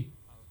wouldn't be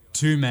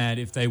too mad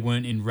if they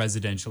weren't in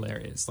residential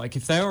areas. Like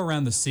if they were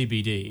around the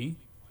CBD,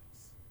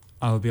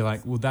 I would be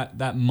like, well,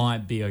 that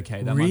might be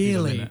okay. That might be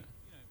the limit.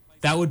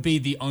 That would be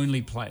the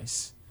only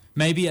place.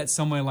 Maybe at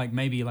somewhere like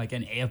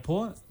an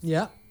airport.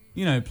 Yeah.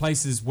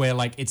 Places where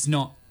like it's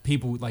not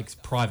people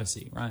like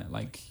privacy, right?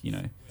 Like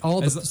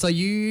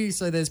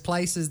so there's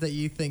places that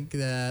you think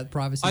the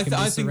privacy. I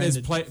think there's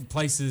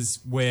places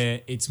where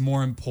it's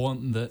more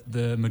important that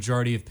the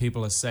majority of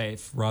people are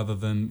safe rather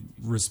than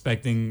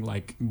respecting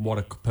like what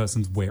a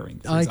person's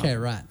wearing. For example.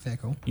 Right, fair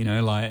call.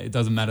 Like it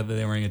doesn't matter that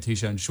they're wearing a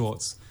t-shirt and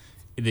shorts.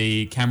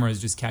 The camera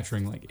is just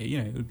capturing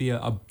it would be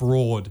a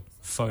broad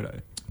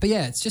photo. But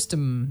yeah, it's just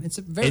it's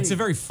a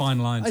very fine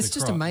line. It's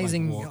just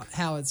amazing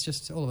how it's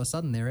just all of a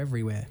sudden they're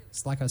everywhere.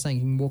 It's like I was saying,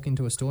 you can walk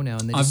into a store now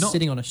and they're just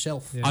sitting on a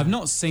shelf. Yeah. I've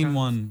not seen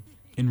one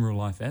in real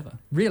life ever.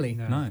 Really?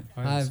 No.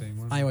 I haven't seen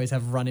one. I always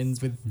have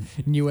run-ins with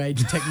new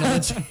age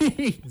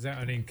technology. Is that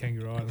only in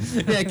Kangaroo Island?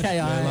 Yeah, KI.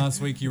 Yeah, last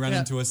week you ran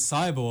into a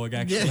cyborg,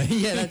 actually.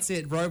 Yeah, that's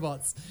it.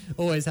 Robots.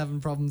 Always having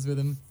problems with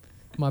them.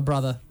 my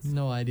brother.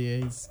 No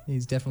idea.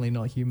 He's definitely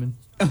not human.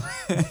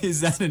 Is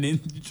that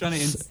trying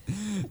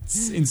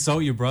to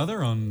insult your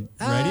brother on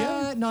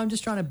radio? No, I'm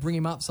just trying to bring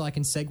him up so I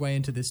can segue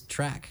into this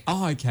track.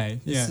 Oh, okay.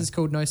 This is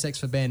called No Sex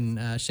for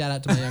Ben. Shout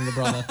out to my younger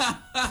brother.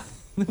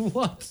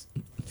 What?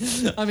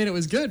 I mean, it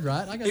was good,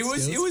 right? I got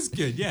skills. It was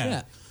good, yeah.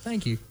 Yeah,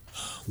 thank you.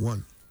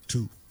 1,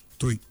 2,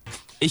 3.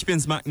 Ich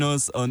bin's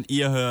Magnus und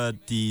ihr hört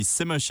die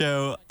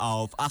Simmoshow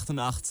auf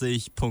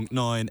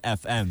 88.9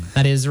 FM.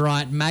 That is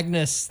right,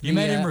 Magnus. You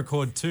made him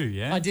record too,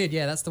 yeah? I did,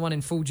 yeah. That's the one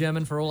in full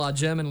German for all our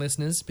German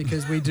listeners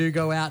because we do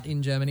go out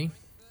in Germany.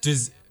 Do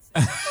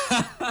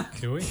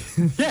we?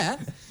 Yeah.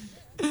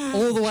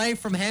 All the way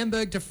from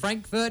Hamburg to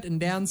Frankfurt and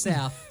down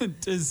south.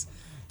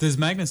 Does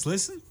Magnus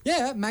listen?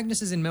 Yeah,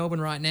 Magnus is in Melbourne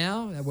right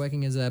now,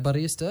 working as a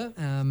barista,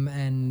 and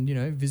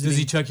visiting. Does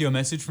he chuck you a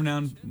message from now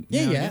on?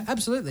 Yeah,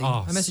 absolutely.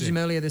 Oh, I messaged him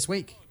earlier this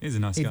week. He's a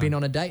nice guy. He'd been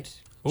on a date.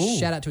 Ooh.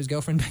 Shout out to his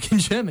girlfriend back in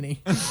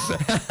Germany.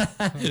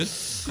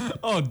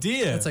 Oh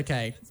dear. That's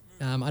okay.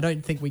 I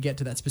don't think we get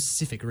to that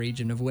specific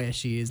region of where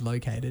she is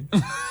located.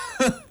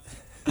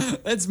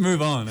 Let's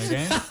move on,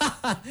 okay?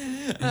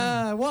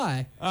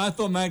 Why? I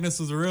thought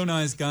Magnus was a real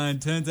nice guy,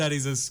 and turns out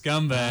he's a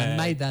scumbag. I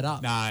made that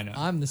up. No, I know.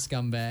 I'm the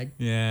scumbag.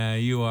 Yeah,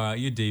 you are.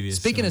 You're devious.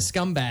 Speaking of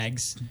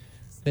scumbags,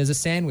 there's a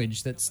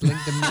sandwich that's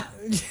linked to...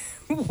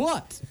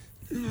 What?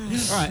 All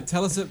right,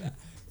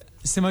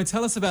 Simo,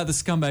 tell us about the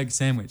scumbag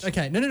sandwich.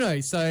 Okay,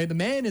 no. So the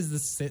man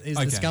is the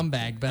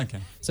scumbag, but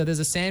so there's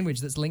a sandwich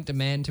that's linked a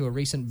man to a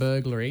recent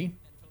burglary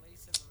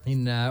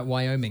in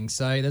Wyoming.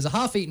 So there's a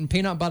half-eaten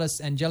peanut butter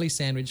and jelly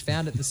sandwich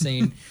found at the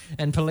scene,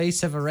 and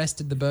police have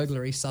arrested the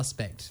burglary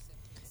suspect.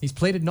 He's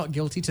pleaded not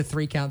guilty to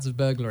 3 counts of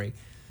burglary.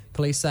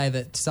 Police say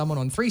that someone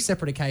on 3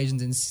 separate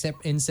occasions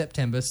in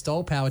September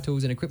stole power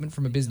tools and equipment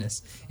from a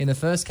business. In the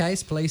first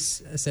case,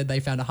 police said they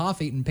found a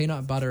half-eaten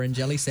peanut butter and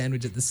jelly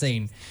sandwich at the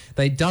scene.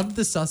 They dubbed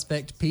the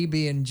suspect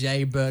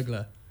PB&J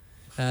Burglar.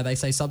 They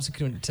say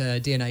subsequent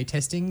DNA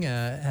testing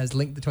has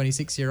linked the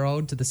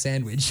 26-year-old to the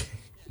sandwich.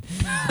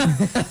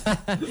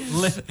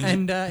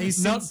 And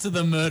he's not to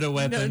the murder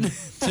weapon,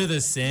 to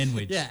the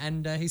sandwich. Yeah,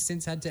 and he's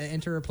since had to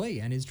enter a plea,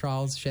 and his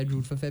trial's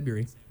scheduled for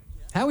February.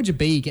 How would you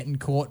be getting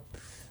caught?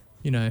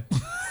 I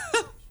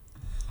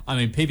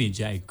mean,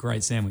 PB&J,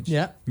 great sandwich.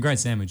 Yeah, great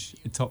sandwich.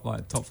 Top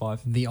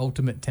 5. The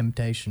ultimate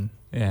temptation.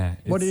 Yeah.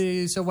 What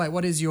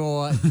is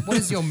your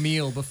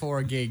meal before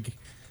a gig?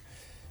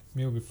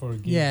 Meal before a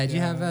gig. Yeah, do you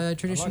have a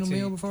traditional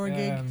meal before a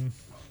gig?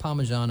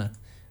 Parmigiana.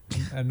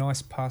 A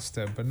nice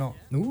pasta, but not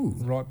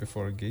right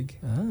before a gig.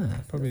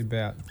 Probably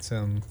about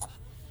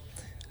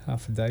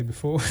half a day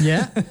before.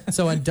 Yeah.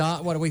 So a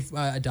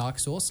dark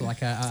sauce,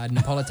 like a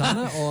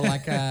Napolitana, or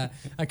like a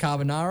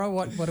carbonara?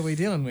 What are we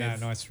dealing with?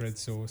 No, nice red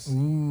sauce.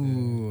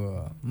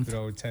 Ooh, good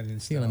old Italian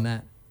style. Feeling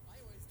that.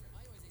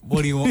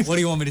 What do you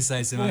want me to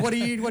say, Simo? Well, what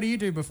do you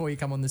do before you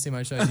come on the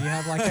Simo show? Do you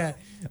have like a?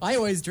 I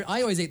always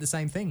eat the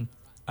same thing.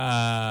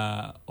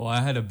 Well, I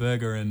had a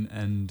burger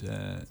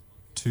and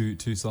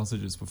two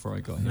sausages before I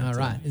got here. All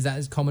right. Is that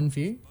as common for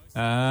you?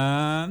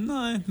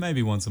 No,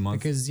 maybe once a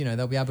month. Because,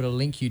 they'll be able to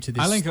link you to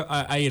this.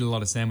 I eat a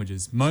lot of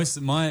sandwiches. My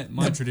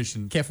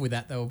tradition... Careful with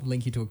that, they'll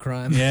link you to a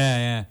crime.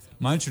 Yeah.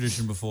 My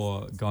tradition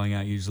before going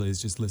out usually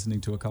is just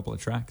listening to a couple of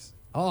tracks.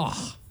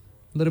 Oh,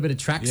 a little bit of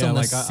tracks on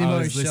the Simo show. I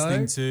was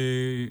listening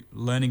to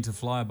Learning to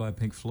Fly by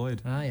Pink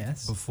Floyd. Ah,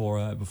 yes. Before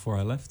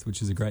I left,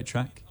 which is a great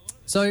track.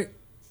 So,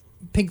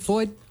 Pink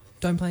Floyd,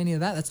 don't play any of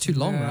that. That's too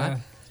long, right?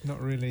 Not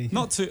really.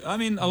 Not too. I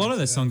mean, a lot of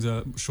their songs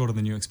are shorter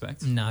than you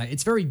expect. No,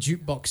 it's very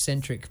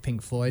jukebox-centric,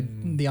 Pink Floyd.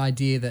 The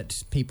idea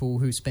that people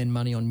who spend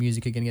money on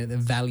music are going to get the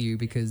value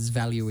because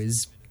value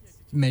is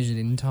measured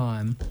in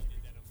time.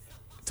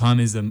 Time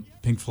is a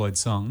Pink Floyd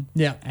song.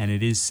 Yeah. And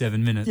it is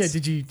 7 minutes. Yeah,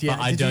 did you... Yeah,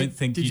 but I don't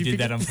think you did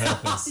that on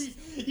purpose.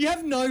 You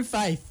have no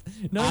faith.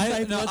 No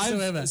faith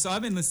whatsoever. So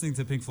I've been listening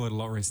to Pink Floyd a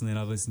lot recently, and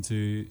I've listened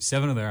to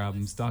 7 of their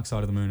albums, Dark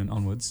Side of the Moon and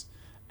onwards.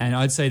 And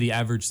I'd say the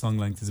average song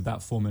length is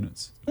about 4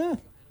 minutes. Yeah.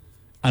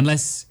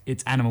 Unless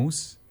it's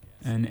Animals,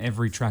 and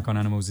every track on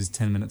Animals is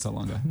 10 minutes or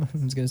longer.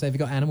 I was going to say, if you've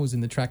got animals in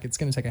the track, it's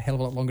going to take a hell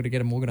of a lot longer to get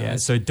them organised. Yeah,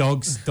 so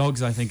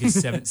Dogs I think is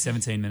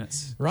 17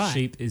 minutes. Right.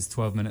 Sheep is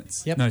 12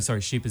 minutes. Yep. No,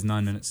 sorry, Sheep is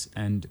 9 minutes,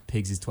 and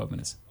Pigs is 12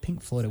 minutes.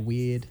 Pink Floyd are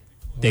weird.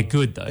 They're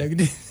good, though.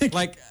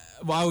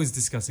 I was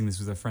discussing this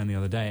with a friend the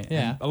other day.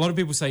 Yeah. And a lot of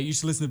people say, you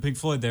should listen to Pink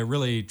Floyd. They're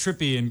really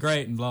trippy and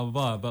great and blah,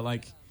 blah, blah.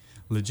 But,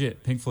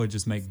 legit, Pink Floyd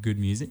just make good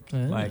music.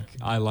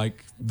 I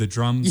like the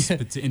drums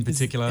in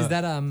particular. Is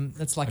that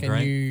that's like a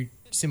new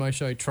Simo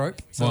show trope?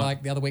 So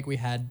the other week we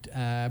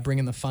had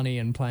bringing the funny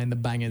and playing the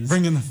bangers.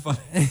 Bringing the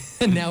funny.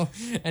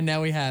 and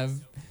now we have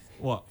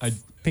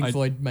Pink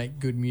Floyd make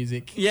good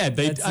music. Yeah,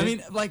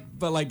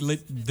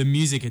 the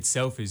music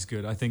itself is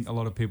good. I think a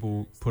lot of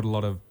people put a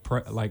lot of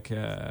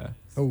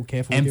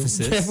careful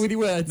emphasis. Careful with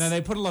your words. No,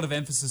 they put a lot of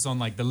emphasis on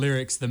the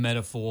lyrics, the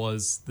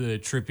metaphors, the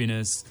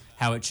trippiness,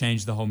 how it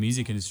changed the whole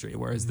music industry.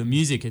 Whereas the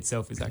music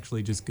itself is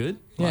actually just good.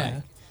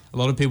 Yeah. A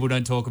lot of people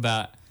don't talk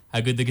about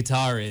how good the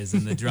guitar is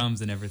and the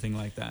drums and everything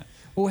like that.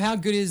 Well, how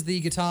good is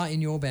the guitar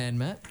in your band,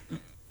 Matt?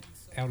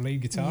 Our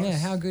lead guitarist. Yeah,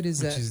 how good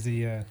is that? Which is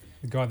the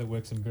The guy that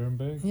works in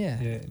Birrenberg.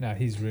 Yeah. No,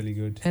 he's really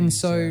good. And He's,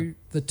 so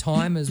the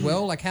time as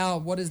well, like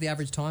what is the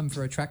average time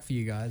for a track for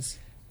you guys?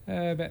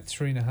 about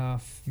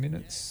 3.5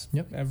 minutes.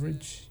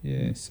 Average.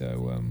 Yeah.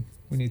 So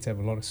we need to have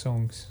a lot of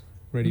songs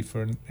ready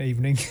for an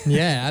evening.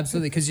 Yeah,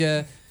 absolutely. Because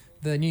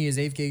the New Year's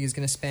Eve gig is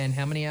going to span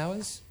how many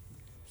hours?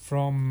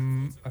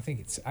 From I think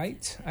it's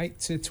 8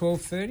 to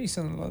 12:30,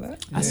 something like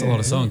that. That's a lot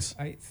of songs.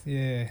 8.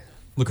 Yeah.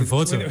 Looking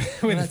forward to it.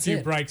 With a that's few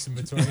it. breaks in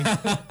between.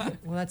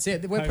 Well, that's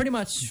it. We're pretty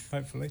much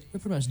hopefully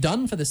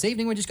done for this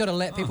evening. We just got to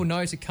let people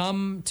know to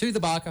come to the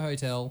Barker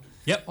Hotel.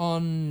 Yep.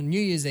 On New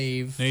Year's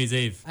Eve.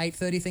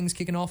 8:30 things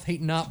kicking off,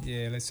 heating up.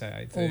 Yeah, let's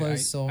say 8:30. All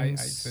those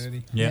songs.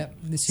 8:30. Yep.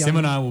 Sim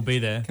and I will be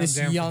there. Come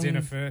down for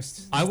dinner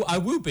first. I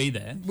will be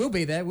there. We'll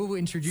be there. We'll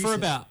introduce for it.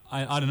 about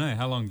I don't know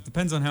how long.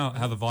 Depends on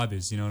how the vibe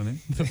is. You know what I mean?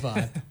 The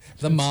vibe.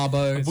 The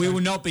Marbo. We will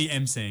not be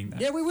emceeing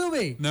that. Yeah, we will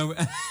be. No.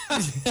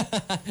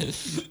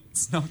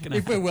 It's not going to.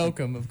 If we're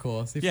welcome, of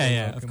course. If yeah, we're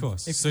yeah, welcome. of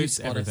course. If Suits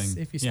you spot everything. Us,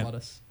 if you spot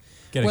us.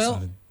 Get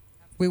excited.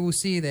 We will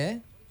see you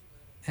there.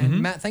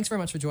 And Matt, thanks very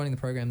much for joining the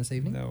program this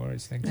evening. No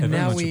worries, thank And you.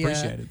 now very we much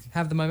appreciated.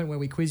 Have the moment where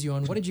we quiz you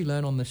on what did you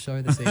learn on the show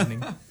this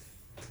evening.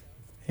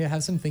 Here,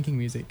 have some thinking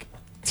music.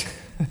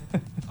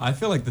 I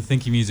feel like the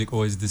thinking music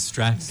always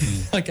distracts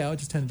me. Okay, I'll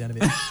just turn it down a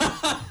bit.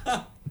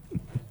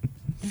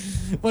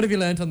 What have you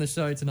learnt on the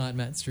show tonight,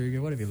 Matt Struga?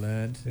 What have you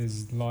learned?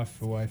 There's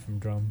life away from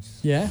drums.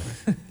 Yeah,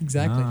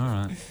 exactly. Oh,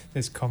 all right.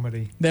 There's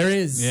comedy. There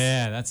is.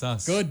 Yeah, that's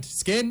us. Good.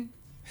 Skin.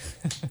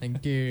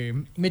 Thank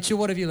you. Mitchell,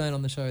 what have you learned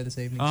on the show this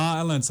evening?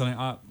 I learned something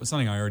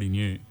I already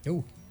knew.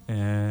 Ooh.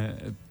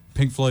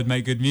 Pink Floyd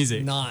make good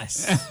music.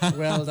 Nice.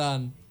 Well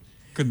done.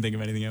 Couldn't think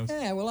of anything else.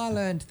 Yeah, well, I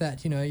learned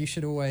that, you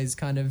should always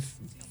kind of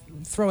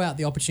throw out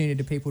the opportunity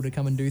to people to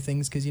come and do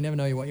things because you never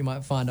know what you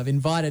might find. I've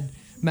invited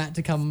Matt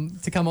to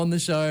come on the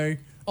show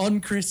on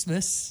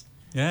Christmas.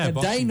 Yeah, a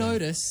Boxing day Day.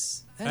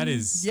 notice.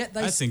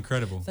 That's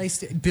incredible. They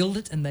build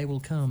it and they will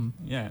come.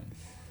 Yeah.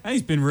 And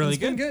he's been really It's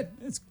been good.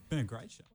 good. It's been a great show.